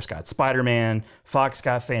 Sony, of course, got Spider-Man. Fox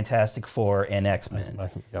got Fantastic Four and X-Men.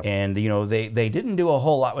 Yep. And, you know, they didn't do a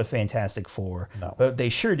whole lot with Fantastic Four, but they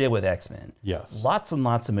sure did with X-Men. Yes. Lots and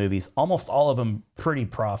lots of movies, almost all of them pretty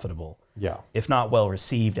profitable. Yeah. If not well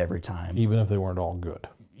received every time. Even if they weren't all good.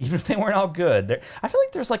 Even if they weren't all good. I feel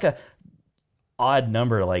like there's like a odd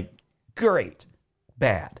number, like great,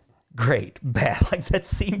 bad, great, bad. Like that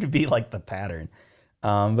seemed to be like the pattern.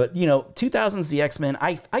 But, you know, 2000's The X-Men,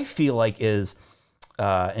 I feel like is,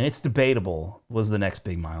 and it's debatable, was the next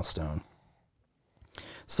big milestone.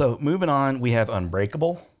 So moving on, we have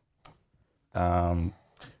Unbreakable.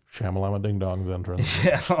 Shamalama Ding Dong's entrance.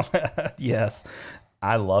 Yes.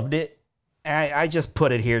 I loved it. I just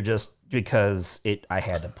put it here just because I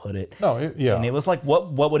had to put it. No, yeah. And it was like,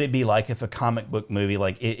 what would it be like if a comic book movie,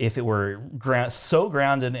 like if it were so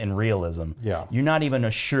grounded in realism, Yeah. you're not even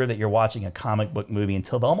sure that you're watching a comic book movie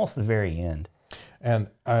until almost the very end. And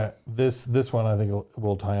this one I think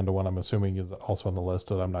will tie into one I'm assuming is also on the list,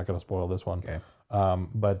 and I'm not going to spoil this one. Okay.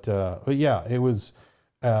 But yeah, it was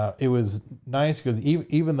nice because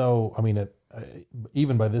even though, I mean,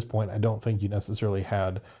 even by this point, I don't think you necessarily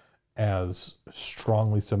had as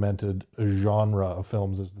strongly cemented a genre of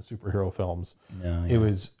films as the superhero films. No, It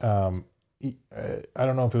was, I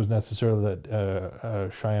don't know if it was necessarily that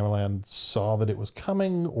Shyamalan saw that it was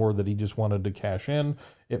coming or that he just wanted to cash in.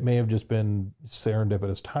 It may have just been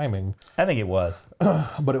serendipitous timing. I think it was.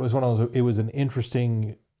 But it was it was an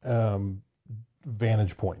interesting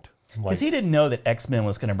vantage point. Because he didn't know that X-Men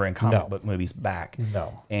was going to bring comic book movies back.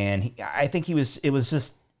 No. And I think it was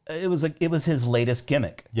his latest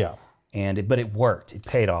gimmick. Yeah. But it worked. It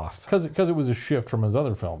paid off. Because it was a shift from his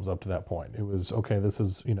other films up to that point. It was, okay, this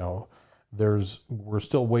is, we're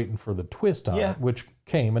still waiting for the twist on it, which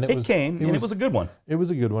came. And it was a good one. It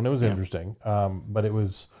was a good one. It was interesting. But it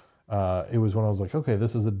was when I was like, okay,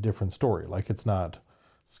 this is a different story. Like, it's not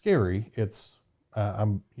scary. It's,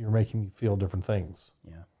 you're making me feel different things.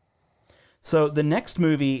 Yeah. So the next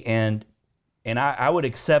movie, and I would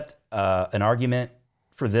accept an argument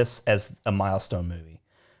for this as a milestone movie,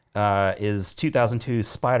 is 2002's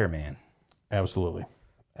Spider-Man. Absolutely.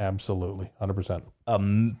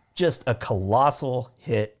 100%. Just a colossal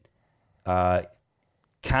hit. Kind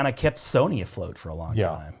of kept Sony afloat for a long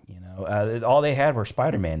time. All they had were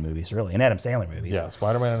Spider-Man movies, really, and Adam Sandler movies. Yeah,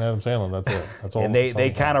 Spider-Man and Adam Sandler. That's it. That's all. And they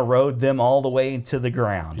kind of rode them all the way into the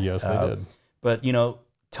ground. Yes, they did. But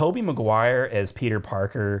Tobey Maguire as Peter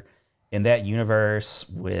Parker in that universe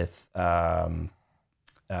with Sam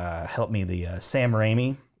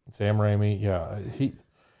Raimi. Sam Raimi, yeah,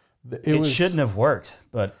 It shouldn't have worked,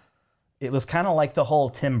 but it was kind of like the whole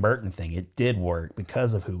Tim Burton thing. It did work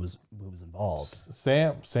because of who was involved.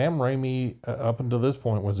 Sam Raimi, up until this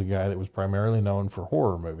point, was a guy that was primarily known for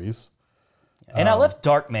horror movies. And I left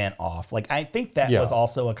Darkman off. Like, I think that was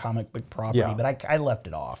also a comic book property, but I left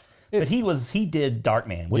it off. But he did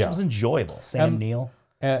Darkman, which was enjoyable. Sam Neill.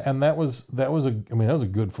 And that was a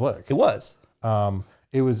good flick. It was.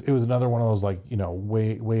 It was another one of those, like,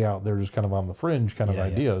 way out there, just kind of on the fringe kind of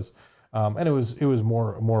ideas. And it was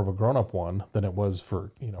more of a grown-up one than it was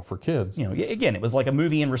for kids. Again, it was like a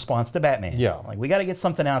movie in response to Batman. Yeah. Like, we got to get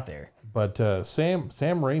something out there. But Sam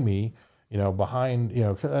Raimi, behind,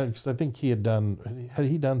 because I think he had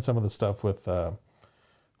done some of the stuff with,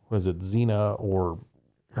 was it Xena or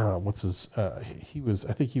what's his? He was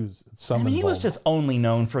some. I mean, he was just only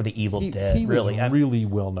known for the Evil Dead. He really, was really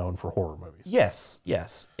well known for horror movies.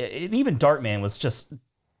 Yes. Even Darkman was just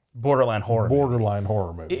borderline horror.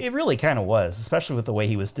 Horror movie. It really kind of was, especially with the way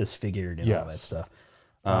he was disfigured and all that stuff.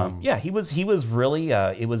 He was really.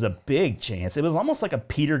 It was a big chance. It was almost like a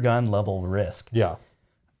Peter Gunn level risk. Yeah.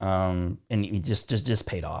 And he just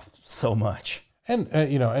paid off so much. And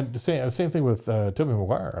and same thing with Tobey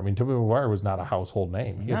Maguire. I mean, Tobey Maguire was not a household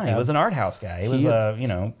name. He was an art house guy. He was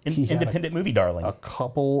independent movie darling. A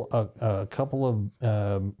couple of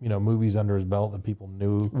movies under his belt that people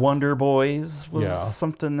knew. Wonder Boys was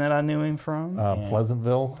something that I knew him from.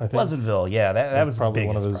 Pleasantville, I think. Pleasantville, yeah, that was probably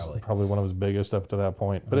biggest, probably one of his biggest up to that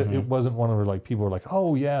point. But it wasn't one of like people were like,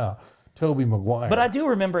 oh yeah, Tobey Maguire. But I do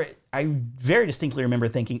remember, I very distinctly remember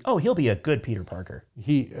thinking, oh, he'll be a good Peter Parker.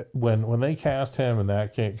 When they cast him in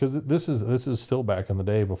that case, because this is still back in the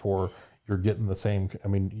day before you're getting the same. I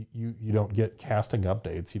mean, you don't get casting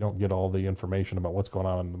updates. You don't get all the information about what's going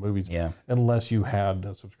on in the movies, unless you had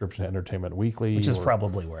a subscription to Entertainment Weekly, which is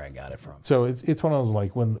probably where I got it from. So it's one of those,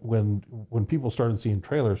 like, when people started seeing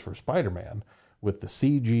trailers for Spider-Man with the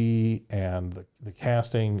CG and the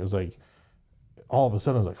casting, it was like, all of a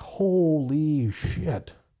sudden I was like, holy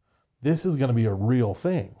shit, this is going to be a real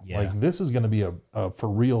thing. Yeah. Like this is going to be a for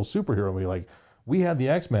real superhero movie. Like we had the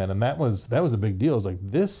X-Men, and that was a big deal. It's like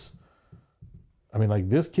this. I mean, like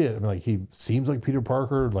this kid. I mean, like he seems like Peter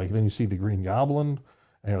Parker. Like then you see the Green Goblin,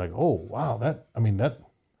 and you're like, oh wow, that. I mean that.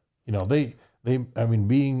 You know they. I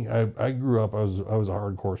mean, I grew up. I was a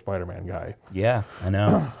hardcore Spider-Man guy. Yeah, I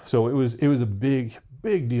know. So it was a big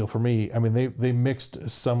deal for me. I mean, they mixed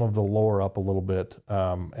some of the lore up a little bit,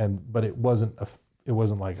 but it wasn't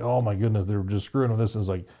like, oh my goodness, they were just screwing with this. It was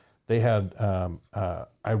like they had.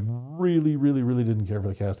 I really didn't care for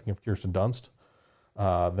the casting of Kirsten Dunst.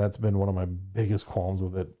 That's been one of my biggest qualms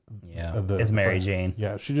with it. Yeah, it's Mary Jane.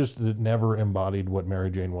 Yeah, she just never embodied what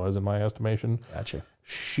Mary Jane was in my estimation. Gotcha.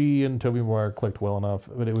 She and Tobey Maguire clicked well enough,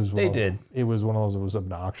 but it was It was one of those that was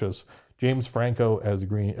obnoxious. James Franco as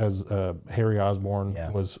Harry Osborn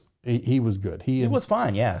was he was good. He was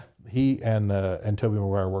fine. Yeah. He and Tobey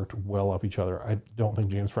Maguire worked well off each other. I don't think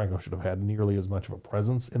James Franco should have had nearly as much of a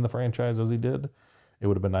presence in the franchise as he did. It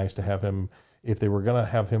would have been nice to have him, if they were going to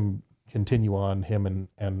have him continue on, him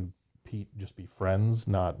and Pete just be friends,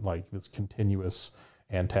 not like this continuous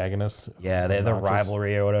antagonist. Yeah, they had the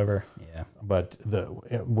rivalry or whatever. Yeah. But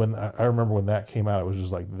when I remember when that came out, it was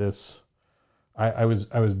just like this. I was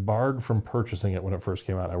barred from purchasing it when it first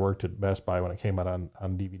came out. I worked at Best Buy when it came out on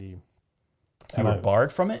DVD. You were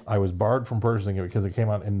barred from it? I was barred from purchasing it because it came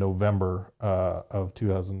out in November of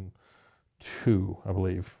 2002, I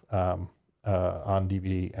believe, on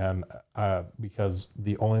DVD, and because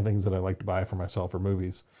the only things that I like to buy for myself are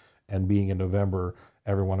movies, and being in November,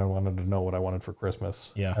 everyone wanted to know what I wanted for Christmas.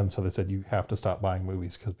 Yeah. And so they said, you have to stop buying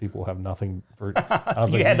movies because people have nothing for.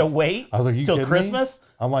 So you had to wait. I was like, you till kidding Christmas? Me?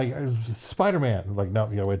 I'm like, Spider-Man. Like, no,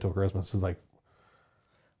 you gotta wait till Christmas. It's like,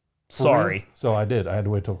 sorry. Real? So I did. I had to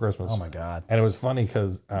wait till Christmas. Oh my God. And it was funny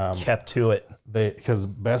because kept to it. Because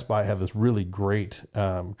Best Buy had this really great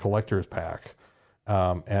collector's pack.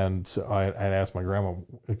 And so I asked my grandma,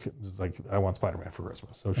 it's like, I want Spider-Man for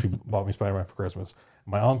Christmas. So she bought me Spider-Man for Christmas.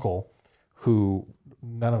 My uncle, who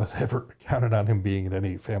none of us ever counted on him being at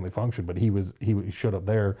any family function, but he showed up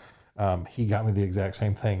there. He got me the exact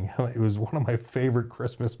same thing. It was one of my favorite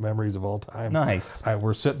Christmas memories of all time. Nice.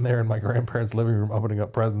 We're sitting there in my grandparents' living room opening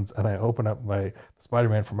up presents, and I open up my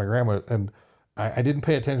Spider-Man for my grandma, and I didn't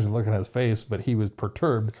pay attention to looking at his face, but he was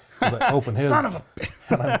perturbed as I opened his. Son of a bitch.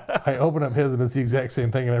 And I open up his, and it's the exact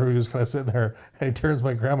same thing, and everybody's just kind of sitting there, and he turns to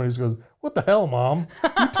my grandma, and he just goes, "What the hell, Mom?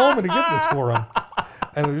 You told me to get this for him."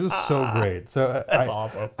 And it was just so great. So that's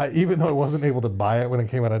awesome. Even though I wasn't able to buy it when it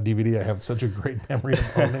came out on DVD, I have such a great memory of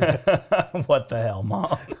owning it. What the hell,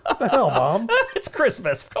 Mom? What the hell, Mom? It's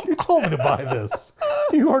Christmas. Come you told me to buy this.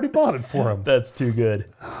 You already bought it for him. That's too good.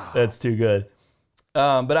 That's too good.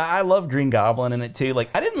 But I love Green Goblin in it too. Like,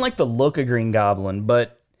 I didn't like the look of Green Goblin,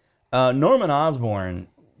 but Norman Osborn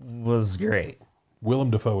was great.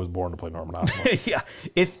 Willem Dafoe was born to play Norman Osborn. Yeah.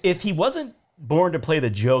 If he wasn't born to play the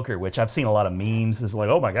Joker, which I've seen a lot of memes, is like,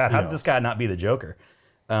 oh my God, how did this guy not be the Joker?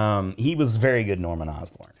 He was very good Norman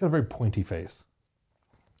Osborn. He's got a very pointy face.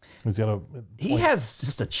 He has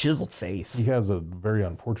just a chiseled face. He has a very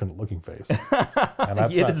unfortunate looking face. And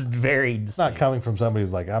that's it's not coming from somebody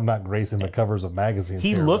who's like, I'm not gracing the covers of magazines.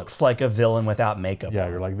 He looks like a villain without makeup. Yeah,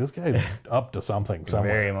 you're like, this guy's up to something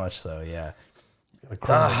somewhere. Very much so, yeah. He's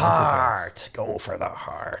got the heart. Go for the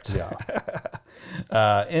heart. Yeah.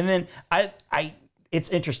 And then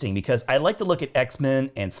it's interesting because I like to look at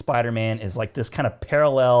X-Men and Spider-Man as like this kind of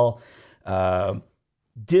parallel,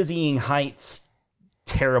 dizzying heights,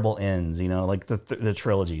 terrible ends, like the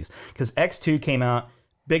trilogies. Because X2 came out,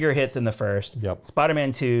 bigger hit than the first. Yep.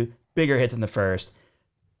 Spider-Man 2, bigger hit than the first.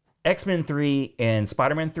 X-Men 3 and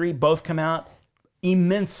Spider-Man 3 both come out,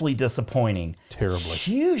 immensely disappointing. Terribly.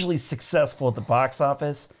 Hugely successful at the box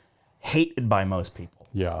office, hated by most people.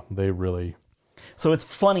 Yeah, they really... So it's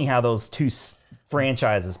funny how those two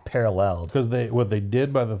franchises paralleled. Because what they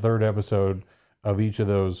did by the third episode of each of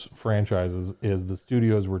those franchises is the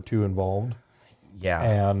studios were too involved. Yeah.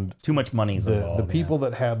 And too much money is involved. The people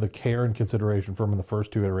that had the care and consideration for them in the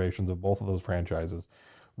first two iterations of both of those franchises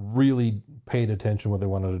really paid attention to what they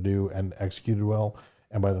wanted to do and executed well.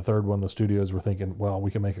 And by the third one, the studios were thinking, well,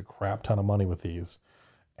 we can make a crap ton of money with these.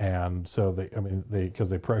 And so because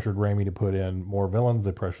they pressured Raimi to put in more villains,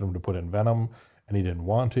 they pressured him to put in Venom, and he didn't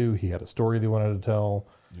want to. He had a story they wanted to tell.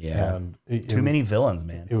 Yeah, and too many villains,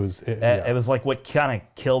 man. It was like what kind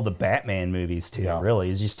of killed the Batman movies too. Yeah. Really,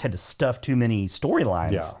 you just had to stuff too many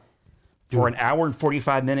storylines. Yeah. For an hour and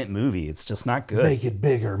 45-minute movie, it's just not good. Make it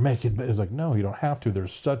bigger, make it. It's like, no, you don't have to.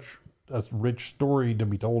 There's such a rich story to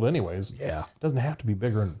be told, anyways. Yeah, it doesn't have to be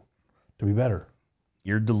bigger to be better.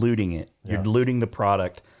 You're diluting it. You're diluting the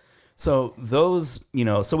product. So those,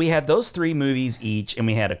 so we had those 3 movies each, and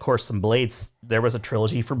we had, of course, some Blades. There was a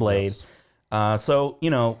trilogy for Blade. Yes. So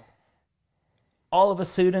all of a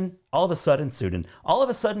sudden,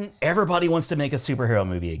 everybody wants to make a superhero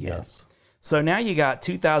movie again. Yes. So now you got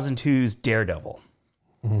 2002's Daredevil.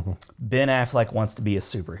 Ben Affleck wants to be a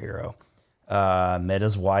superhero. Met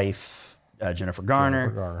his wife, Jennifer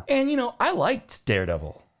Garner. And, I liked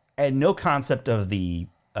Daredevil. I had no concept of the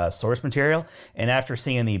source material. And after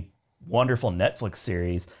seeing the wonderful Netflix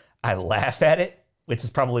series, I laugh at it, which is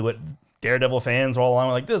probably what Daredevil fans were all along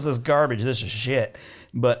like, this is garbage, this is shit.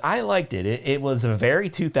 But I liked it. It was a very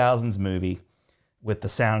 2000s movie with the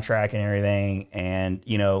soundtrack and everything. And,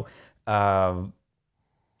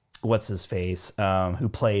 what's his face? Who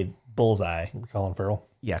played Bullseye? Colin Farrell.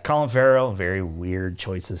 Yeah, Colin Farrell. Very weird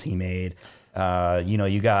choices he made.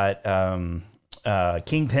 You got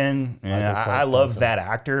Kingpin. I love that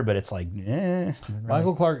actor, but it's like,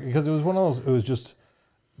 Michael Clark, because it was one of those. It was just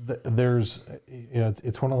there's,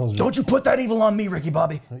 it's one of those. Don't you put that evil on me, Ricky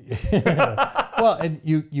Bobby. Well, and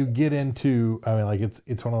you get into. I mean, like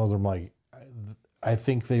it's one of those. I'm like, I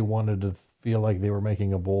think they wanted to feel like they were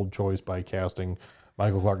making a bold choice by casting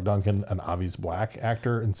Michael Clark Duncan, an obvious black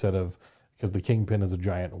actor, instead of, because the Kingpin is a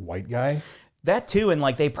giant white guy. That too, and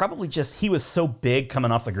like they probably he was so big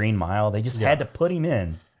coming off the Green Mile, they just had to put him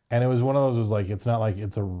in. And it was one of those, it was like, it's not like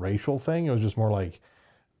it's a racial thing. It was just more like,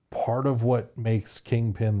 part of what makes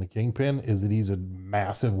Kingpin the Kingpin is that he's a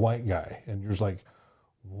massive white guy. And you're just like,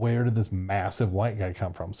 where did this massive white guy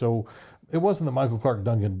come from? So it wasn't that Michael Clark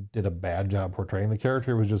Duncan did a bad job portraying the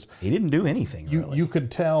character. It was just, he didn't do anything. You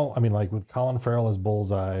could tell, I mean, like with Colin Farrell as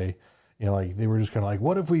Bullseye, like they were just kind of like,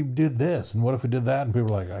 what if we did this? And what if we did that? And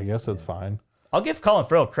people were like, I guess that's fine. I'll give Colin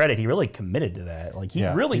Farrell credit. He really committed to that. Like he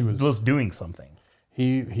was doing something.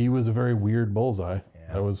 He was a very weird Bullseye.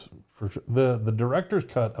 Yeah. That was for sure. The director's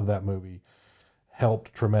cut of that movie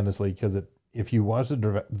helped tremendously, because if you watch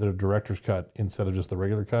the director's cut instead of just the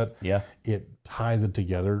regular cut, it ties it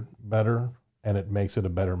together better and it makes it a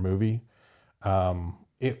better movie.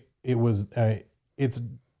 It wasn't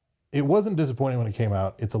disappointing when it came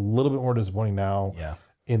out. It's a little bit more disappointing now. Yeah.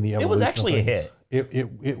 In the evolution, it was actually a hit.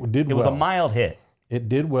 It did. It was a mild hit. It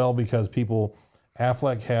did well because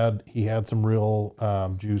Affleck had some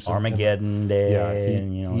real juice. Armageddon Day.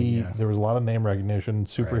 Yeah, there was a lot of name recognition.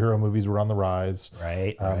 Superhero movies were on the rise.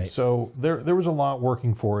 Right. So there was a lot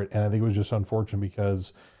working for it, and I think it was just unfortunate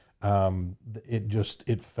because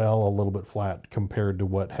it fell a little bit flat compared to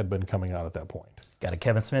what had been coming out at that point. Got a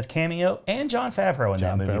Kevin Smith cameo and Jon Favreau in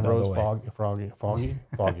that movie. Jon Favreau's Foggy.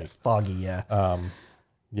 Foggy, yeah.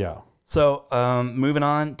 Yeah. So, moving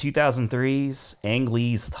on, 2003's Ang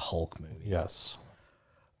Lee's Hulk movie. Yes.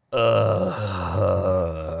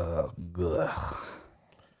 I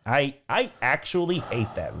actually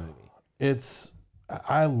hate that movie.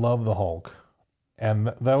 I love the Hulk,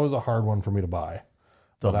 and that was a hard one for me to buy.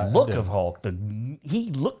 The look of Hulk,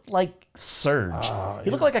 he looked like Surge. He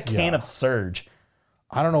looked like a can of Surge.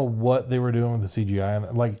 I don't know what they were doing with the CGI,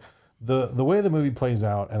 and like the way the movie plays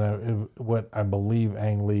out, and what I believe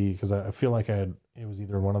Ang Lee, because I feel like it was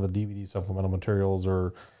either one of the DVD supplemental materials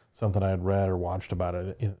or something I had read or watched about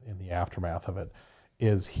it in the aftermath of it,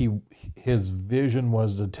 is his vision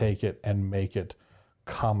was to take it and make it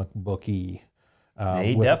comic booky.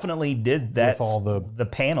 They definitely did that with all the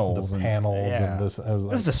panels, and this. It was,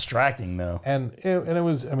 like, it was distracting though, and it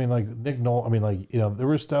was. I mean, like Nick Nolte. I mean, like there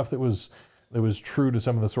was stuff that was true to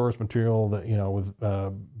some of the source material that with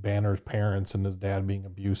Banner's parents and his dad being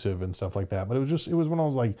abusive and stuff like that. But it was when I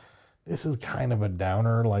was like, this is kind of a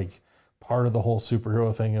downer. Like part of the whole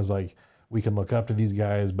superhero thing is like we can look up to these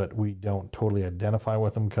guys, but we don't totally identify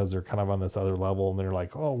with them because they're kind of on this other level. And they're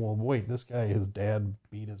like, oh well, wait, this guy, his dad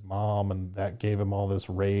beat his mom, and that gave him all this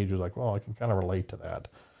rage. It was like, well, I can kind of relate to that.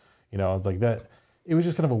 It's like that. It was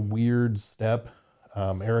just kind of a weird step.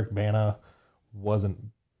 Eric Bana wasn't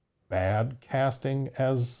bad casting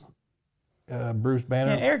as Bruce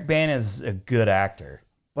Banner. Yeah, Eric Bana is a good actor,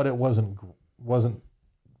 but it wasn't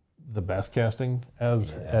the best casting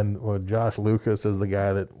and Josh Lucas is the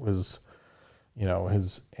guy that was,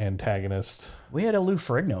 his antagonist. We had a Lou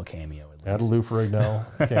Ferrigno cameo. Had a Lou Ferrigno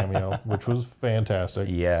cameo, which was fantastic.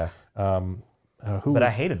 Yeah. But I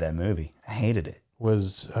hated that movie. I hated it.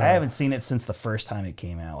 I haven't seen it since the first time it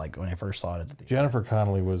came out, like when I first saw it. Jennifer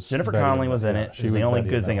Connelly was in it. She was the only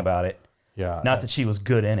good thing about it. Yeah. Not that she was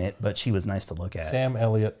good in it, but she was nice to look at. Sam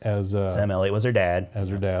Elliott Sam Elliott was her dad.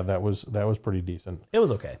 That was pretty decent. It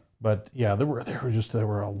was okay. But yeah, there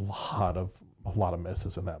were a lot of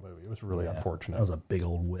misses in that movie. It was really unfortunate. That was a big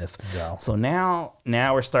old whiff. Yeah. So now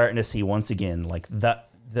we're starting to see once again like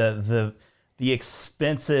the the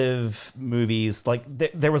expensive movies. Like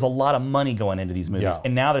there was a lot of money going into these movies,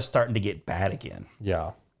 and now they're starting to get bad again.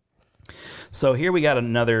 Yeah. So here we got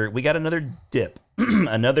another dip.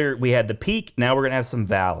 We had the peak. Now we're gonna have some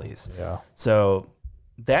valleys. Yeah. So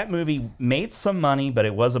that movie made some money, but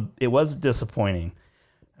it was disappointing,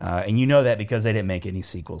 and you know that because they didn't make any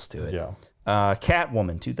sequels to it. Yeah.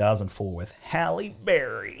 Catwoman 2004 with Halle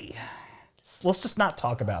Berry. Let's just not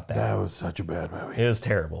talk about that. That was such a bad movie. It was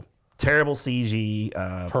terrible. Terrible CG.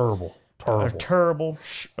 Terrible.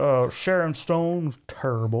 Sharon Stone was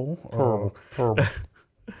terrible. Terrible.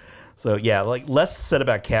 So yeah, like less said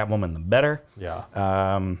about Catwoman, the better. Yeah.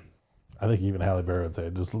 I think even Halle Berry would say,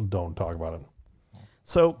 just don't talk about it.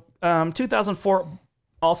 So 2004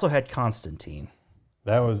 also had Constantine.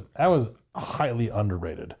 That was highly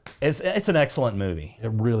underrated. It's an excellent movie.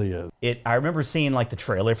 It really is. I remember seeing like the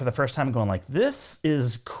trailer for the first time, going like, "This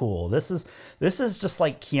is cool. This is just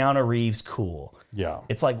like Keanu Reeves cool." Yeah.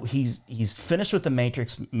 It's like he's finished with the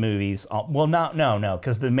Matrix movies. Well, no,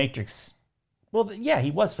 because the Matrix. Well, yeah,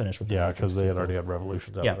 he was finished with the Matrix because they had sequels. already had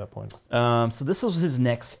Revolutions up at that point. So this was his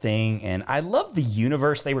next thing, and I love the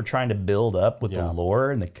universe they were trying to build up with the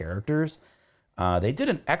lore and the characters. They did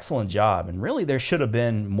an excellent job, and really there should have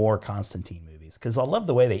been more Constantine movies because I love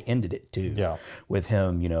the way they ended it too. Yeah. With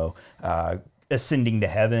him, ascending to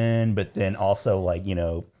heaven, but then also like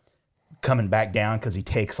coming back down because he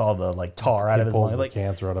takes all the like tar out of his lungs. Pulls the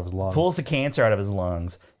cancer out of his lungs. Pulls the cancer out of his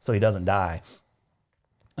lungs so he doesn't die.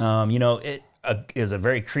 It is a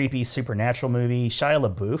very creepy supernatural movie. Shia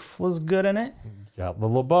LaBeouf was good in it. Got the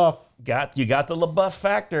LaBeouf. You got the LaBeouf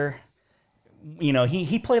factor.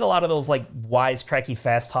 He played a lot of those like wisecracky,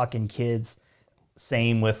 fast talking kids.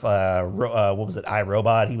 Same with what was it,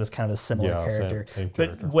 iRobot? He was kind of a similar character, same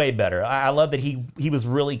but way better. I love that he was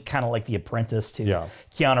really kind of like the apprentice to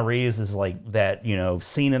Keanu Reeves. Is like that,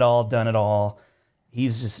 seen it all, done it all.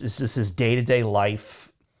 It's just his day-to-day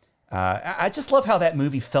life. I just love how that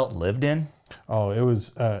movie felt lived in. Oh, it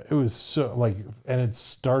was so like, and it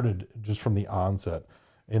started just from the onset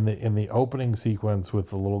in the opening sequence with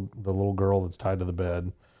the little girl that's tied to the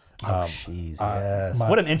bed. Oh, jeez, yes.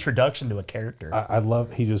 What an introduction to a character. I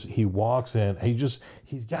love, he walks in,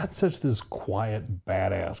 he's got such this quiet,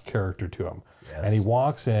 badass character to him. Yes. And he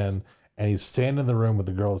walks in and he's standing in the room with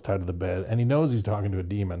the girl that's tied to the bed and he knows he's talking to a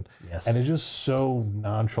demon. Yes. And it's just so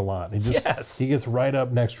nonchalant. He gets right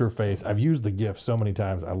up next to her face. I've used the GIF so many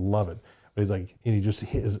times. I love it. But he's like, and he just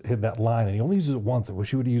hit that line and he only uses it once. I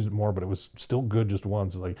wish he would have used it more, but it was still good just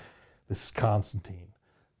once. It's like, this is Constantine,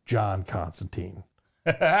 John Constantine.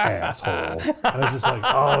 Asshole. And it's just like,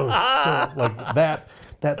 so like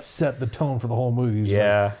that set the tone for the whole movie.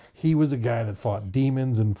 He was a guy that fought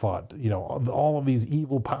demons and fought all of these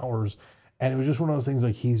evil powers, and it was just one of those things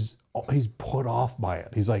like he's put off by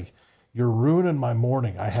it. He's like, you're ruining my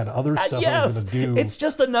morning. I had other stuff I was gonna do. It's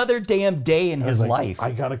just another damn day in his life.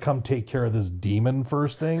 I gotta come take care of this demon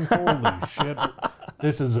first thing. Holy shit.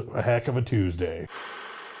 This is a heck of a Tuesday.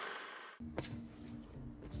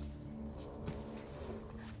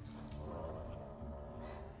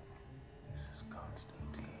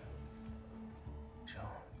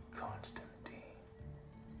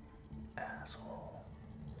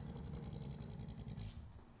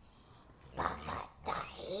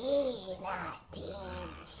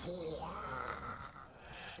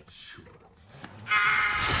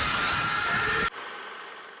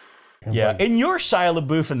 Yeah, and you're Shia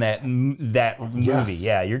LaBeouf in that movie. Yes.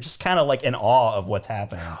 Yeah, you're just kind of like in awe of what's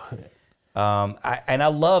happening. I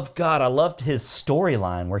loved his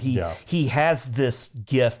storyline where he has this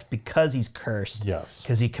gift because he's cursed. Yes,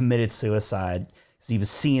 because he committed suicide. Because he was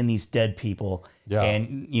seeing these dead people. Yeah,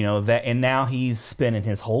 and and now he's spending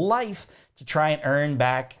his whole life to try and earn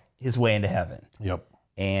back his way into heaven. Yep.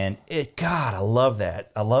 And I love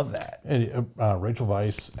that. I love that. And Rachel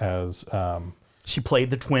Weisz as she played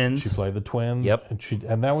the twins. Yep.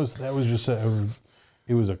 And that was just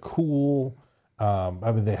it was a cool.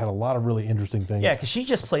 They had a lot of really interesting things. Yeah, because she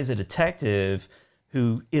just plays a detective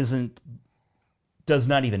who does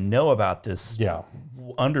not even know about this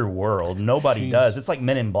underworld. Nobody does. It's like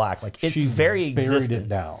Men in Black. Like it's very existent. Buried it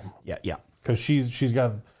down. Yeah. Because she's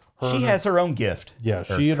got. She has her own gift. Yeah,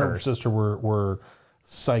 she and her sister were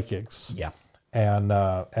psychics. Yeah.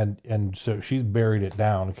 And so she's buried it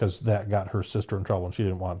down because that got her sister in trouble and she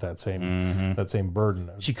didn't want that same burden.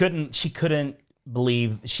 She didn't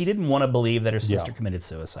want to believe that her sister committed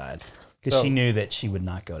suicide because she knew that she would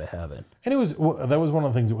not go to heaven. And that was one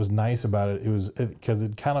of the things that was nice about it. It was because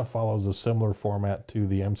it kind of follows a similar format to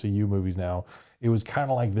the MCU movies now. It was kind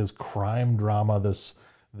of like this crime drama, this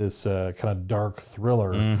this kind of dark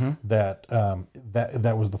thriller Mm-hmm.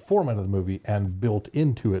 that was the format of the movie, and built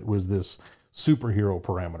into it was this superhero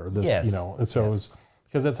parameter. This, Yes. you know, so it was,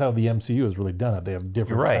 because that's how the MCU has really done it. They have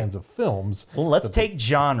different Right. kinds of films. Well, let's take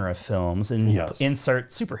genre films and Yes. insert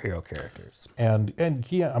superhero characters. And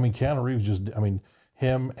Keanu Reeves just,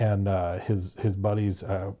 him and his buddies.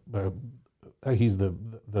 He's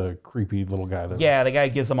the creepy little guy that Yeah, the guy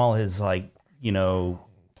gives them all his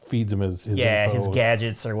feeds him his his info.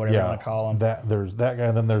 gadgets or whatever you want to call them. That there's that guy,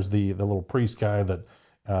 and then there's the little priest guy that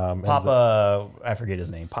ends up- Papa, I forget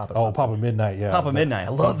his name. Papa. Oh, something. Papa Midnight, yeah. Papa Midnight.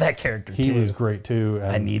 I love that character He too. was great too.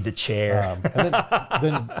 And, I need the chair. and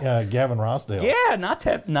then Gavin Rossdale. Yeah, not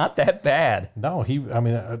that bad. No,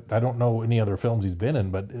 I don't know any other films he's been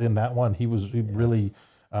in, but in that one he really,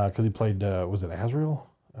 because he played was it Azrael?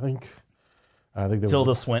 I think there was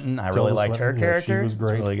Tilda Swinton. I Tilda really liked her Swinton, yeah, character. she was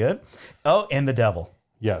great. Really good. Oh, and the devil.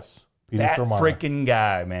 Yes, Peter That Stormare. freaking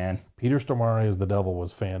guy, man. Peter Stormare as the devil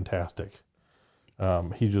was fantastic.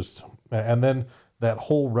 He just, and then that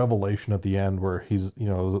whole revelation at the end where he's,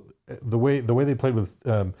 the way they played with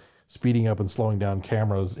speeding up and slowing down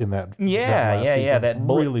cameras in that Yeah. That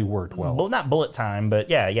bullet, really worked well. Well, not bullet time, but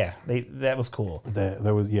yeah. That was cool.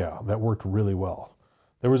 That worked really well.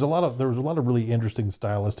 There was a lot of really interesting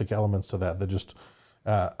stylistic elements to that just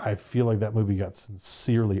I feel like that movie got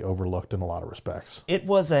sincerely overlooked in a lot of respects. It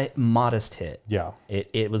was a modest hit. Yeah.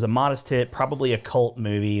 It was a modest hit, probably a cult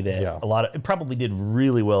movie that it probably did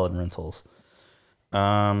really well in rentals.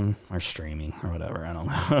 Or streaming or whatever. I don't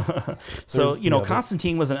know. So,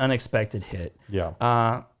 Constantine was an unexpected hit.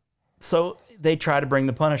 Yeah. So they tried to bring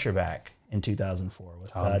the Punisher back in 2004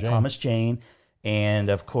 with Thomas Jane and,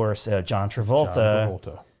 of course, John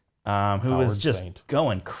Travolta. Who was just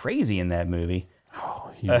going crazy in that movie.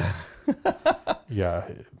 Oh, he was, yeah.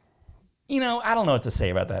 I don't know what to say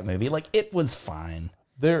about that movie. Like, it was fine.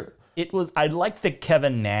 I like the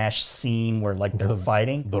Kevin Nash scene where they're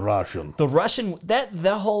fighting. The Russian.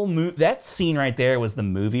 That scene right there was the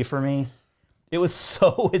movie for me. It was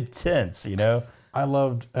so intense, I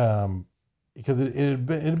loved because it had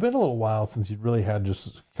been a little while since you'd really had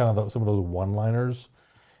just kind of some of those one-liners,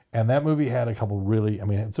 and that movie had a couple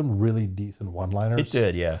had some really decent one-liners. It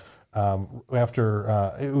did, yeah. After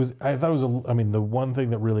I thought it was the one thing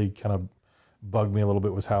that really kind of bugged me a little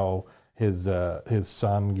bit was how his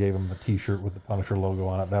son gave him the T-shirt with the Punisher logo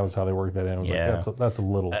on it. That was how they worked that in. It was like that's a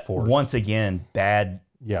little forced. Once again, bad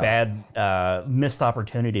missed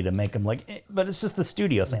opportunity to make him but it's just the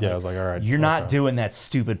studio saying. Yeah, I was like, all right, you're not doing that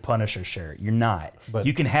stupid Punisher shirt. You're not. But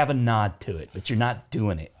you can have a nod to it, but you're not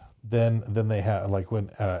doing it. Then they had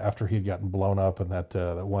when after he had gotten blown up and that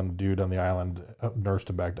one dude on the island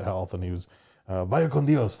nursed him back to health, and he was vaya con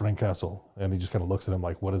Dios, Fracaso, and he just kind of looks at him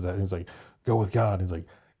like, what is that? And he's like, go with God. And he's like,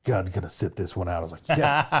 God's gonna sit this one out. I was like,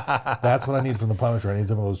 yes, that's what I need from the Punisher. I need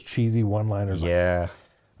some of those cheesy one-liners. Yeah,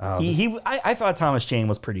 I thought Thomas Jane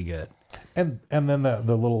was pretty good. And then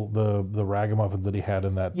the ragamuffins that he had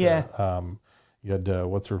in that. Yeah. You had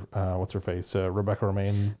what's her face? Rebecca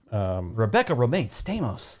Romaine. Rebecca Romaine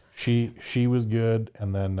Stamos. She was good,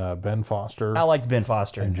 and then Ben Foster. I liked Ben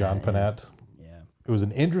Foster and John Panette. Yeah. It was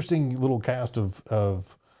an interesting little cast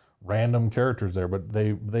of random characters there, but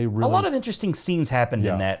they really a lot of interesting scenes happened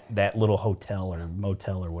in that little hotel or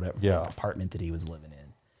motel or whatever apartment that he was living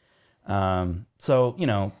in. So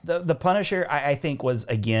the Punisher I think was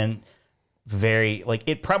again very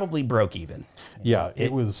it probably broke even. Yeah,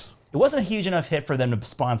 it was. It wasn't a huge enough hit for them to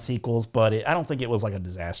spawn sequels, but I don't think it was like a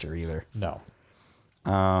disaster either. No.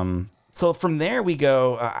 So from there we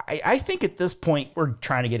go. I think at this point we're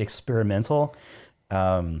trying to get experimental.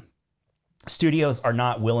 Studios are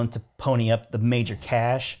not willing to pony up the major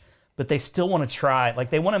cash, but they still want to try.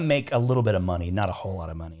 They want to make a little bit of money, not a whole lot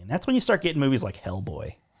of money, and that's when you start getting movies like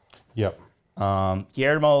Hellboy. Yep.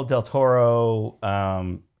 Guillermo del Toro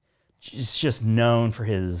is just known for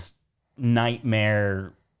his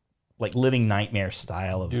nightmare. Living nightmare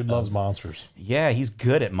style of... Dude loves monsters. Yeah, he's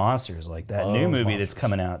good at monsters. That new movie that's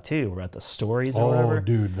coming out, too, about the stories or whatever. Oh,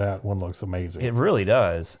 dude, that one looks amazing. It really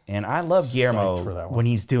does. And I love Guillermo when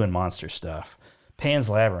he's doing monster stuff. Pan's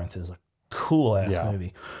Labyrinth is a cool-ass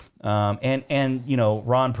movie. And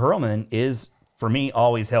Ron Perlman is, for me,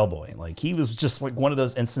 always Hellboy. He was just one of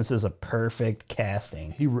those instances of perfect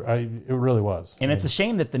casting. It really was. And it's a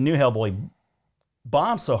shame that the new Hellboy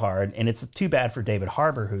bombed so hard, and it's too bad for David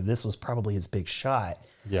Harbour, who this was probably his big shot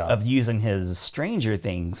of using his Stranger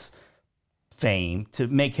Things fame to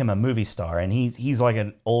make him a movie star, and he's like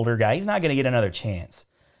an older guy. He's not going to get another chance,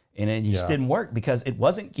 and it just didn't work because it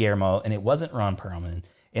wasn't Guillermo and it wasn't Ron Perlman,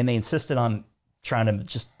 and they insisted on trying to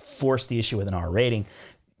just force the issue with an R rating.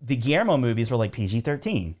 the Guillermo movies were like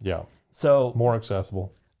PG-13. Yeah. So more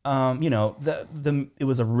accessible. You know, it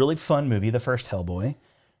was a really fun movie, the first Hellboy.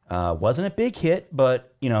 Wasn't a big hit,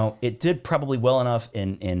 but you know, it did probably well enough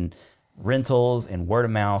in rentals and word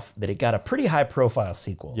of mouth that it got a pretty high profile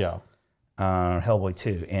sequel. Yeah. Hellboy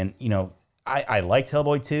 2. And you know, I liked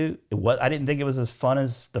Hellboy 2. I didn't think it was as fun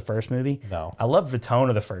as the first movie. No. I loved the tone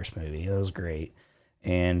of the first movie. It was great.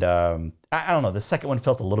 And I don't know, the second one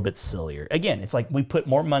felt a little bit sillier. Again, it's like we put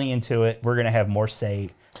more money into it. We're going to have more say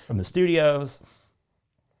from the studios.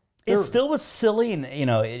 It still was silly, and you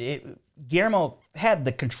know, Guillermo had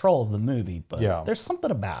the control of the movie, but there's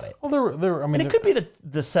something about it. Well, there. I mean, and it could be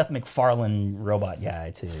the Seth MacFarlane robot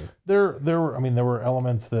guy too. There were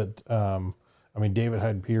elements that, I mean, David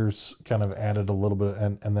Hyde Pierce kind of added a little bit,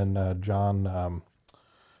 and then John,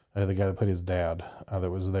 the guy that played his dad, that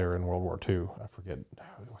was there in World War II. I forget. I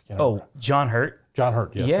can't remember. John Hurt. John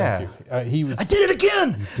Hurt. Yes, Yeah. thank you. He was. I did it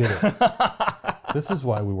again. He did it. This is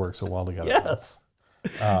why we work so well together. Yes.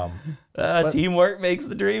 Teamwork makes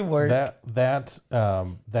the dream work. That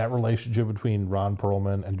relationship between Ron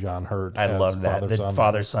Perlman and John Hurt. I as love that, the father-son.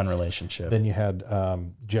 father-son relationship. Then you had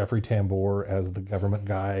Jeffrey Tambor as the government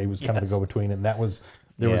guy. He was kind of the go-between, and that was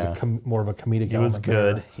was more of a comedic. He was element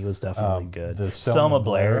good. there. He was definitely good. The Selma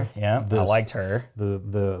Blair. Yeah, I liked her. The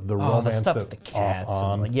the romance stuff that with the cats. off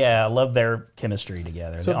on. I love their chemistry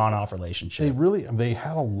together. So the on-off relationship. They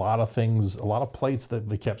had a lot of things, a lot of plates that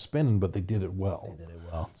they kept spinning, but they did it well. They did it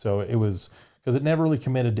well. So it was because it never really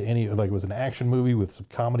committed to any. Like it was an action movie with some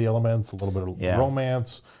comedy elements, a little bit of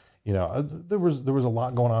romance. You know, there was a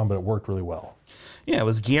lot going on, but it worked really well. Yeah, it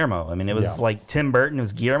was Guillermo. I mean, it was like Tim Burton. It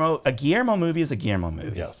was Guillermo. A Guillermo movie is a Guillermo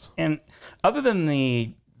movie. Yes. And other than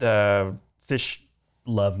the Fish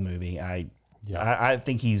Love movie, I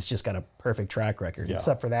think he's just got a perfect track record,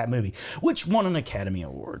 except for that movie, which won an Academy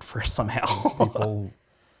Award for somehow. People,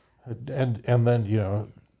 and then you know.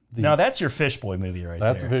 No, that's your Fish Boy movie right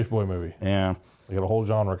there. That's a Fish Boy movie. Yeah. They got a whole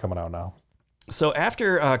genre coming out now. So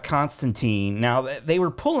after Constantine, now they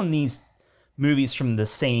were pulling these movies from the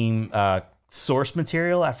same source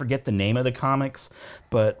material. I forget the name of the comics,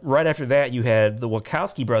 but right after that, you had the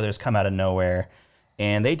Wachowski brothers come out of nowhere,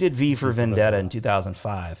 and they did V for Vendetta in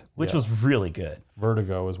 2005, which was really good.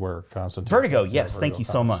 Vertigo is where Constantine. Vertigo, yes, thank you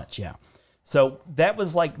so much. Yeah. So that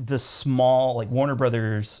was like the small, like Warner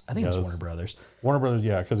Brothers. I think it was Warner Brothers. Warner Brothers,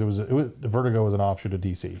 yeah, because it was Vertigo was an offshoot of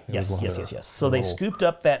DC. Yes. So they scooped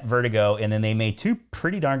up that Vertigo, and then they made two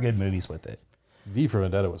pretty darn good movies with it. V for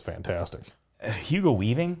Vendetta was fantastic. Hugo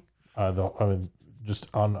Weaving. Everything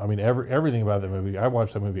about that movie. I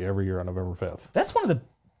watch that movie every year on November 5th. That's one of the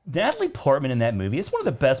Natalie Portman in that movie. It's one of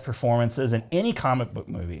the best performances in any comic book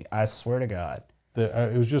movie. I swear to God.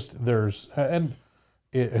 It was just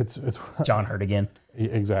it's John Hurt again.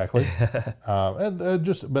 Exactly.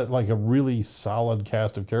 But like a really solid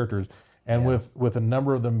cast of characters, and with a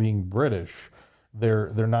number of them being British, they're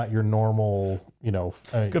not your normal, you know.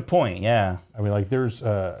 Good point. Yeah. I mean, like there's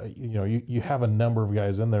you have a number of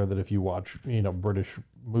guys in there that if you watch, you know, British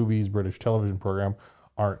movies, British television program,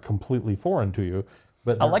 aren't completely foreign to you.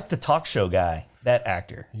 But I like the talk show guy, that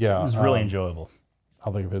actor. Yeah, it was really enjoyable.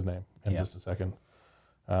 I'll think of his name in just a second.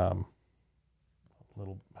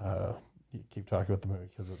 You keep talking about the movie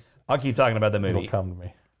because I'll keep talking about the movie. It'll come to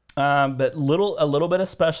me. But a little bit of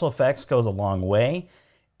special effects goes a long way,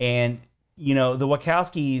 and you know the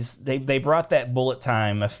Wachowskis they brought that bullet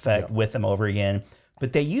time effect with them over again,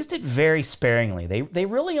 but they used it very sparingly. They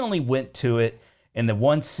really only went to it in the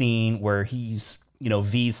one scene where he's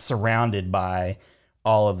V's surrounded by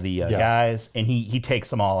all of the guys, and he takes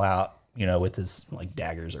them all out, with his like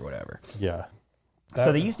daggers or whatever. Yeah.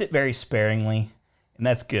 So they used it very sparingly. And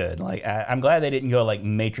that's good. Like I'm glad they didn't go like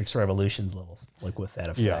Matrix Revolutions levels, like with that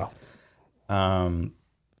effect. Yeah.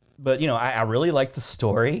 But I really like the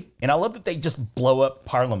story, and I love that they just blow up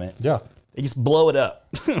Parliament. Yeah. They just blow it up,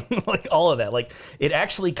 like all of that. Like it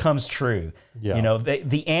actually comes true. Yeah.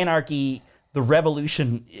 The anarchy, the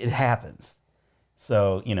revolution, it happens.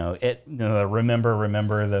 So remember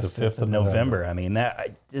the 5th of November. I mean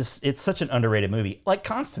it's such an underrated movie, like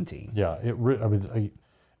Constantine. Yeah.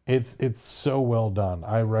 It's so well done.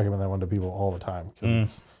 I recommend that one to people all the time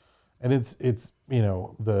because it's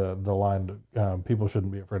the line people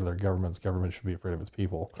shouldn't be afraid of their governments. Government should be afraid of its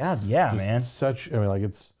people. God, yeah, just man. It's such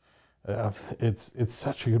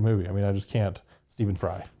a good movie. I mean, I just can't. Stephen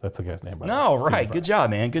Fry. That's the guy's name. No, right. Good job,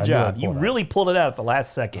 man. Good job. You really pulled it out at the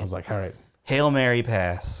last second. I was like, all right. Hail Mary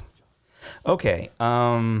pass. Okay.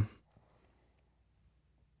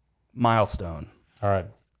 Milestone. All right.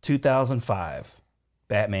 2005.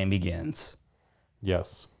 Batman Begins.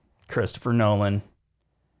 Yes. Christopher Nolan.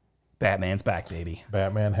 Batman's back, baby.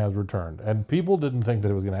 Batman has returned, and people didn't think that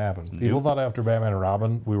it was going to happen. People thought after Batman and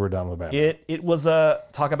Robin, we were done with Batman. It was a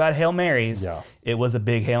talk about Hail Marys. Yeah. It was a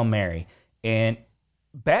big Hail Mary, and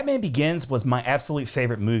Batman Begins was my absolute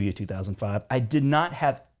favorite movie of 2005. I did not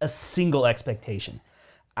have a single expectation.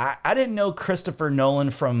 I didn't know Christopher Nolan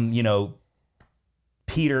from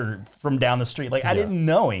Peter from down the street. Like I didn't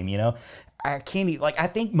know him. I can't even, I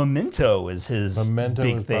think Memento is his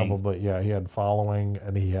big thing. Probably, he had following,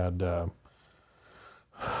 and he had. Did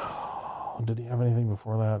he have anything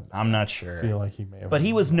before that? I'm not sure. I feel like he may have. But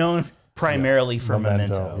he was known primarily for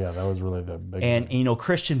Memento. Yeah, that was really the big. And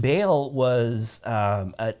Christian Bale was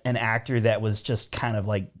an actor that was just kind of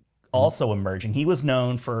also emerging. He was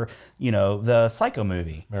known for the Psycho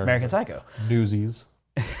movie, American Psycho. Newsies.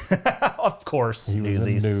 Of course, he was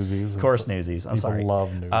Newsies. In Newsies. Of course, Newsies. I'm sorry.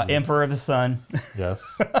 Love Newsies. Emperor of the Sun. Yes.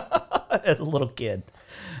 As a little kid.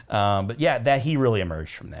 But yeah, that he really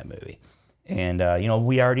emerged from that movie. And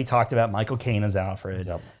we already talked about Michael Caine as Alfred.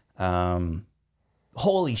 Yep.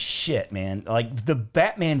 Holy shit, man! The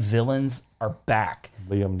Batman villains are back.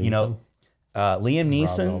 Liam Neeson. Liam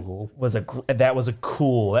Neeson was that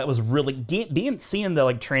was really seeing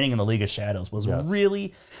the training in the League of Shadows was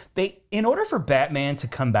really in order for Batman to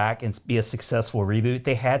come back and be a successful reboot,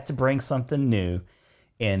 they had to bring something new,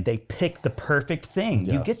 and they picked the perfect thing.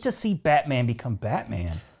 You get to see Batman become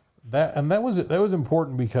Batman. That was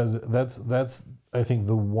important because that's I think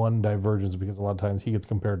the one divergence, because a lot of times he gets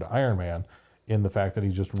compared to Iron Man in the fact that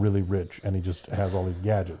he's just really rich and he just has all these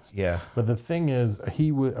gadgets. Yeah. But the thing is,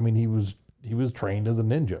 he was trained as a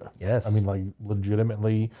ninja. Yes. I mean,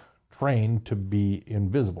 legitimately trained to be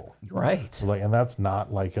invisible. Right. So and that's not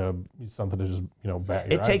something to just bat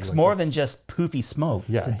your It eyes. takes more than just poofy smoke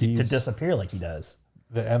to disappear like he does.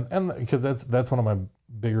 And because that's one of my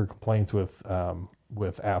bigger complaints with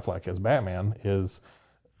Affleck as Batman is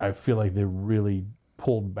I feel like they really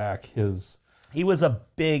pulled back his. He was a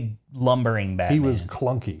big lumbering Batman. He was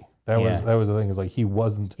clunky. That was the thing. Is he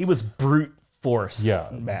wasn't. He was brute force.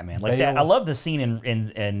 Batman that. I love the scene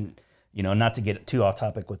in not to get too off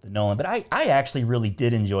topic with the Nolan, but I actually really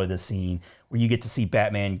did enjoy the scene where you get to see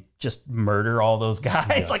Batman just murder all those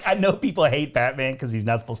guys. Yes. I know people hate Batman because he's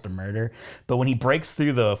not supposed to murder, but when he breaks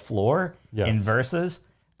through the floor in Versus,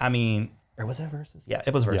 or was that Versus? Yeah,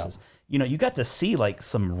 it was Versus. Yeah. You got to see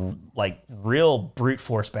some real brute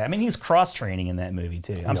force Batman. He's cross training in that movie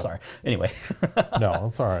too. I'm sorry. Anyway. No,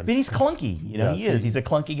 it's all right. But he's clunky. He is. He's a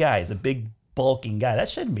clunky guy. He's a big bulking guy. That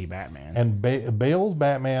shouldn't be Batman. And Bale's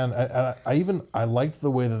Batman, I liked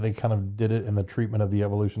the way that they kind of did it in the treatment of the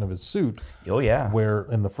evolution of his suit. Oh yeah. Where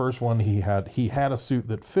in the first one he had a suit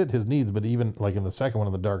that fit his needs, but even in the second one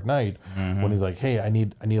in the Dark Knight, when he's like, hey, I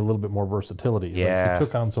need a little bit more versatility. He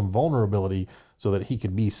took on some vulnerability so that he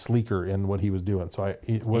could be sleeker in what he was doing. So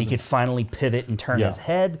he could finally pivot and turn his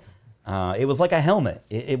head. It was like a helmet.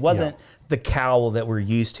 It wasn't the cowl that we're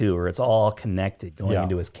used to, where it's all connected going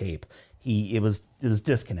into his cape. It was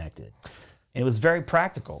disconnected. It was very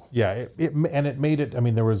practical. Yeah, it made it. I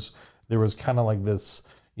mean, there was kind of this,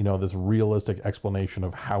 this realistic explanation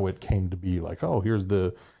of how it came to be. Here's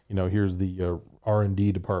the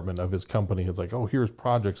R&D department of his company. It's here's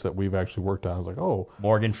projects that we've actually worked on. I was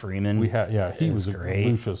Morgan Freeman. He was great.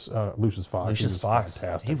 Lucius Fox. Lucius Fox,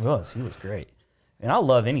 fantastic. He was great. And I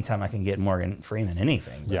love anytime I can get Morgan Freeman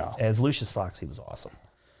anything. Yeah. As Lucius Fox, he was awesome.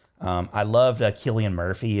 I loved Cillian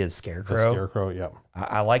Murphy as Scarecrow. The Scarecrow, yeah.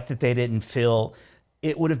 I like that they didn't feel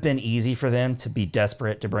it would have been easy for them to be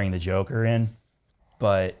desperate to bring the Joker in,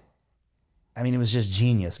 but it was just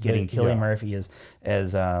genius getting Cillian Murphy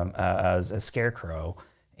as a Scarecrow,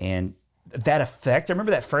 and that effect. I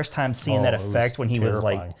remember that first time seeing that effect when he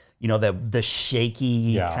terrifying. was the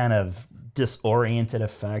shaky kind of disoriented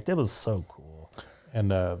effect. It was so cool.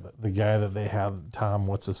 And the guy that they had, Tom,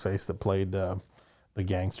 what's his face, that played. The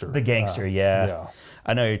gangster. The gangster, yeah.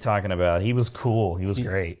 I know who you're talking about. He was cool. He was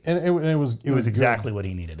great. And it was exactly what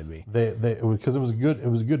he needed to be. Because it was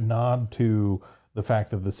a good nod to the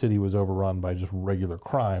fact that the city was overrun by just regular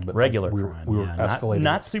crime. But crime. We were escalating.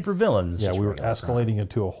 Not super villains. Yeah, we were escalating it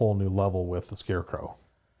to a whole new level with the Scarecrow.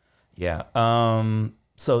 Yeah.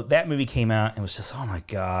 So that movie came out and it was just, oh my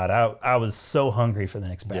God, I was so hungry for the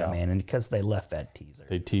next Batman, and because they left that teaser.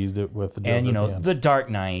 They teased it with the Joker. And the Dark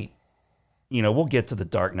Knight. We'll get to the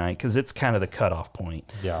Dark Knight because it's kind of the cutoff point.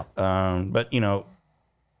 Yeah. But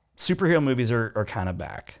superhero movies are kind of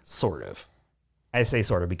back, sort of. I say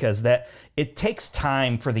sort of because it takes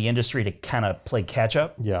time for the industry to kind of play catch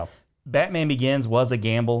up. Yeah. Batman Begins was a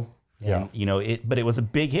gamble. And, but it was a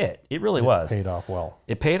big hit. It really was. It paid off well.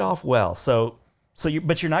 It paid off well.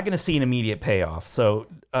 But you're not going to see an immediate payoff. So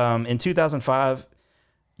in 2005,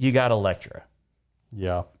 you got Elektra.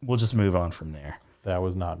 Yeah, We'll just move on from there. that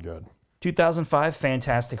was not good. 2005,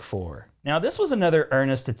 Fantastic Four. Now, this was another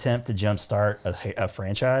earnest attempt to jumpstart a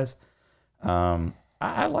franchise.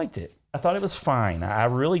 I liked it. I thought it was fine. I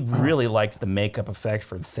really, really liked the makeup effect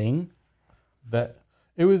for the Thing. That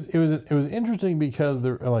it was interesting because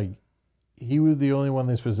he was the only one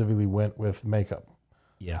they specifically went with makeup.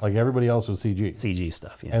 Yeah. Like everybody else was CG. CG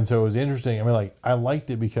stuff, yeah. And so it was interesting. I mean, like, I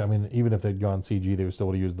liked it because, I mean, even if they'd gone CG, they would still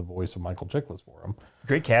would have used the voice of Michael Chiklis for him.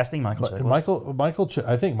 Great casting, Michael Chiklis.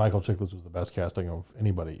 I think Michael Chiklis was the best casting of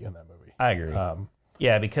anybody in that movie. I agree.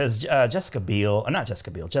 Yeah, because Jessica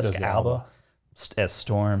Alba as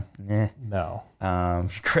Storm. No.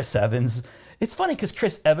 Chris Evans. It's funny because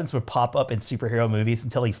Chris Evans would pop up in superhero movies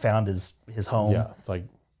until he found his home. Yeah, it's like,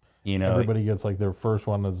 everybody gets like their first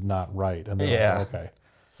one is not right, and they're like, okay.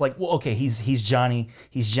 It's like, well, okay, he's Johnny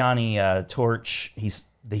Torch. He's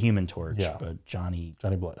the Human Torch. Yeah. But Johnny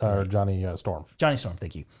Storm. Johnny Storm.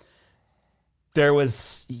 Thank you.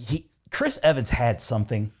 Chris Evans had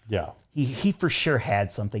something. Yeah. He for sure had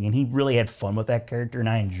something, and he really had fun with that character, and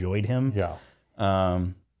I enjoyed him. Yeah.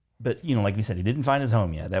 But like we said, he didn't find his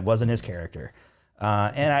home yet. That wasn't his character.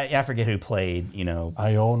 And I forget who played.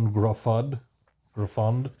 Ione Grafund,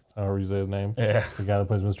 however you say his name. Yeah. The guy that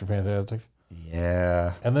plays Mr. Fantastic.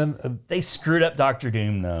 Yeah. And then they screwed up Doctor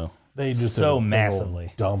Doom though. They just so did a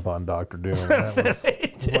massively dump on Doctor Doom.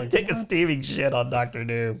 Take a steaming shit on Doctor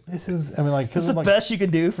Doom. This is, I mean, like, this is the best you can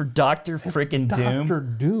do for Doctor freaking Doom. Doctor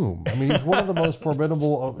Doom. I mean, he's one of the most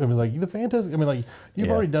formidable. I mean, like the Fantastic. I mean, like you've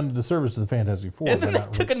already done a disservice to the Fantastic Four. And then they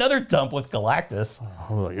took another dump with Galactus.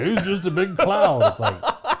 Like, he's just a big clown. It's like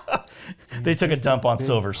they took a dump on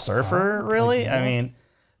Silver Surfer. Really? I mean.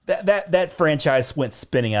 That franchise went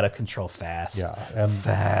spinning out of control fast. Yeah, and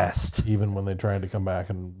fast. Even when they tried to come back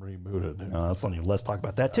and reboot it. Let's talk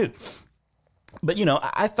about that too. But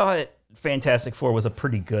I thought Fantastic Four was a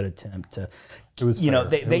pretty good attempt to. It was.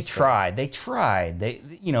 They tried. They tried. They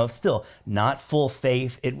still not full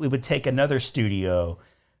faith. It would take another studio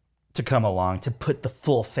to come along to put the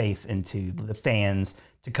full faith into the fans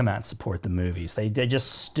to come out and support the movies. They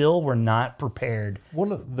just still were not prepared.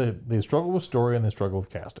 They struggle with story and they struggle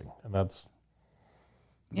with casting, and that's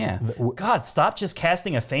God, stop just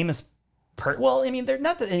casting a famous well, I mean, they're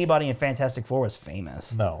not that anybody in Fantastic Four was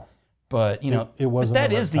famous. No. But it wasn't.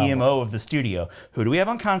 That is the MO of the studio. Who do we have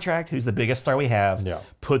on contract? Who's the biggest star we have? Yeah.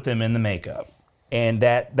 Put them in the makeup. And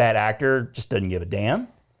that actor just doesn't give a damn.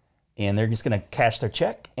 And they're just gonna cash their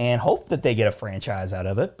check and hope that they get a franchise out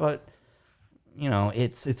of it. But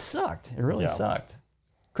it sucked. It really sucked.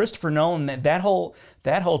 Christopher Nolan, that whole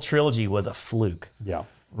trilogy was a fluke. Yeah,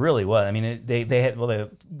 really was. I mean, the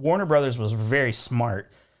Warner Brothers was very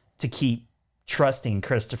smart to keep trusting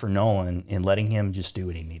Christopher Nolan and letting him just do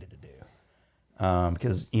what he needed to do.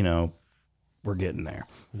 Because we're getting there.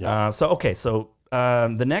 Yeah. So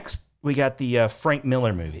the next we got the Frank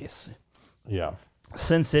Miller movies. Yeah.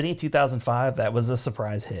 Sin City 2005. That was a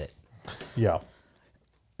surprise hit. Yeah.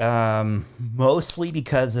 Mostly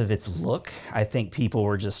because of its look. I think people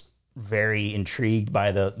were just very intrigued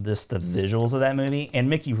by the visuals of that movie, and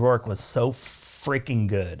Mickey Rourke was so freaking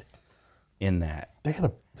good in that. They had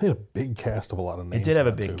a big cast of a lot of names. It did have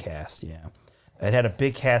a big cast, yeah. It had a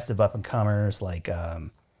big cast of up and comers, like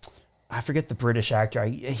I forget the British actor.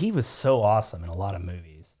 He was so awesome in a lot of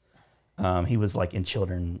movies. He was like in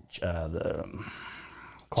Children of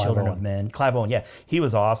Men. Clive Owen, yeah, he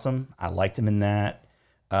was awesome. I liked him in that.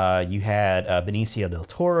 You had Benicio del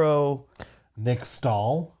Toro. Nick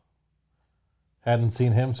Stahl. Hadn't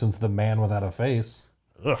seen him since The Man Without a Face.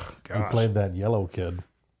 Ugh, gosh. He played that yellow kid.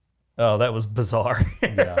 Oh, that was bizarre.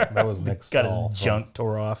 Yeah, that was Nick Stahl. Got his junk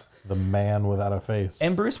tore off. The Man Without a Face.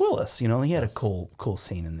 And Bruce Willis, he had a cool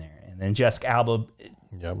scene in there. And then Jessica Alba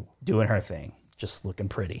doing her thing, just looking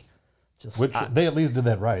pretty. They at least did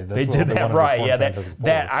that right. They did that right. Yeah,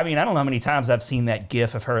 that I mean, I don't know how many times I've seen that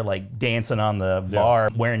gif of her like dancing on the bar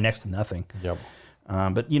wearing next to nothing. Yep.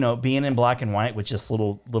 But being in black and white with just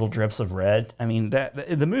little drips of red. I mean,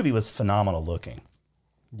 the movie was phenomenal looking.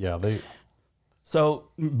 Yeah, So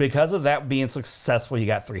because of that being successful, you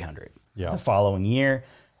got 300. Yeah. The following year,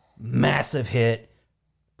 massive hit.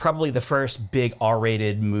 Probably the first big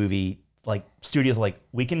R-rated movie. Like studios like,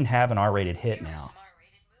 we can have an R-rated hit now.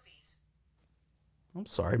 I'm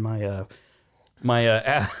sorry, my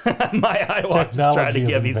iWatch is trying to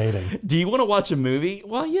give me. Do you want to watch a movie?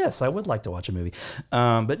 Well, yes, I would like to watch a movie.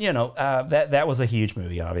 But that was a huge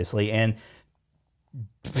movie, obviously, and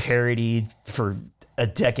parodied for a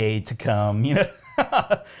decade to come.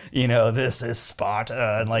 This is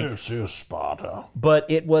Sparta, and like this is Sparta. But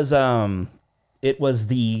it was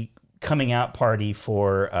the coming out party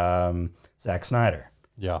for Zack Snyder,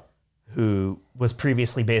 Yeah. who was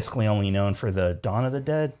previously basically only known for the Dawn of the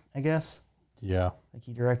Dead, I guess. Yeah. Like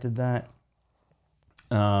he directed that.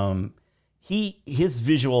 His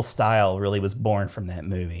visual style really was born from that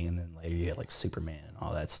movie, and then later you had like Superman and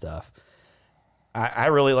all that stuff. I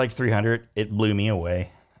really liked 300. It blew me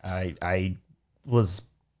away. I was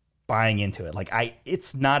buying into it.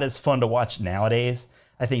 It's not as fun to watch nowadays,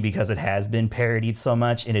 I think, because it has been parodied so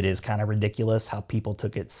much, and it is kind of ridiculous how people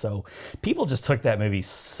took it. People just took that movie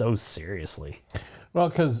so seriously. Well,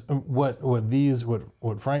 because what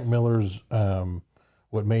Frank Miller's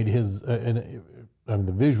what made his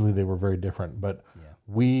visually they were very different, but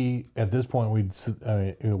we at this point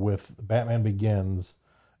with Batman Begins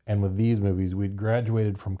and with these movies we'd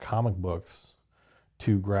graduated from comic books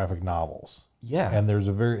to graphic novels. Yeah, and there's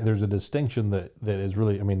a distinction that is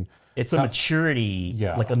really, it's a maturity,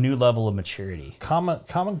 like a new level of maturity.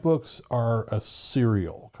 Comic books are a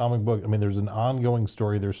serial comic book. There's an ongoing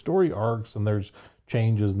story. There's story arcs and there's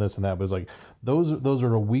changes and this and that. But it's like those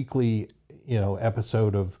are a weekly,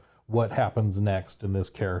 episode of what happens next in this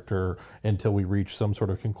character until we reach some sort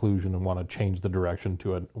of conclusion and want to change the direction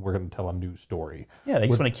to we're going to tell a new story. Yeah, they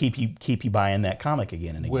just want to keep you buying that comic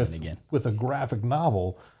again and again and again. With a graphic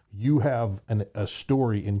novel, you have a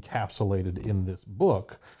story encapsulated in this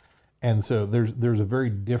book. And so there's a very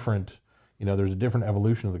different, there's a different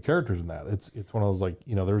evolution of the characters in that. It's one of those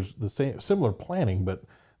there's the similar planning, but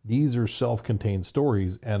these are self-contained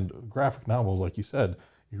stories. And graphic novels, like you said,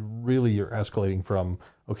 you're escalating from,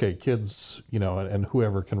 okay, kids, and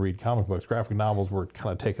whoever can read comic books. Graphic novels, we're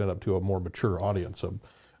kind of taking it up to a more mature audience. So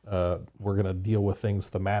we're going to deal with things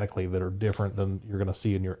thematically that are different than you're going to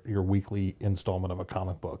see in your weekly installment of a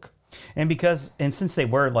comic book. And since they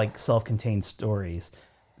were like self-contained stories,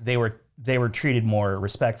 they were treated more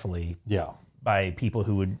respectfully by people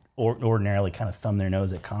who would ordinarily kind of thumb their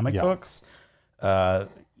nose at comic books.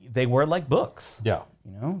 They were like books,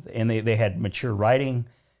 and they had mature writing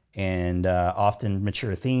and often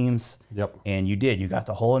mature themes. Yep. And you got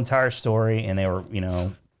the whole entire story, and they were,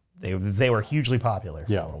 they were hugely popular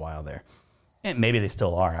for a little while there. And maybe they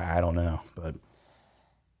still are, I don't know, but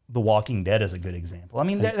The Walking Dead is a good example.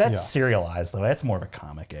 That's serialized though. That's more of a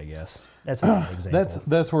comic, I guess. That's a good example.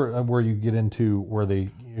 That's where you get into where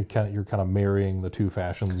you're kind of marrying the two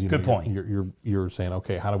fashions. Good point. You're saying,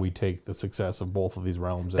 okay, how do we take the success of both of these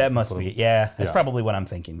realms? That must be That's probably what I'm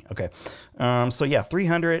thinking. Okay,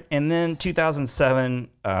 300, and then 2007.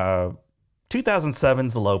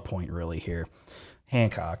 2007's the low point really here.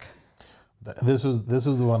 Hancock. This was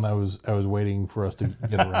the one I was waiting for us to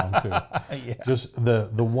get around to. Just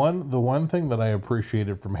the one thing that I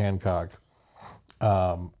appreciated from Hancock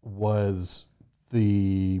was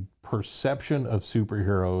the perception of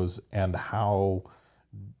superheroes and how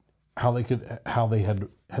they had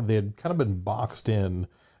kind of been boxed in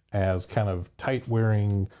as kind of tight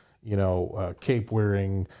wearing, cape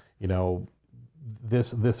wearing,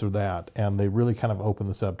 this or that, and they really kind of opened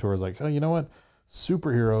this up to where it's like, oh, you know what?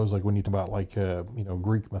 Superheroes, like when you talk about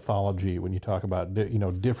Greek mythology, when you talk about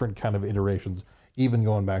different kind of iterations, even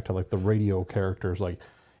going back to like the radio characters,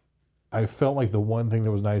 I felt like the one thing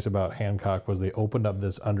that was nice about Hancock was they opened up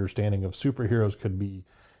this understanding of superheroes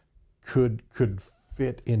could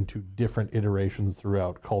fit into different iterations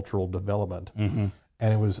throughout cultural development. Mm-hmm.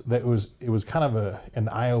 And it was kind of an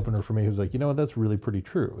eye opener for me. It was like, that's really pretty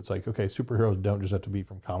true. It's like, okay, superheroes don't just have to be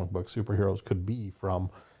from comic books. Superheroes could be from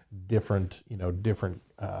different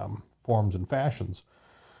forms and fashions.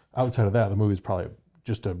 Outside of that, the movie's probably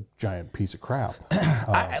just a giant piece of crap.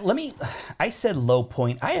 I said low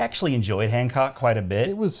point. I actually enjoyed Hancock quite a bit.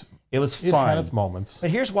 It was fun. It had its moments. But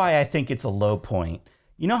here's why I think it's a low point.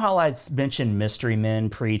 You know how I mentioned Mystery Men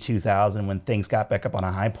pre-2000 when things got back up on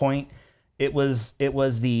a high point? It was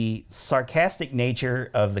the sarcastic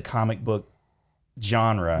nature of the comic book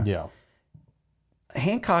genre. Yeah.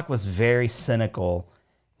 Hancock was very cynical.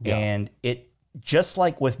 Yeah. And it, just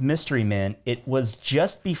like with Mystery Men, it was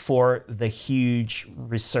just before the huge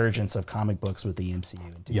resurgence of comic books with the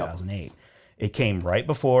MCU in 2008. Yep. It came right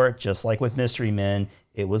before, just like with Mystery Men.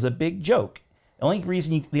 It was a big joke. The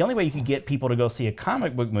only way you could get people to go see a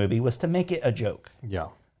comic book movie was to make it a joke. Yeah.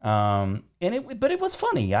 But it was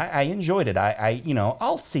funny. I enjoyed it.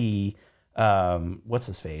 I'll see, what's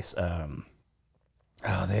his face? The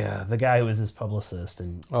guy who was his publicist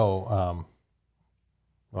and.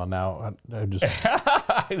 Well, now I just.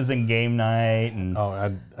 It was in Game Night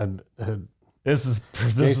and. This is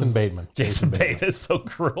Jason Bateman. Jason Bateman is so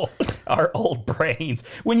cruel. Our old brains.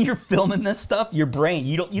 When you're filming this stuff, your brain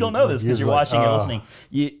you don't know this because you're watching or listening.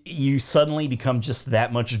 You suddenly become just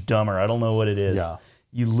that much dumber. I don't know what it is. Yeah.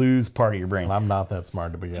 you lose part of your brain. And I'm not that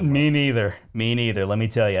smart to begin with. Me neither. Me neither. Let me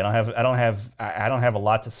tell you, I don't have a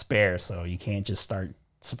lot to spare, so you can't just start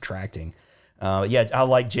subtracting. Yeah, I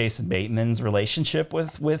like Jason Bateman's relationship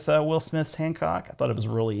with Will Smith's Hancock. I thought it was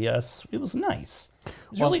really it was nice. It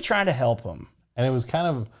was really trying to help him. And it was kind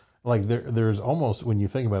of like there's almost, when you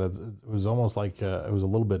think about it, it was almost like it was a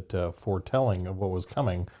little bit foretelling of what was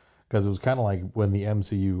coming, because it was kind of like when the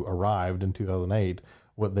MCU arrived in 2008,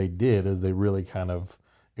 what they did is they really kind of,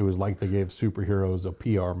 it was like they gave superheroes a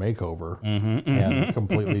PR makeover and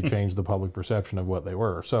completely changed the public perception of what they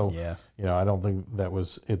were. So, you know, I don't think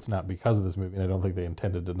it's not because of this movie, and I don't think they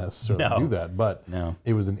intended to necessarily do that, but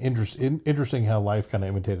it was an interesting how life kind of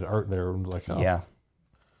imitated art there. And was like,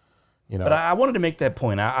 you know. But I wanted to make that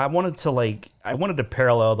point. I wanted to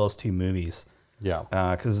parallel those two movies. Yeah.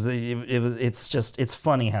 Because it's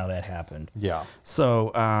funny how that happened. Yeah.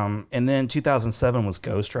 So, and then 2007 was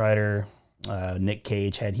Ghost Rider. Nick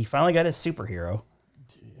Cage he finally got his superhero.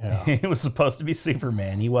 Yeah. It was supposed to be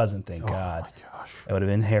Superman. He wasn't, thank God. My gosh. That would have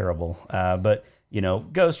been terrible. But, you know,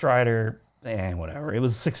 Ghost Rider, whatever. It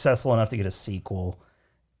was successful enough to get a sequel.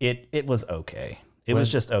 It was okay. It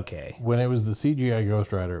was just okay. When it was the CGI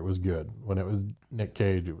Ghost Rider, it was good. When it was Nick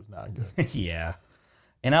Cage, it was not good. Yeah.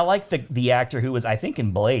 And I like the actor who was, I think,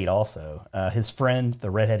 in Blade also. His friend, the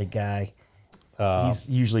redheaded guy. He's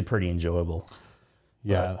usually pretty enjoyable.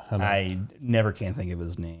 Yeah. I never can think of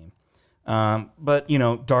his name. But, you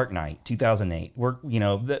know, Dark Knight, 2008.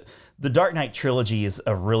 The Dark Knight trilogy is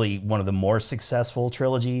really one of the more successful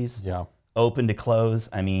trilogies. Yeah. Open to close.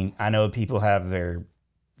 I mean, I know people have their,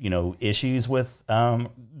 issues with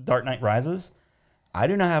Dark Knight Rises. I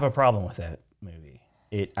do not have a problem with that movie.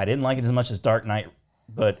 I didn't like it as much as Dark Knight,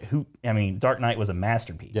 but Dark Knight was a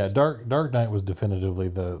masterpiece. Yeah, Dark Knight was definitively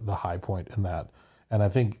the high point in that. And I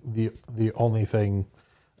think the only thing,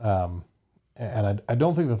 and I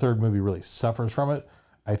don't think the third movie really suffers from it.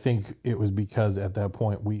 I think it was because at that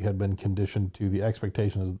point we had been conditioned to the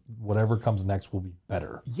expectation is whatever comes next will be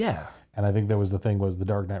better. Yeah. And I think that was the thing, was The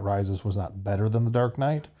Dark Knight Rises was not better than The Dark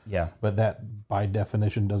Knight. Yeah. But that by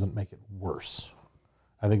definition doesn't make it worse.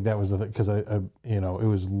 I think that was the thing, because it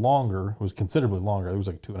was longer. It was considerably longer. It was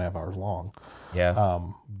like 2.5 hours long. Yeah.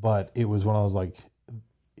 But it was when I was like,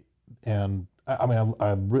 and I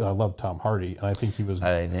love Tom Hardy, and I think he was.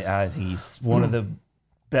 I think he's one of the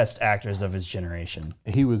best actors of his generation.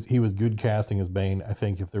 He was good casting as Bane. I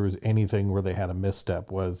think if there was anything where they had a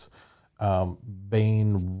misstep was,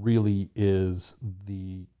 Bane really is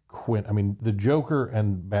the the Joker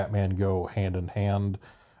and Batman go hand in hand.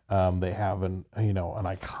 They have an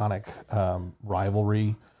iconic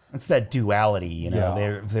rivalry. It's that duality,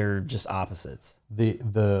 Yeah. They're just opposites.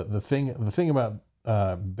 The thing about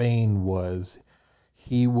Bane was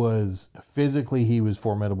he was physically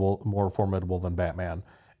more formidable than Batman,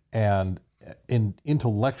 and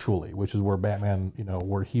intellectually, which is where Batman,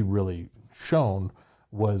 where he really shone,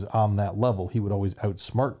 was on that level. He would always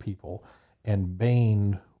outsmart people, and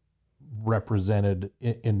Bane represented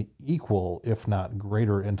an equal, if not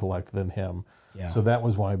greater, intellect than him. Yeah. So that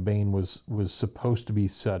was why Bane was supposed to be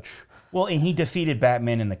such. Well, and he defeated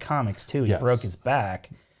Batman in the comics too. He broke his back,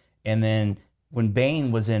 and then when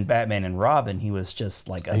Bane was in Batman and Robin, he was just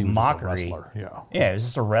like a mockery. Just a wrestler, yeah, it was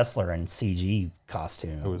just a wrestler in CG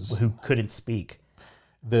costume who couldn't speak.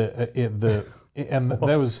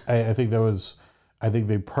 I think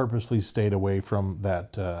they purposely stayed away from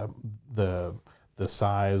that the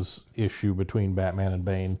size issue between Batman and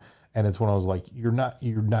Bane, and it's when I was like, you're not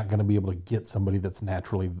going to be able to get somebody that's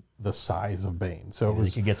naturally the size of Bane. So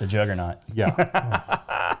you could get the Juggernaut.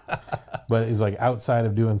 Yeah. But it's like outside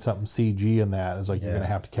of doing something CG in that, it's like you're going to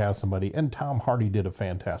have to cast somebody, and Tom Hardy did a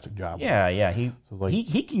fantastic job. Yeah.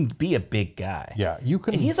 He can be a big guy. Yeah, you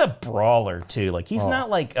can. And he's a brawler too. Like he's not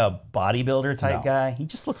like a bodybuilder type guy. He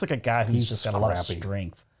just looks like a guy who's just got a lot of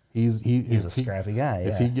strength. He's a scrappy guy.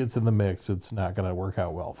 If he gets in the mix, it's not going to work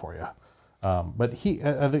out well for you. But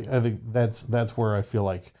I think that's where I feel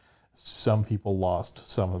like some people lost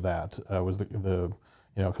some of that. Was the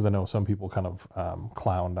because I know some people kind of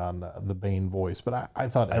clowned on the Bane voice, but I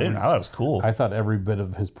thought I didn't know that was cool. I thought every bit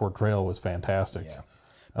of his portrayal was fantastic. Yeah.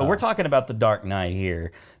 But we're talking about the Dark Knight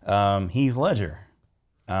here. Heath Ledger.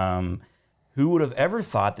 Who would have ever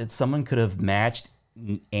thought that someone could have matched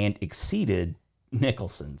and exceeded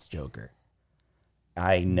Nicholson's Joker?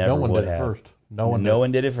 I never would have. No one did it first. No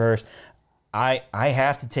one did it first. I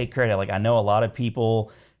have to take credit. Like, I know a lot of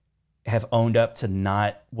people have owned up to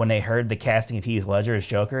not, when they heard the casting of Heath Ledger as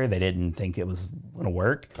Joker, they didn't think it was going to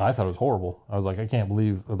work. I thought it was horrible. I was like, I can't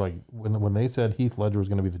believe, like, when they said Heath Ledger was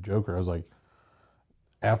going to be the Joker, I was like,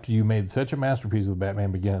 after you made such a masterpiece with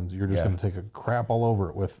Batman Begins, you're just going to take a crap all over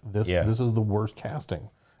it with this. Yeah. This is the worst casting.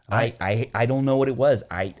 I don't know what it was.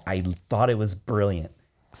 I thought it was brilliant.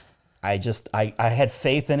 I had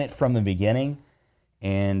faith in it from the beginning,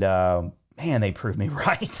 and man, they proved me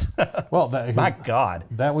right. Well, my God,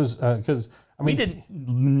 that was because we didn't.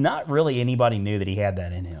 Not really anybody knew that he had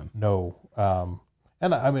that in him. No,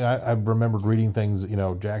 and I mean, I remembered reading things. You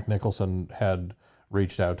know, Jack Nicholson had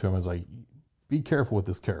reached out to him and was like, "Be careful with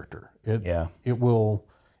this character. It will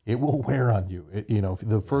wear on you. You know,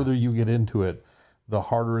 the further you get into it, the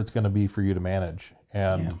harder it's going to be for you to manage."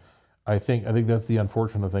 And I think that's the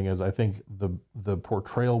unfortunate thing is I think the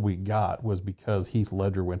portrayal we got was because Heath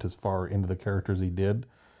Ledger went as far into the characters he did,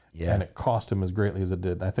 and it cost him as greatly as it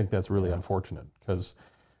did. And I think that's really unfortunate because,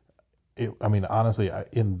 I mean, honestly,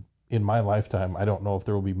 in my lifetime, I don't know if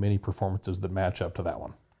there will be many performances that match up to that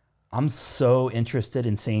one. I'm so interested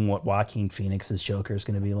in seeing what Joaquin Phoenix's Joker is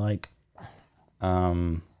going to be like,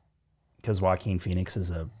 because Joaquin Phoenix is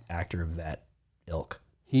an actor of that ilk.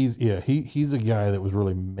 He's a guy that was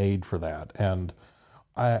really made for that. And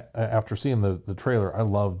I after seeing the trailer, I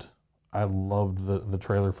loved the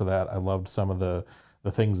trailer for that. I loved some of the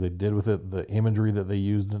things they did with it, the imagery that they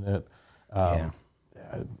used in it.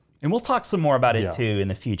 And we'll talk some more about it too in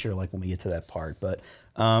the future, like when we get to that part. But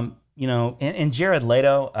you know, and Jared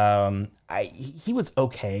Leto, he was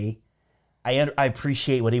okay. I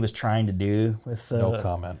appreciate what he was trying to do with. No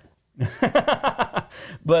comment.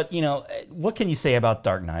 But you know, what can you say about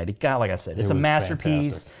Dark Knight? It got, like I said, it's a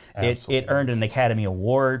masterpiece. It earned an Academy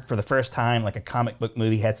Award for the first time. Like a comic book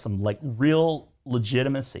movie had some like real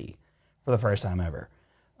legitimacy for the first time ever.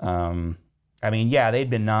 I mean, yeah, they'd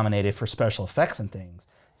been nominated for special effects and things,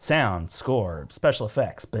 sound, score, special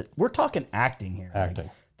effects, but we're talking acting here. Acting.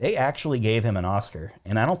 Like, they actually gave him an Oscar,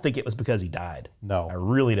 and I don't think it was because he died. No, I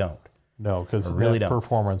really don't. No, because that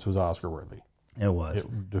performance was Oscar worthy. It was.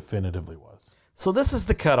 It definitively was. So this is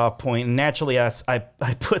the cutoff point, and naturally I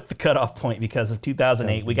put the cutoff point because of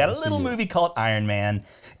 2008. We got a little movie called Iron Man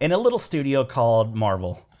and a little studio called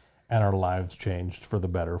Marvel. And our lives changed for the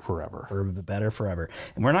better forever. For the better forever.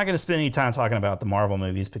 And we're not going to spend any time talking about the Marvel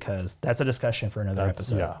movies because that's a discussion for another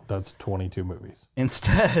episode. Yeah, that's 22 movies.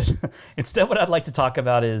 Instead, what I'd like to talk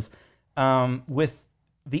about is with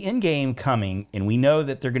the Endgame coming, and we know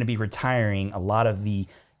that they're going to be retiring a lot of the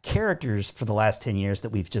characters for the last 10 years that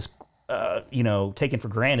we've just taken for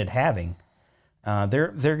granted having.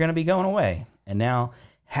 They're going to be going away. And now,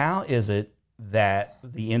 how is it that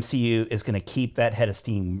the MCU is going to keep that head of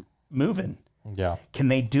steam moving? Yeah. Can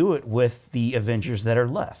they do it with the Avengers that are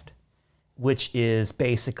left? Which is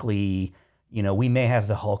basically, we may have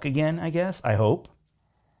the Hulk again, I guess. I hope.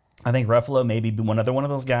 I think Ruffalo may be one of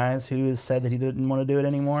those guys who has said that he didn't want to do it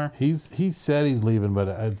anymore. He said he's leaving,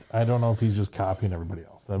 but I don't know if he's just copying everybody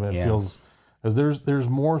else. I mean, it feels because there's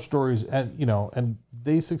more stories, and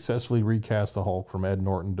they successfully recast the Hulk from Ed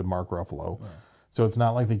Norton to Mark Ruffalo. Yeah. So it's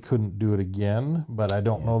not like they couldn't do it again, but I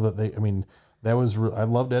don't know that they. I mean, that was I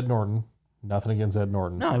loved Ed Norton. Nothing against Ed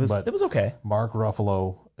Norton. No, it was okay. Mark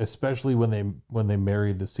Ruffalo, especially when they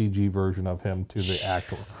married the CG version of him to the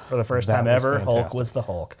actor for the first time ever, Hulk was the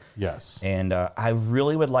Hulk. Yes, and I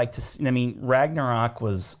really would like to see. I mean, Ragnarok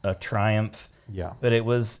was a triumph. Yeah, but it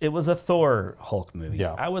was a Thor Hulk movie.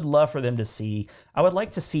 Yeah, I would love for them to see. I would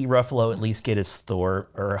like to see Ruffalo at least get his Thor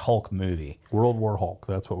or Hulk movie. World War Hulk.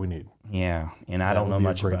 That's what we need. Yeah, and I don't know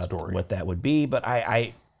much about what that would be, but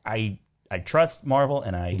I trust Marvel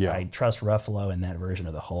and I trust Ruffalo in that version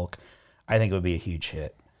of the Hulk. I think it would be a huge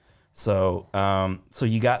hit. So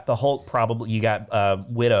you got the Hulk probably. You got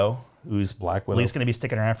Widow, who's Black Widow, at least going to be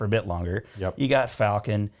sticking around for a bit longer. Yep. You got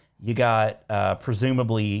Falcon. You got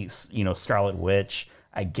presumably, Scarlet Witch.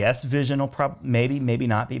 I guess Vision will maybe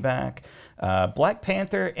not be back. Black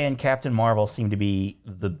Panther and Captain Marvel seem to be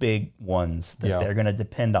the big ones that they're going to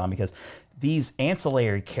depend on because these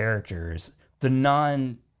ancillary characters, the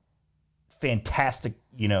non-fantastic,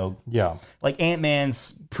 like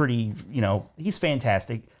Ant-Man's pretty, he's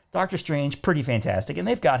fantastic. Doctor Strange, pretty fantastic, and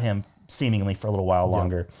they've got him seemingly for a little while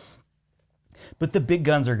longer. But the big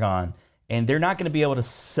guns are gone. And they're not going to be able to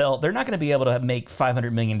sell. They're not going to be able to make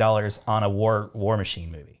 $500 million on a War Machine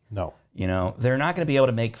movie. No. They're not going to be able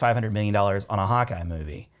to make $500 million on a Hawkeye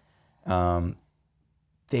movie.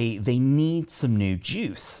 They need some new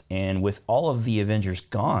juice. And with all of the Avengers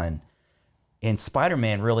gone, and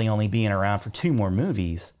Spider-Man really only being around for 2 more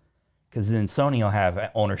movies, because then Sony will have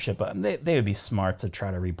ownership. They would be smart to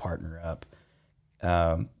try to repartner up.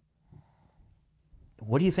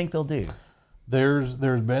 What do you think they'll do? There's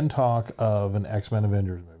been talk of an X-Men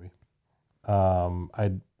Avengers movie.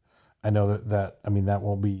 I know that I mean that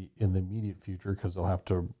won't be in the immediate future because they'll have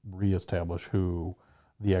to reestablish who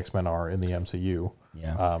the X-Men are in the MCU.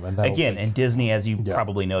 Yeah. And that'll Again, take- and Disney, as you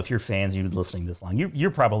probably know, if you're fans, you're listening this long,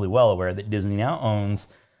 you're probably well aware that Disney now owns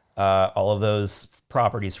all of those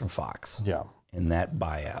properties from Fox. Yeah. In that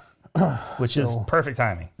buyout, which is perfect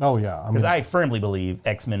timing. Oh yeah, Because I firmly believe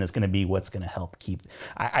X-Men is going to be what's going to help keep.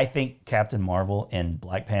 I think Captain Marvel and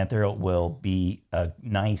Black Panther will be a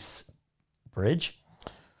nice bridge.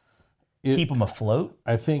 Keep them afloat.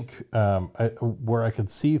 I think where I could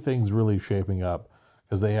see things really shaping up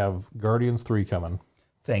because they have Guardians 3 coming.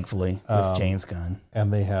 Thankfully, with James Gunn.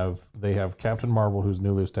 And they have Captain Marvel, who's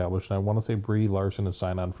newly established. And I want to say Brie Larson has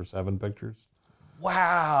signed on for 7 pictures.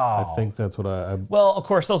 Wow. I think that's what I well, of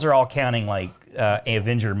course, those are all counting like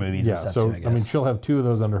Avenger movies and stuff so too, I guess. mean, she'll have 2 of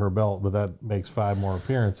those under her belt, but that makes 5 more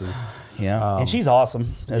appearances. Yeah, and she's awesome,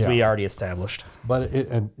 as we already established. But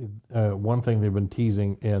one thing they've been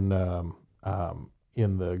teasing in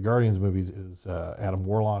the Guardians movies is Adam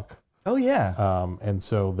Warlock. Oh yeah. And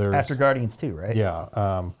so there's After Guardians 2, right?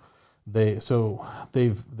 Yeah.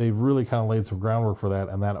 They've really kind of laid some groundwork for that,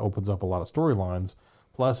 and that opens up a lot of storylines.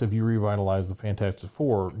 Plus, if you revitalize the Fantastic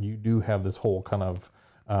Four, you do have this whole kind of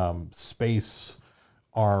space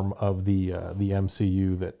arm of the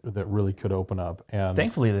MCU that really could open up. And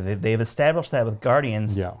thankfully, they've established that with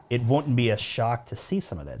Guardians. Yeah. It wouldn't be a shock to see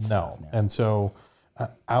some of that stuff. No, and so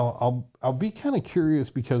I'll be kind of curious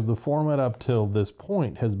because the format up till this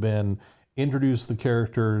point has been introduce the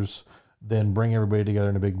characters, then bring everybody together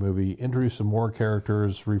in a big movie, introduce some more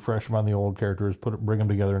characters, refresh them on the old characters, bring them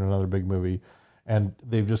together in another big movie. And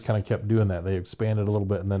they've just kind of kept doing that. They expanded a little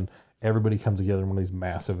bit, and then everybody comes together in one of these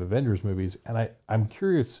massive Avengers movies. And I'm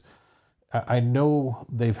curious. I know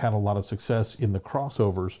they've had a lot of success in the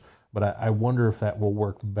crossovers, but I wonder if that will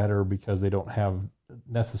work better because they don't have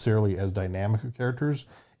necessarily as dynamic of characters.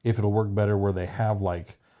 If it'll work better where they have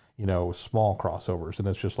small crossovers, and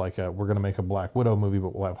it's just like we're going to make a Black Widow movie,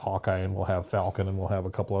 but we'll have Hawkeye and we'll have Falcon and we'll have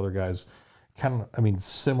a couple other guys. Kind of,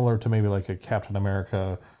 similar to maybe like a Captain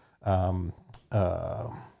America.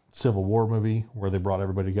 Civil War movie where they brought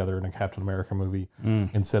everybody together in a Captain America movie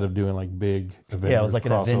instead of doing like big Avengers. Yeah, it was like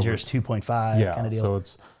an crossovers. Avengers 2.5 kind of deal. So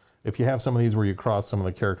it's if you have some of these where you cross some of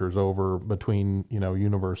the characters over between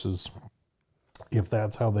universes, if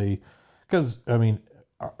that's how they, because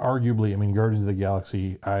arguably, Guardians of the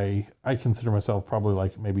Galaxy, I consider myself probably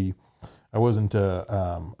like maybe I wasn't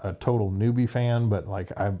a total newbie fan, but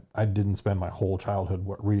like I didn't spend my whole childhood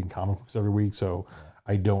reading comic books every week, so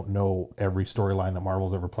I don't know every storyline that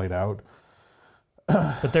Marvel's ever played out.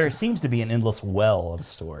 But there seems to be an endless well of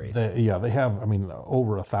stories. They have,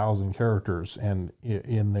 over 1,000 characters and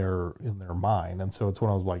in their mind, and so it's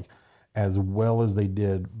one of those like, as well as they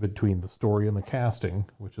did between the story and the casting,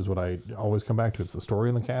 which is what I always come back to. It's the story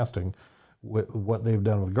and the casting. What they've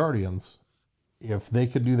done with Guardians, if they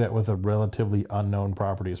could do that with a relatively unknown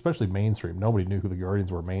property, especially mainstream, nobody knew who the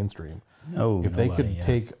Guardians were mainstream. No, if they could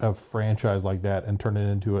take a franchise like that and turn it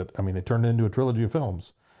into they turned it into a trilogy of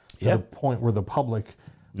films to the point where the public,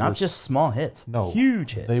 not just small hits,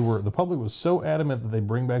 huge hits. The public was so adamant that they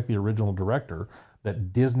bring back the original director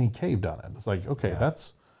that Disney caved on it. It's like, okay,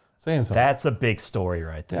 that's saying something. That's a big story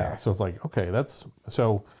right there. Yeah, so it's like, okay,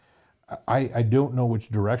 I don't know which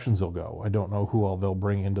directions they'll go. I don't know who all they'll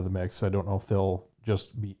bring into the mix. I don't know if they'll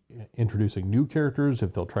just be introducing new characters,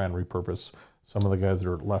 if they'll try and repurpose some of the guys that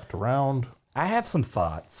are left around. I have some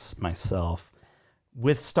thoughts myself.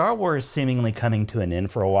 With Star Wars seemingly coming to an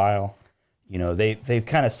end for a while, they've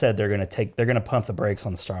kind of said they're going to pump the brakes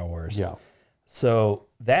on Star Wars. Yeah. So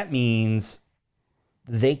that means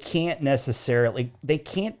they can't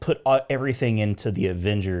put everything into the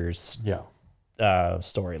Avengers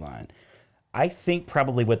storyline. I think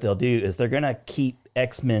probably what they'll do is they're going to keep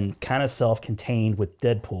X-Men kind of self-contained with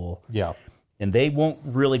Deadpool. Yeah. And they won't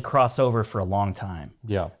really cross over for a long time.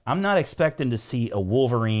 Yeah. I'm not expecting to see a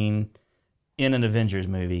Wolverine in an Avengers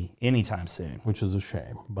movie anytime soon. Which is a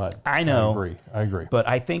shame, but I know. I agree. But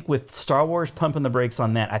I think with Star Wars pumping the brakes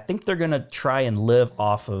on that, I think they're going to try and live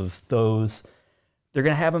off of those. They're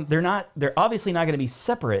going to have them. They're obviously not going to be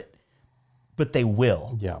separate, but they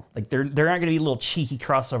will. Yeah. Like they're not going to be little cheeky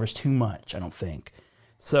crossovers too much, I don't think.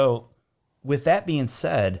 So with that being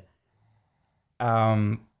said,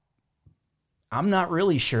 I'm not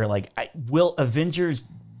really sure. Will Avengers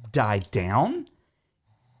die down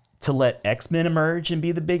to let X-Men emerge and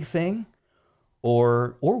be the big thing?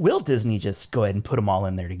 Or will Disney just go ahead and put them all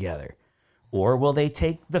in there together? Or will they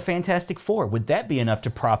take the Fantastic Four? Would that be enough to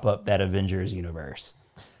prop up that Avengers universe?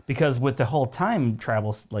 Because with the whole time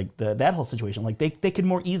travel, that whole situation, they could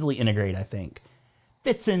more easily integrate, I think,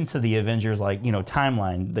 fits into the Avengers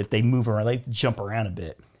timeline that they move around, they jump around a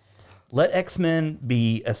bit. Let X-Men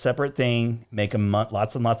be a separate thing, make them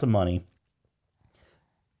lots and lots of money.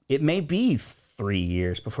 It may be 3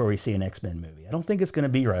 years before we see an X-Men movie. I don't think it's going to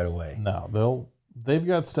be right away. No, they've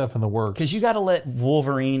got stuff in the works. Because you got to let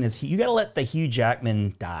Wolverine you got to let the Hugh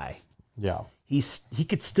Jackman die. Yeah, he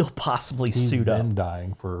could still possibly He's suit up. been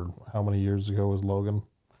dying for how many years ago was Logan?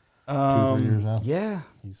 2-3 years now. Yeah,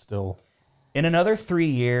 he's still. In another 3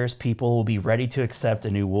 years, people will be ready to accept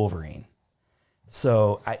a new Wolverine.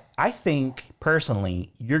 So I think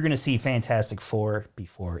personally, you're going to see Fantastic Four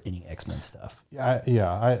before any X-Men stuff.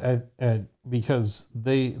 I because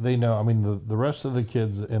they know. I mean, the rest of the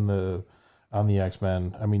kids on the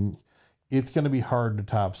X-Men. I mean, it's going to be hard to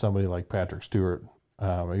top somebody like Patrick Stewart.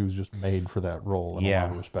 He was just made for that role in a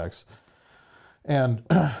lot of respects. And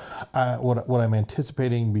what I'm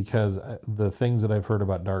anticipating, because the things that I've heard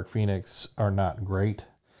about Dark Phoenix are not great.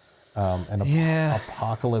 And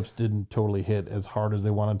Apocalypse didn't totally hit as hard as they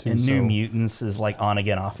wanted to. And New Mutants is like on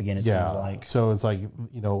again, off again, it seems like. So it's like,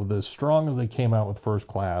 as strong as they came out with First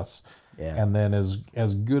Class, and then as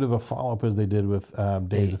good of a follow-up as they did with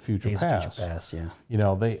Days of Future Past.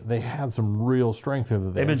 They had some real strength there.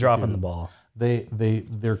 They've been dropping the ball.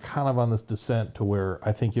 They're kind of on this descent to where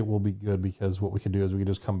I think it will be good, because what we can do is we can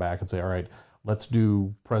just come back and say, all right, let's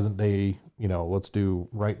do present day, let's do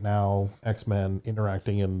right now X-Men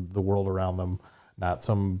interacting in the world around them, not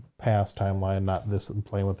some past timeline, not this and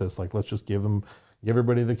playing with this. Like, let's just give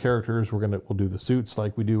everybody the characters. We'll do the suits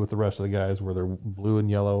like we do with the rest of the guys, where they're blue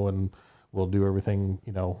and yellow, and we'll do everything,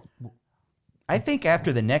 I think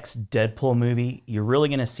after the next Deadpool movie, you're really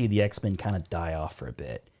going to see the X-Men kind of die off for a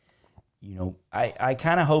bit. I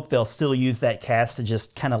kind of hope they'll still use that cast to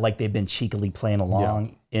just kind of like they've been cheekily playing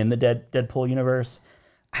along in the Deadpool universe.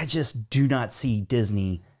 I just do not see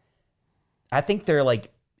Disney. I think they're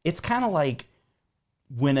like, it's kind of like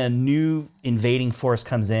when a new invading force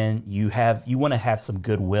comes in, you want to have some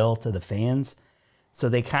goodwill to the fans. So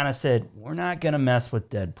they kind of said, we're not going to mess with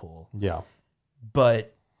Deadpool. Yeah.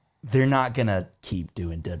 But they're not going to keep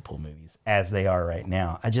doing Deadpool movies as they are right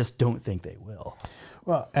now. I just don't think they will.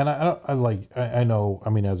 Well, and I know, I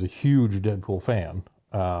mean, as a huge Deadpool fan,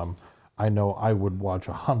 I know I would watch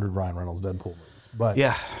 100 Ryan Reynolds Deadpool movies. But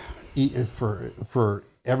for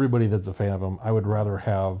everybody that's a fan of him, I would rather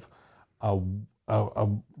have a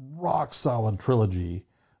rock solid trilogy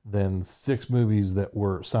than 6 movies that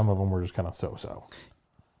some of them were just kind of so-so.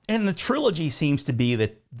 And the trilogy seems to be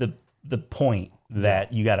the point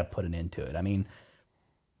that you got to put an end to it. I mean,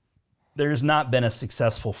 there's not been a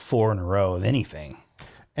successful 4 in a row of anything.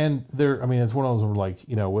 And it's one of those like,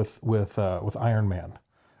 with Iron Man.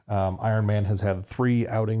 Iron Man has had 3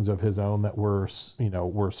 outings of his own that were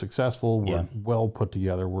successful, were well put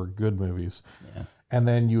together, were good movies. Yeah. And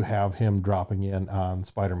then you have him dropping in on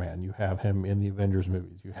Spider-Man. You have him in the Avengers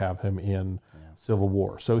movies. You have him in Civil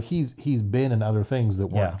War. So he's been in other things that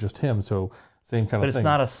weren't just him. So same kind of thing. But it's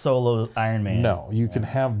not a solo Iron Man. No, you can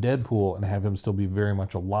have Deadpool and have him still be very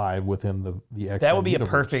much alive within the X-Men That would be universe.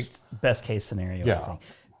 a perfect best case scenario. Yeah. I think.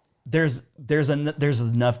 There's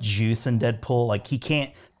enough juice in Deadpool. Like,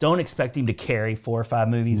 don't expect him to carry 4 or 5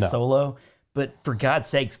 movies solo, but for God's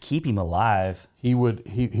sakes, keep him alive. He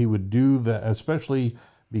would do that, especially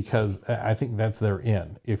because I think that's their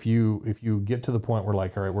in. If you get to the point where,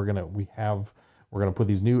 like, all right, we're gonna put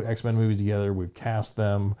these new X-Men movies together. We've cast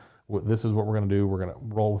them. This is what we're gonna do. We're gonna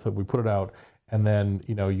roll with it. We put it out, and then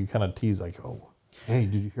you kind of tease like, oh, hey,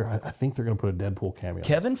 did you hear? I think they're gonna put a Deadpool cameo.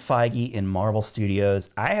 Kevin Feige in Marvel Studios,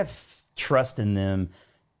 I have trust in them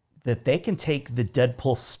that they can take the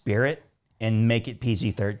Deadpool spirit and make it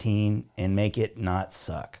PG-13 and make it not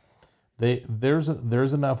suck. There's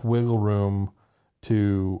enough wiggle room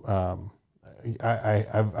to.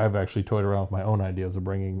 I've actually toyed around with my own ideas of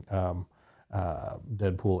bringing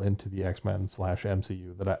Deadpool into the X-Men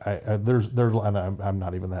 /MCU. That I'm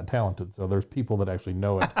not even that talented. So there's people that actually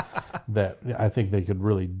know it that I think they could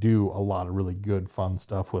really do a lot of really good, fun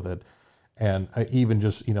stuff with it. And even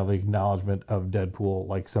just the acknowledgement of Deadpool,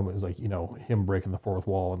 like somebody's like him breaking the fourth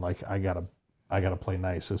wall and like I gotta play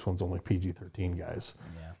nice. This one's only PG-13, guys.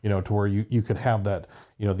 Yeah. To where you could have that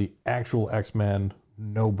the actual X-Men,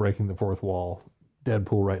 no breaking the fourth wall.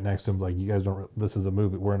 Deadpool right next to him, like, you guys don't. This is a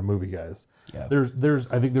movie. We're in a movie, guys. Yeah.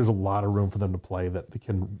 I think there's a lot of room for them to play that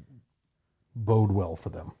can bode well for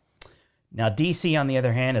them. Now DC, on the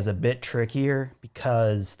other hand, is a bit trickier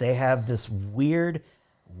because they have this weird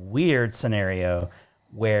scenario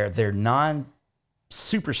where their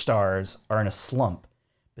non-superstars are in a slump,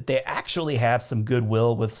 but they actually have some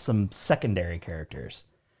goodwill with some secondary characters.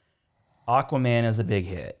 Aquaman is a big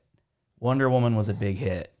hit. Wonder Woman was a big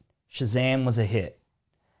hit. Shazam was a hit.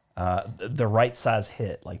 The right size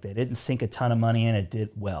hit. Like, they didn't sink a ton of money in, it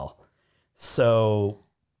did well. So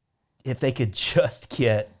if they could just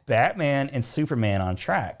get Batman and Superman on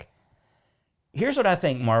track. Here's what I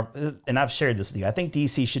think, and I've shared this with you. I think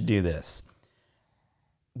DC should do this.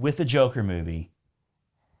 With the Joker movie,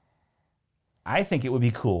 I think it would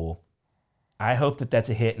be cool. I hope that that's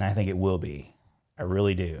a hit, and I think it will be. I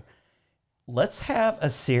really do. Let's have a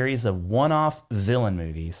series of one-off villain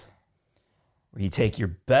movies where you take your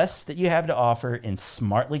best that you have to offer and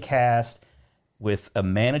smartly cast with a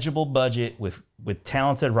manageable budget, with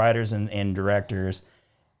talented writers and directors,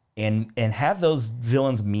 and have those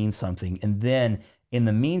villains mean something. And then, in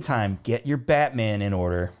the meantime, get your Batman in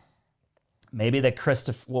order. Maybe that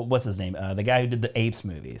what's his name? The guy who did the Apes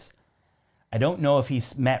movies. I don't know if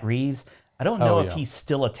he's Matt Reeves. I don't know if he's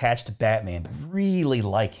still attached to Batman, but really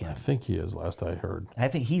like him. I think he is, last I heard. I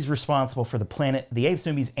think he's responsible for the Apes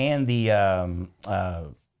movies and the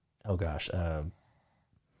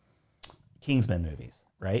Kingsman movies,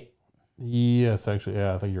 right? Yes, actually,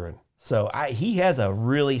 yeah, I think you're right. So he has a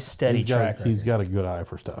really steady track record. He's got a good eye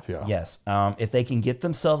for stuff, yeah. Yes. If they can get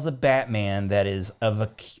themselves a Batman that is of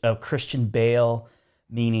a Christian Bale,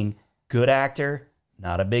 meaning good actor,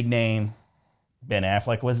 not a big name. Ben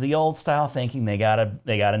Affleck was the old style thinking they got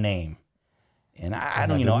a name. And I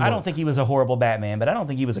don't think he was a horrible Batman, but I don't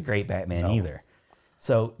think he was a great Batman either.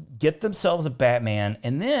 So get themselves a Batman,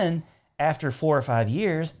 and then after 4 or 5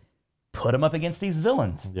 years, put him up against these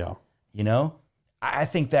villains. Yeah. You know? I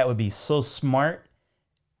think that would be so smart.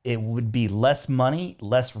 It would be less money,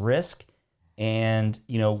 less risk. And,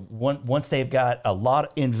 once they've got a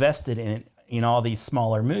lot invested in all these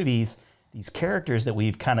smaller movies, these characters that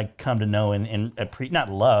we've kind of come to know and not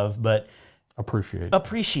love, but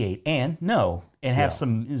appreciate and know, and have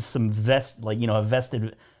some a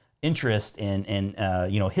vested interest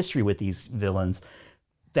in history with these villains.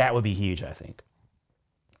 That would be huge, I think.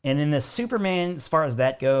 And in the Superman, as far as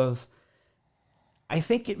that goes, I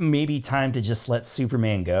think it may be time to just let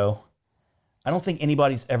Superman go. I don't think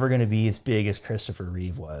anybody's ever going to be as big as Christopher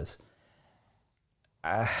Reeve was.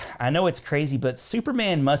 I know it's crazy, but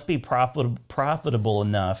Superman must be profitable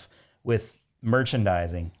enough with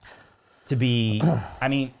merchandising to be. I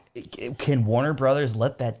mean, can Warner Brothers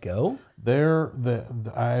let that go?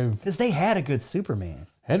 Because they had a good Superman.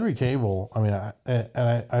 Henry Cavill. I mean,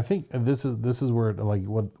 I think this is where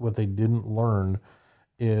what they didn't learn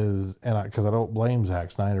is, and because I don't blame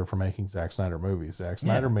Zack Snyder for making Zack Snyder movies. Zack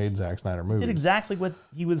Snyder made Zack Snyder movies. He did exactly what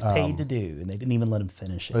he was paid to do, and they didn't even let him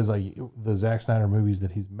finish it. It's like the Zack Snyder movies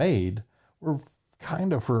that he's made were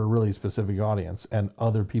kind of for a really specific audience, and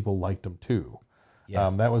other people liked them too.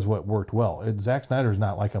 Yeah. That was what worked well. Zack Snyder's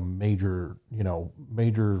not like a major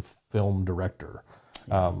film director,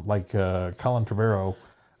 like Colin Trevorrow,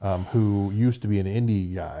 who used to be an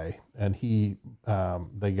indie guy, and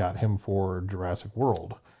they got him for Jurassic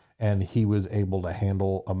World, and he was able to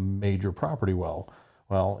handle a major property well.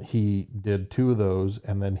 Well, he did 2 of those,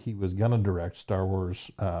 and then he was gonna direct Star Wars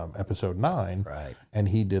Episode 9, right? And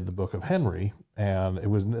he did the Book of Henry, and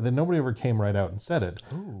then nobody ever came right out and said it.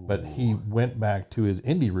 Ooh. But he went back to his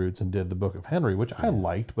indie roots and did the Book of Henry, which I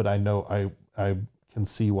liked, but I know I can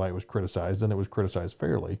see why it was criticized, and it was criticized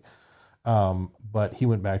fairly. But he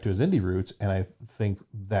went back to his indie roots, and I think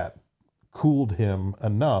that cooled him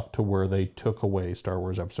enough to where they took away Star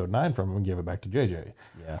Wars Episode 9 from him and gave it back to JJ.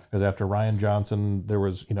 Yeah. Because after Rian Johnson, there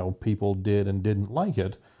was, people did and didn't like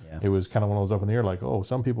it. Yeah. It was kind of one of those up in the air, like, oh,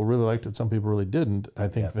 some people really liked it, some people really didn't. I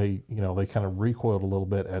think they kind of recoiled a little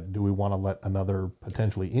bit at, do we want to let another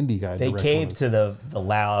potentially indie guy They caved to the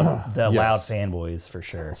loud loud fanboys for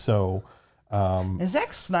sure. So and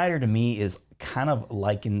Zack Snyder to me is kind of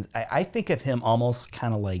like I think of him almost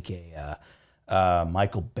kind of like a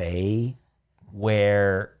Michael Bay,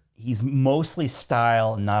 where he's mostly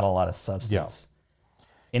style, not a lot of substance. Yeah.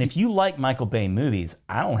 And if you like Michael Bay movies,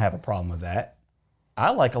 I don't have a problem with that.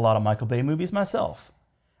 I like a lot of Michael Bay movies myself.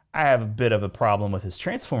 I have a bit of a problem with his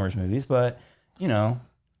Transformers movies, but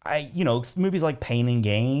movies like Pain and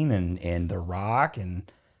Gain and The Rock and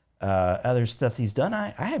other stuff he's done,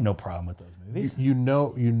 I have no problem with those movies. You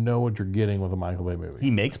know what you're getting with a Michael Bay movie.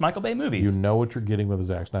 He makes Michael Bay movies. You know what you're getting with a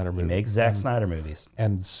Zack Snyder movie. He makes Zack Snyder movies.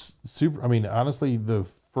 And honestly, the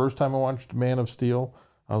first time I watched Man of Steel,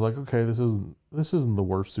 I was like, okay, this isn't the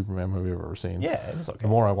worst Superman movie I've ever seen. Yeah, it was okay. The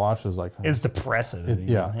more I watched, it was like, it's depressive.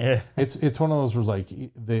 It's one of those where like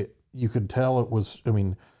you could tell it was. I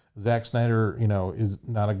mean, Zack Snyder, is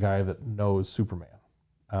not a guy that knows Superman.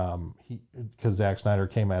 Because Zack Snyder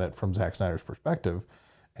came at it from Zack Snyder's perspective,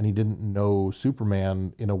 and he didn't know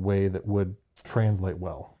Superman in a way that would translate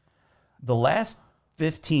well. The last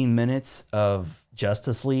 15 minutes of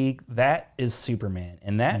Justice League, that is Superman,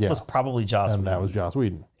 and that Yeah. was probably Joss And Whedon. that was Joss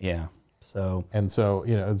Whedon. Yeah. So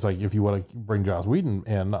it's like if you want to bring Joss Whedon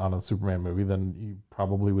in on a Superman movie, then you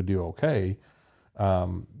probably would do okay.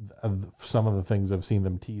 Some of the things I've seen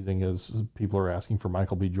them teasing is people are asking for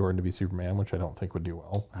Michael B. Jordan to be Superman, which I don't think would do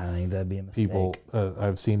well. I think that'd be a mistake. People,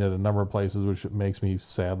 I've seen it a number of places, which makes me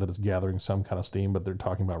sad that it's gathering some kind of steam. But they're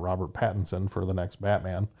talking about Robert Pattinson for the next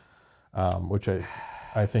Batman, which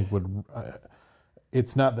I think would.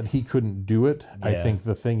 It's not that he couldn't do it. I Yeah. think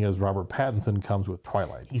the thing is Robert Pattinson comes with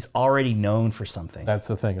Twilight. He's already known for something. That's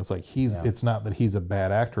the thing. It's like it's not that he's a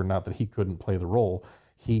bad actor, not that he couldn't play the role.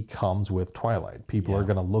 He comes with Twilight. People are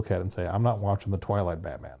going to look at it and say, "I'm not watching the Twilight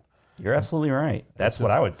Batman." You're absolutely right. That's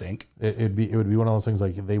what I would think. It would be one of those things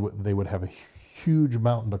like they would have a huge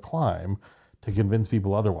mountain to climb to convince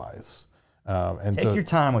people otherwise. And Take so your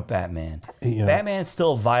time with Batman. You know, Batman's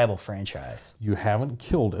still a viable franchise. you haven't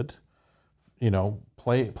killed it.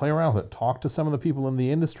 Play around with it. Talk to some of the people in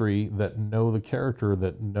the industry that know the character,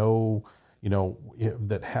 that know,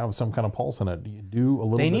 that have some kind of pulse in it. You do a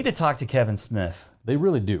little. They bit. need to talk to Kevin Smith. They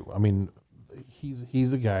really do. I mean,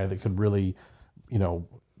 he's a guy that could really,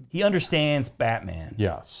 He understands Batman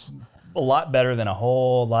Yes. a lot better than a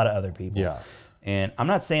whole lot of other people. Yeah. And I'm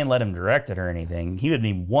not saying let him direct it or anything. He wouldn't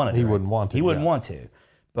even want to. He wouldn't want to, He wouldn't yeah. want to.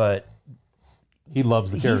 But He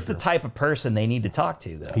loves the he's character. the type of person they need to talk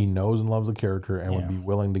to, though. He knows and loves the character and would Yeah. be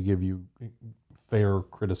willing to give you fair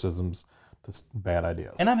criticisms to bad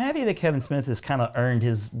ideas. And I'm happy that Kevin Smith has kind of earned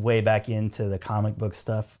his way back into the comic book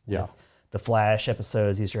stuff. Yeah. With the Flash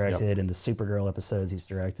episodes he's directed and the Supergirl episodes he's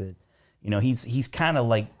directed. He's kind of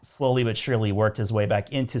like slowly but surely worked his way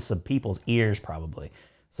back into some people's ears, probably.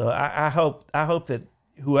 So I hope that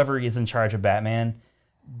whoever is in charge of Batman,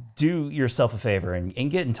 do yourself a favor and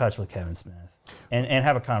get in touch with Kevin Smith and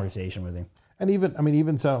have a conversation with him. And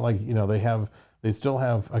even sound like, they still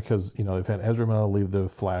have, because, they've had Ezra Miller leave the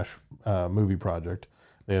Flash movie project.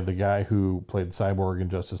 They have the guy who played Cyborg in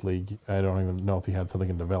Justice League. I don't even know if he had something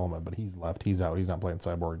in development, but he's left. He's out. He's not playing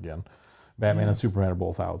Cyborg again. Batman and Superman are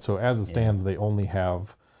both out. So as it stands, they only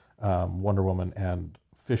have Wonder Woman and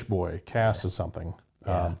Fishboy cast as something.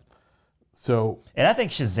 Yeah. So And I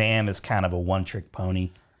think Shazam is kind of a one-trick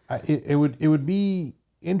pony. it would be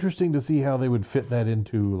interesting to see how they would fit that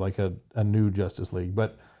into like a new Justice League.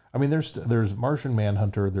 But I mean, there's Martian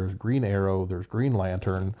Manhunter, there's Green Arrow, there's Green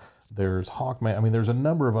Lantern, there's Hawkman. I mean, there's a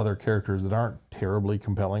number of other characters that aren't terribly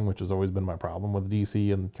compelling, which has always been my problem with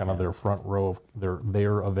DC and kind of their front row of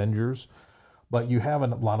their Avengers. But you have a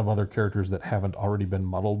lot of other characters that haven't already been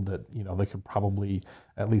muddled that, they could probably,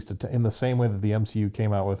 at least in the same way that the MCU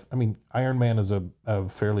came out with, Iron Man is a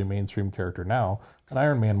fairly mainstream character now, and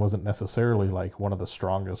Iron Man wasn't necessarily like one of the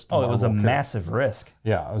strongest. Oh, it was a Marvel massive risk.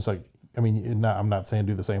 Yeah, I was like, I'm not saying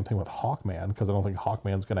do the same thing with Hawkman, because I don't think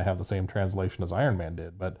Hawkman's going to have the same translation as Iron Man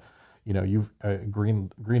did. But, Green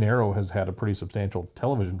Arrow has had a pretty substantial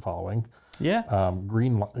television following. Yeah.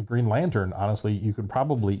 Green Lantern, honestly, you could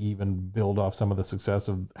probably even build off some of the success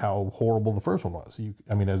of how horrible the first one was.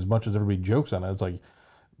 As much as everybody jokes on it, it's like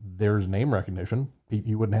there's name recognition.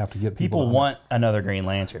 You wouldn't have to get People want another Green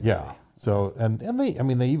Lantern. Yeah. movie. So and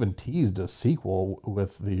they even teased a sequel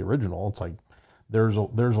with the original. It's like there's a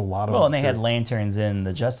lot of Well, and they had lanterns in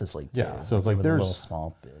the Justice League too. Yeah, so it's like it was a little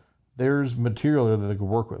small bit. There's material there that they could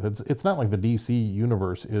work with. It's not like the DC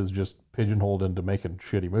universe is just pigeonholed into making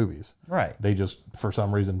shitty movies. Right. They just, for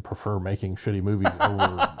some reason, prefer making shitty movies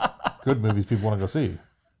over good movies people want to go see.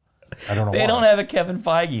 I don't know They why. don't have a Kevin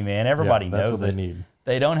Feige, man. Everybody Yeah, that's knows what they it. need.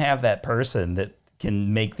 They don't have that person that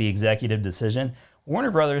can make the executive decision. Warner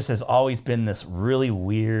Brothers has always been this really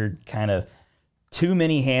weird kind of too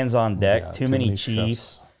many hands on deck, Yeah, too too many many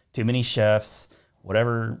chiefs, chefs. too many chefs,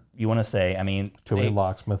 whatever you want to say. Too many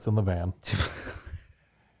locksmiths in the van.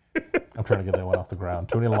 I'm trying to get that one off the ground.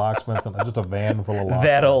 Too many locksmiths and just a van full of locksmiths.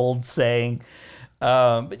 that old saying.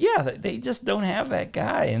 But yeah, they just don't have that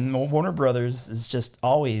guy. And Warner Brothers has just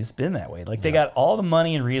always been that way. Like they got all the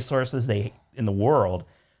money and resources in the world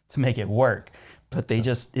to make it work. But they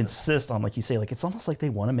just insist on, like you say, like it's almost like they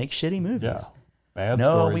want to make shitty movies. Yeah. Bad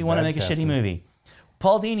No, stories, we want to bad make a casting. shitty movie.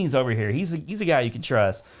 Paul Dini's over here. He's a guy you can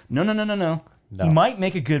trust. No. No. He might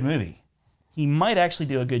make a good movie. He might actually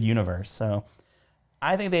do a good universe. So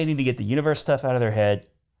I think they need to get the universe stuff out of their head.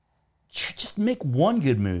 Just make one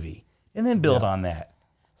good movie and then build on that.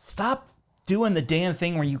 Stop doing the damn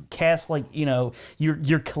thing where you cast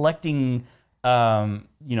you're collecting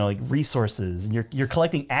like resources and you're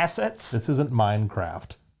collecting assets. This isn't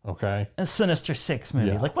Minecraft, okay? A Sinister Six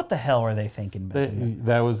movie. Yeah. Like what the hell are they thinking about?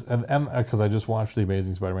 That was, and because I just watched The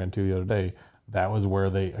Amazing Spider-Man 2 the other day, that was where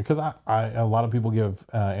because a lot of people give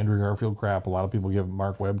Andrew Garfield crap, a lot of people give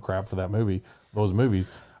Mark Webb crap for those movies.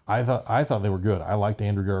 I thought they were good. I liked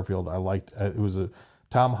Andrew Garfield. I liked it was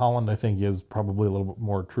Tom Holland. I think is probably a little bit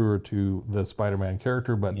more truer to the Spider-Man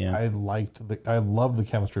character, but I loved the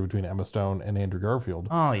chemistry between Emma Stone and Andrew Garfield.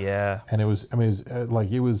 Oh yeah, and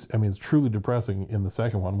it's truly depressing in the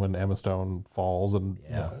second one when Emma Stone falls, and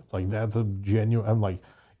it's like that's a genuine. I'm like,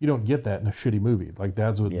 you don't get that in a shitty movie. Like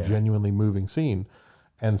that's a genuinely moving scene,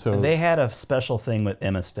 and so they had a special thing with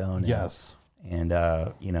Emma Stone. Yes. And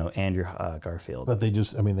Andrew Garfield. But they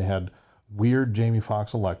had weird Jamie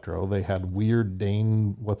Foxx Electro. They had weird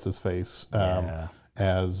Dane what's his face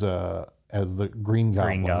as the Green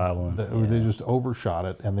Goblin. They just overshot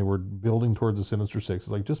it, and they were building towards the Sinister Six.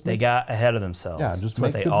 It's like they got ahead of themselves. Yeah, just that's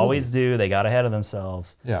what they always do. They got ahead of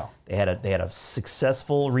themselves. Yeah, they had a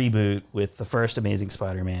successful reboot with the first Amazing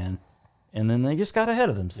Spider-Man, and then they just got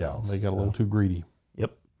ahead of themselves. Yeah, they got a little too greedy.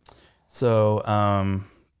 Yep. So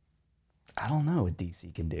I don't know what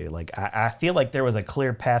DC can do. Like I feel like there was a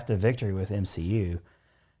clear path to victory with MCU.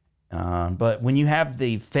 But when you have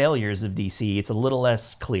the failures of DC, it's a little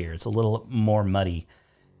less clear. It's a little more muddy.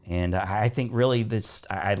 And I think really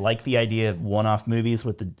I like the idea of one-off movies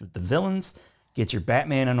with the villains. Get your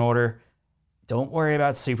Batman in order. Don't worry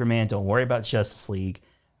about Superman. Don't worry about Justice League.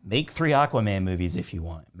 Make 3 Aquaman movies if you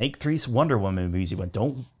want. Make 3 Wonder Woman movies if you want.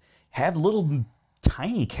 Don't have little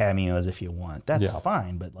tiny cameos if you want. That's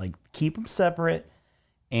fine. But like keep them separate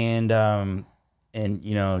and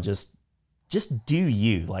just do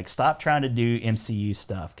you. Like stop trying to do MCU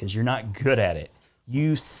stuff because you're not good at it.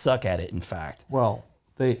 You suck at it, in fact. Well,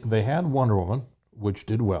 they had Wonder Woman, which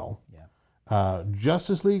did well. Yeah.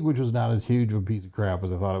 Justice League, which was not as huge of a piece of crap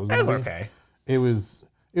as I thought it was going to be. Okay. It was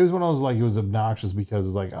when I was like, it was obnoxious because it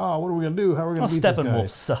was like, oh, what are we going to do? How are we going to beat this guy? Steppenwolf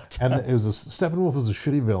sucked. And Steppenwolf was a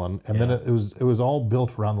shitty villain. And then it was all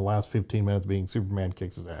built around the last 15 minutes being Superman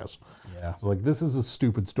kicks his ass. Yeah. So like, this is a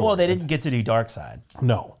stupid story. Well, they didn't get to do Darkseid.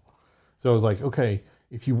 No. So I was like, okay,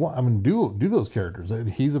 if you want, do those characters.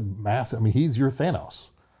 He's a massive, he's your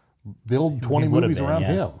Thanos. Build 20 movies around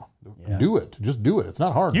him. Yeah. Do it. Just do it. It's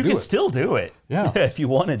not hard. You can still do it. Yeah. If you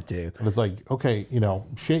wanted to. But it's like, okay,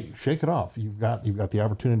 shake it off. You've got the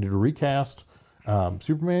opportunity to recast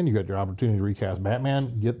Superman. You've got your opportunity to recast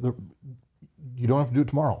Batman. You don't have to do it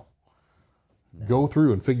tomorrow. No. Go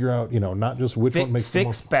through and figure out, not just which one makes the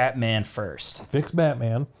most. Fix Batman first. Fix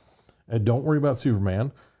Batman. And don't worry about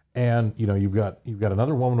Superman. And you've got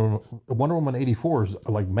another Wonder Woman 84 is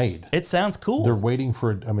like made. It sounds cool. They're waiting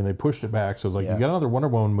for it. They pushed it back, so it's like you got another Wonder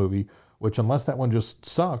Woman movie. Which unless that one just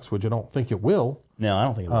sucks, which I don't think it will. No, I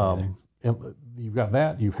don't think it will. And you've got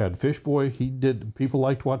that. You've had Fish Boy. People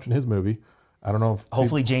liked watching his movie. I don't know if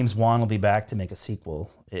hopefully James Wan will be back to make a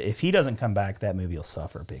sequel. If he doesn't come back, that movie will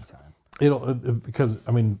suffer big time. Because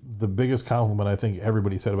the biggest compliment I think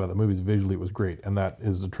everybody said about the movie is visually it was great, and that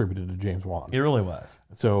is attributed to James Wan. It really was.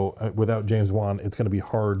 So without James Wan, it's going to be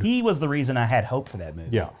hard. He was the reason I had hope for that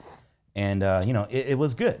movie. Yeah, and it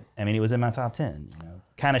was good. It was in my top 10.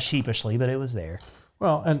 Kind of sheepishly, but it was there.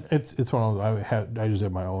 Well, and it's one of those, I just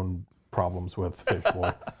have my own problems with Fish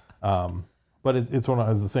Boy. But it's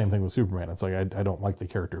the same thing with Superman. It's like I don't like the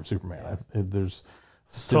character of Superman. There's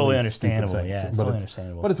totally understandable. Yeah, it's totally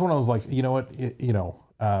understandable. But it's one of those like, you know what?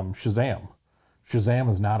 Shazam. Shazam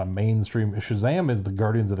is not a mainstream. Shazam is the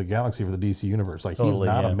Guardians of the Galaxy for the DC universe. Like he's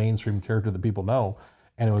not a mainstream character that people know,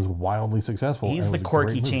 and it was wildly successful. He's the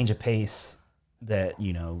quirky change of pace that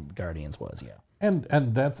Guardians was. Yeah. And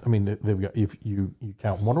that's they've got, if you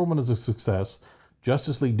count Wonder Woman as a success,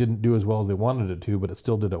 Justice League didn't do as well as they wanted it to, but it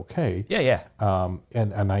still did okay. Yeah.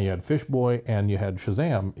 And now you had Fish Boy and you had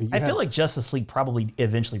Shazam. I feel like Justice League probably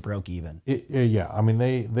eventually broke even. They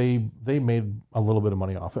made a little bit of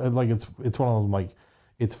money off it. Like it's one of those, like,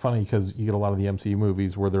 it's funny because you get a lot of the MCU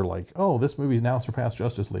movies where they're like, oh, this movie's now surpassed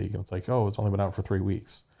Justice League, and it's like, oh, it's only been out for 3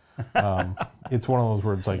 weeks. It's one of those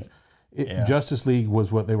where it's like. Justice League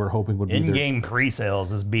was what they were hoping would be in-game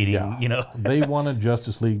pre-sales is beating, They wanted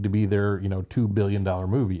Justice League to be their, $2 billion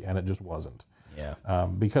movie, and it just wasn't. Yeah.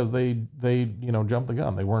 Because they jumped the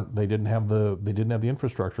gun. They didn't have the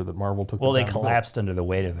infrastructure that Marvel took. Well, they collapsed under the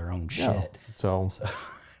weight of their own shit. Yeah. So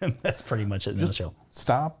that's pretty much it in a nutshell.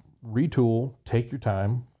 Stop, retool, take your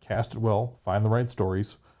time, cast it well, find the right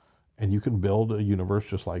stories. And you can build a universe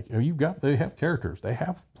just like they have characters. They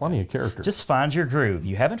have plenty of characters. Just find your groove.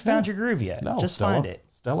 You haven't found your groove yet. No, just Stella, find it.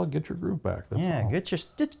 Stella, get your groove back. That's all.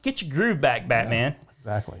 Get your groove back, Batman. Yeah,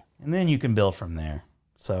 exactly. And then you can build from there.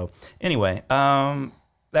 So anyway,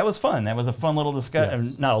 That was fun. That was a fun little discussion.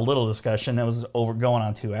 Yes. Not a little discussion. That was going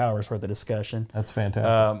on 2 hours worth of discussion. That's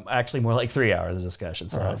fantastic. Actually, more like 3 hours of discussion.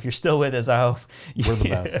 So All right. if you're still with us, I hope We're the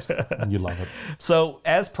best. And you love it. So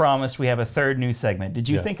as promised, we have a third new segment. Did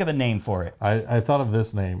you Yes. think of a name for it? I thought of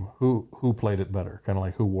this name. Who played it better? Kind of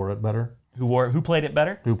like who wore it better? Who played it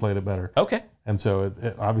better? Who played it better? Okay. And so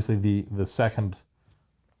obviously the second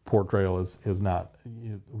portrayal is not.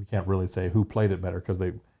 We can't really say who played it better because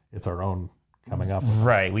it's our own coming up.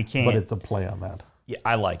 Right. We can't. But it's a play on that. Yeah,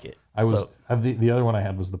 I like it. The other one I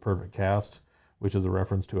had was The Perfect Cast, which is a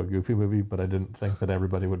reference to a Goofy movie, but I didn't think that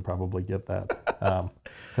everybody would probably get that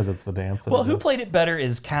because it's the dance. Well, who played it better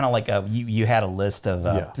is kind of like you had a list of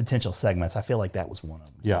Yeah. potential segments. I feel like that was one of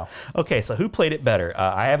them. So. Yeah. Okay, so who played it better?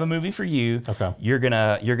 I have a movie for you. Okay. You're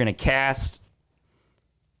gonna cast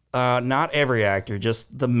not every actor,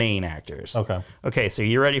 just the main actors. Okay. Okay, so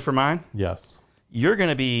you ready for mine? Yes. You're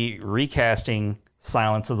gonna be recasting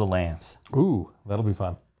Silence of the Lambs. Ooh, that'll be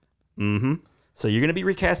fun. Mm-hmm. So you're gonna be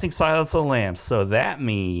recasting Silence of the Lambs. So that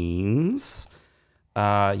means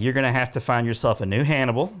you're gonna have to find yourself a new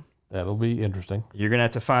Hannibal. That'll be interesting. You're gonna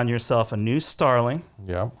have to find yourself a new Starling.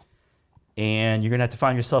 Yeah. And you're gonna have to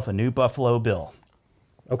find yourself a new Buffalo Bill.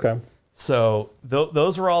 Okay. So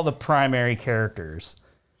those are all the primary characters.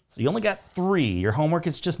 So you only got 3. Your homework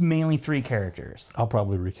is just mainly 3 characters. I'll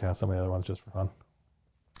probably recast some of the other ones just for fun.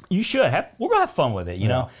 You should have. We're gonna have fun with it. You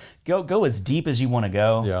know, go as deep as you want to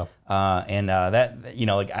go. Yeah.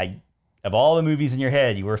 That of all the movies in your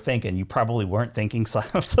head, you were thinking. You probably weren't thinking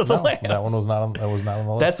Silence of the Lambs. That one was not on. That was not on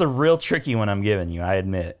the list. That's a real tricky one I'm giving you. I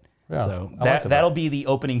admit. Yeah, So I like it, that'll be the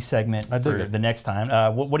opening segment I dig for it. the next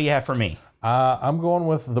time. What do you have for me? I'm going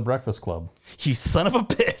with The Breakfast Club. You son of a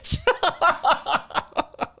bitch.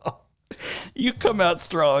 You come out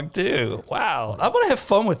strong too. Wow. I'm going to have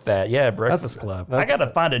fun with that. Yeah, Breakfast Club. I got to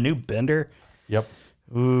find a new Bender. Yep.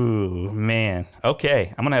 Ooh, man.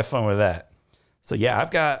 Okay. I'm going to have fun with that. So yeah,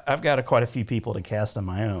 I've got quite a few people to cast on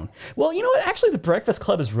my own. Well, you know what? Actually, The Breakfast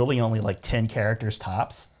Club is really only like 10 characters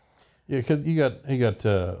tops. Yeah, because you got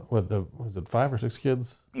was it 5 or 6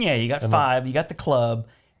 kids? Yeah, you got 5. You got the club,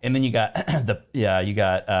 and then you got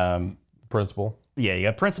Principal. Yeah, you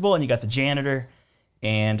got principal, and you got the janitor,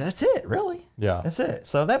 and that's it, really. Yeah. That's it.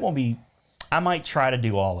 So that won't be. I might try to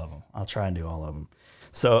do all of them. I'll try and do all of them.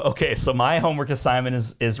 So okay, so my homework assignment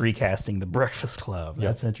is recasting The Breakfast Club. Yep.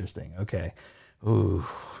 That's interesting. Okay. Ooh,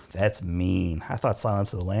 that's mean. I thought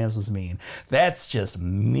Silence of the Lambs was mean. That's just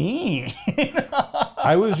mean.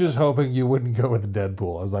 I was just hoping you wouldn't go with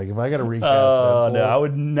Deadpool. I was like, if I got to recast Oh Deadpool, no, I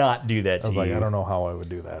would not do that to I was you. like, I don't know how I would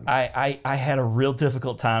do that. I had a real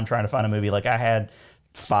difficult time trying to find a movie. Like I had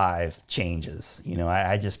 5 changes. You know,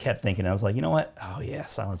 I just kept thinking. I was like, you know what? Oh yeah,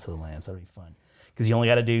 Silence of the Lambs. That'll be fun because you only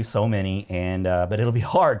got to do so many, and but it'll be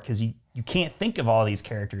hard because you can't think of all these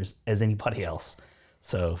characters as anybody else.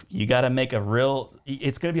 So you got to make a real.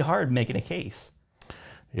 It's going to be hard making a case.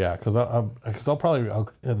 Yeah, because I'll probably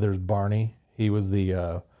there's Barney. He was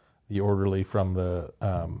the orderly from the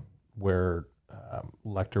where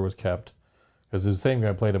Lecter was kept. Because the same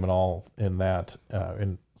guy played him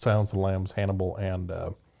in Silence of the Lambs, Hannibal, and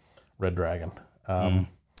Red Dragon. And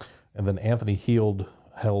then Anthony held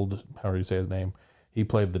how do you say his name? He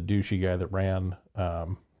played the douchey guy that ran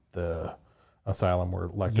the asylum where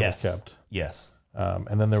Lecter was kept. Yes.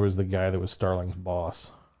 And then there was the guy that was Starling's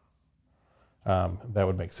boss. That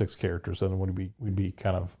would make 6 characters. So then we'd be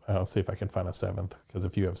kind of. I'll see if I can find a 7th. Because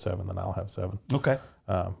if you have 7, then I'll have 7. Okay.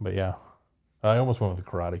 But yeah, I almost went with the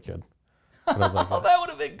Karate Kid. But I was like, Oh, that would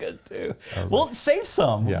have been good too. Well, save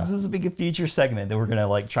some. Yeah. This is a big future segment that we're gonna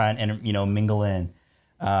like try and mingle in.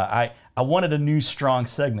 I wanted a new strong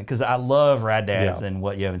segment because I love Rad Dads and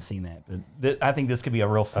what you haven't seen that, but I think this could be a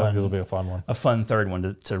real fun. I think it'll be a fun one. A fun third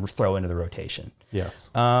one to throw into the rotation. Yes.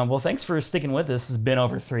 Well, thanks for sticking with us. This has been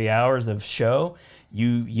over 3 hours of show.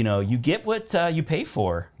 You get what you pay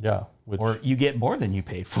for. Yeah. Or you get more than you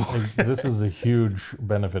paid for. This is a huge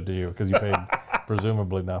benefit to you because you paid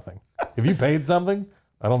presumably nothing. If you paid something,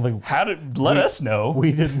 I don't think. Let us know.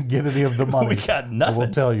 We didn't get any of the money. We got nothing. I will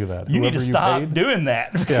tell you that. You need to Whoever stop paid, doing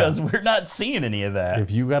that because we're not seeing any of that.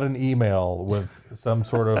 If you got an email with some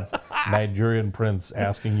sort of Nigerian prince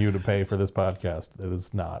asking you to pay for this podcast, that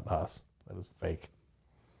is not us. That is fake.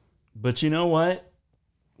 But you know what?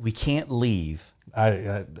 We can't leave.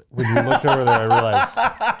 I when you looked over there,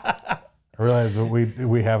 I realized that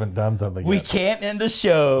we haven't done something We yet. can't end a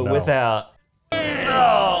show No. without.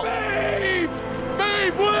 Oh. Babe!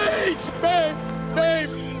 Babe, wait! Babe! Babe!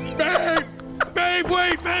 Babe! Babe,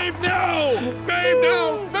 wait! Babe, no! Babe,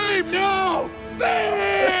 no! Babe, no!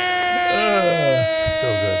 Babe! So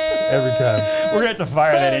good. Every time. We're going to have to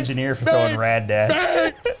fire that engineer for throwing rad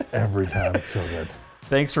dads. Every time. It's so good.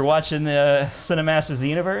 Thanks for watching the Cinemasters of the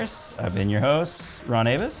Universe. I've been your host, Ron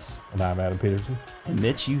Avis. And I'm Adam Peterson. And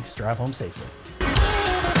Mitch, you drive home safely.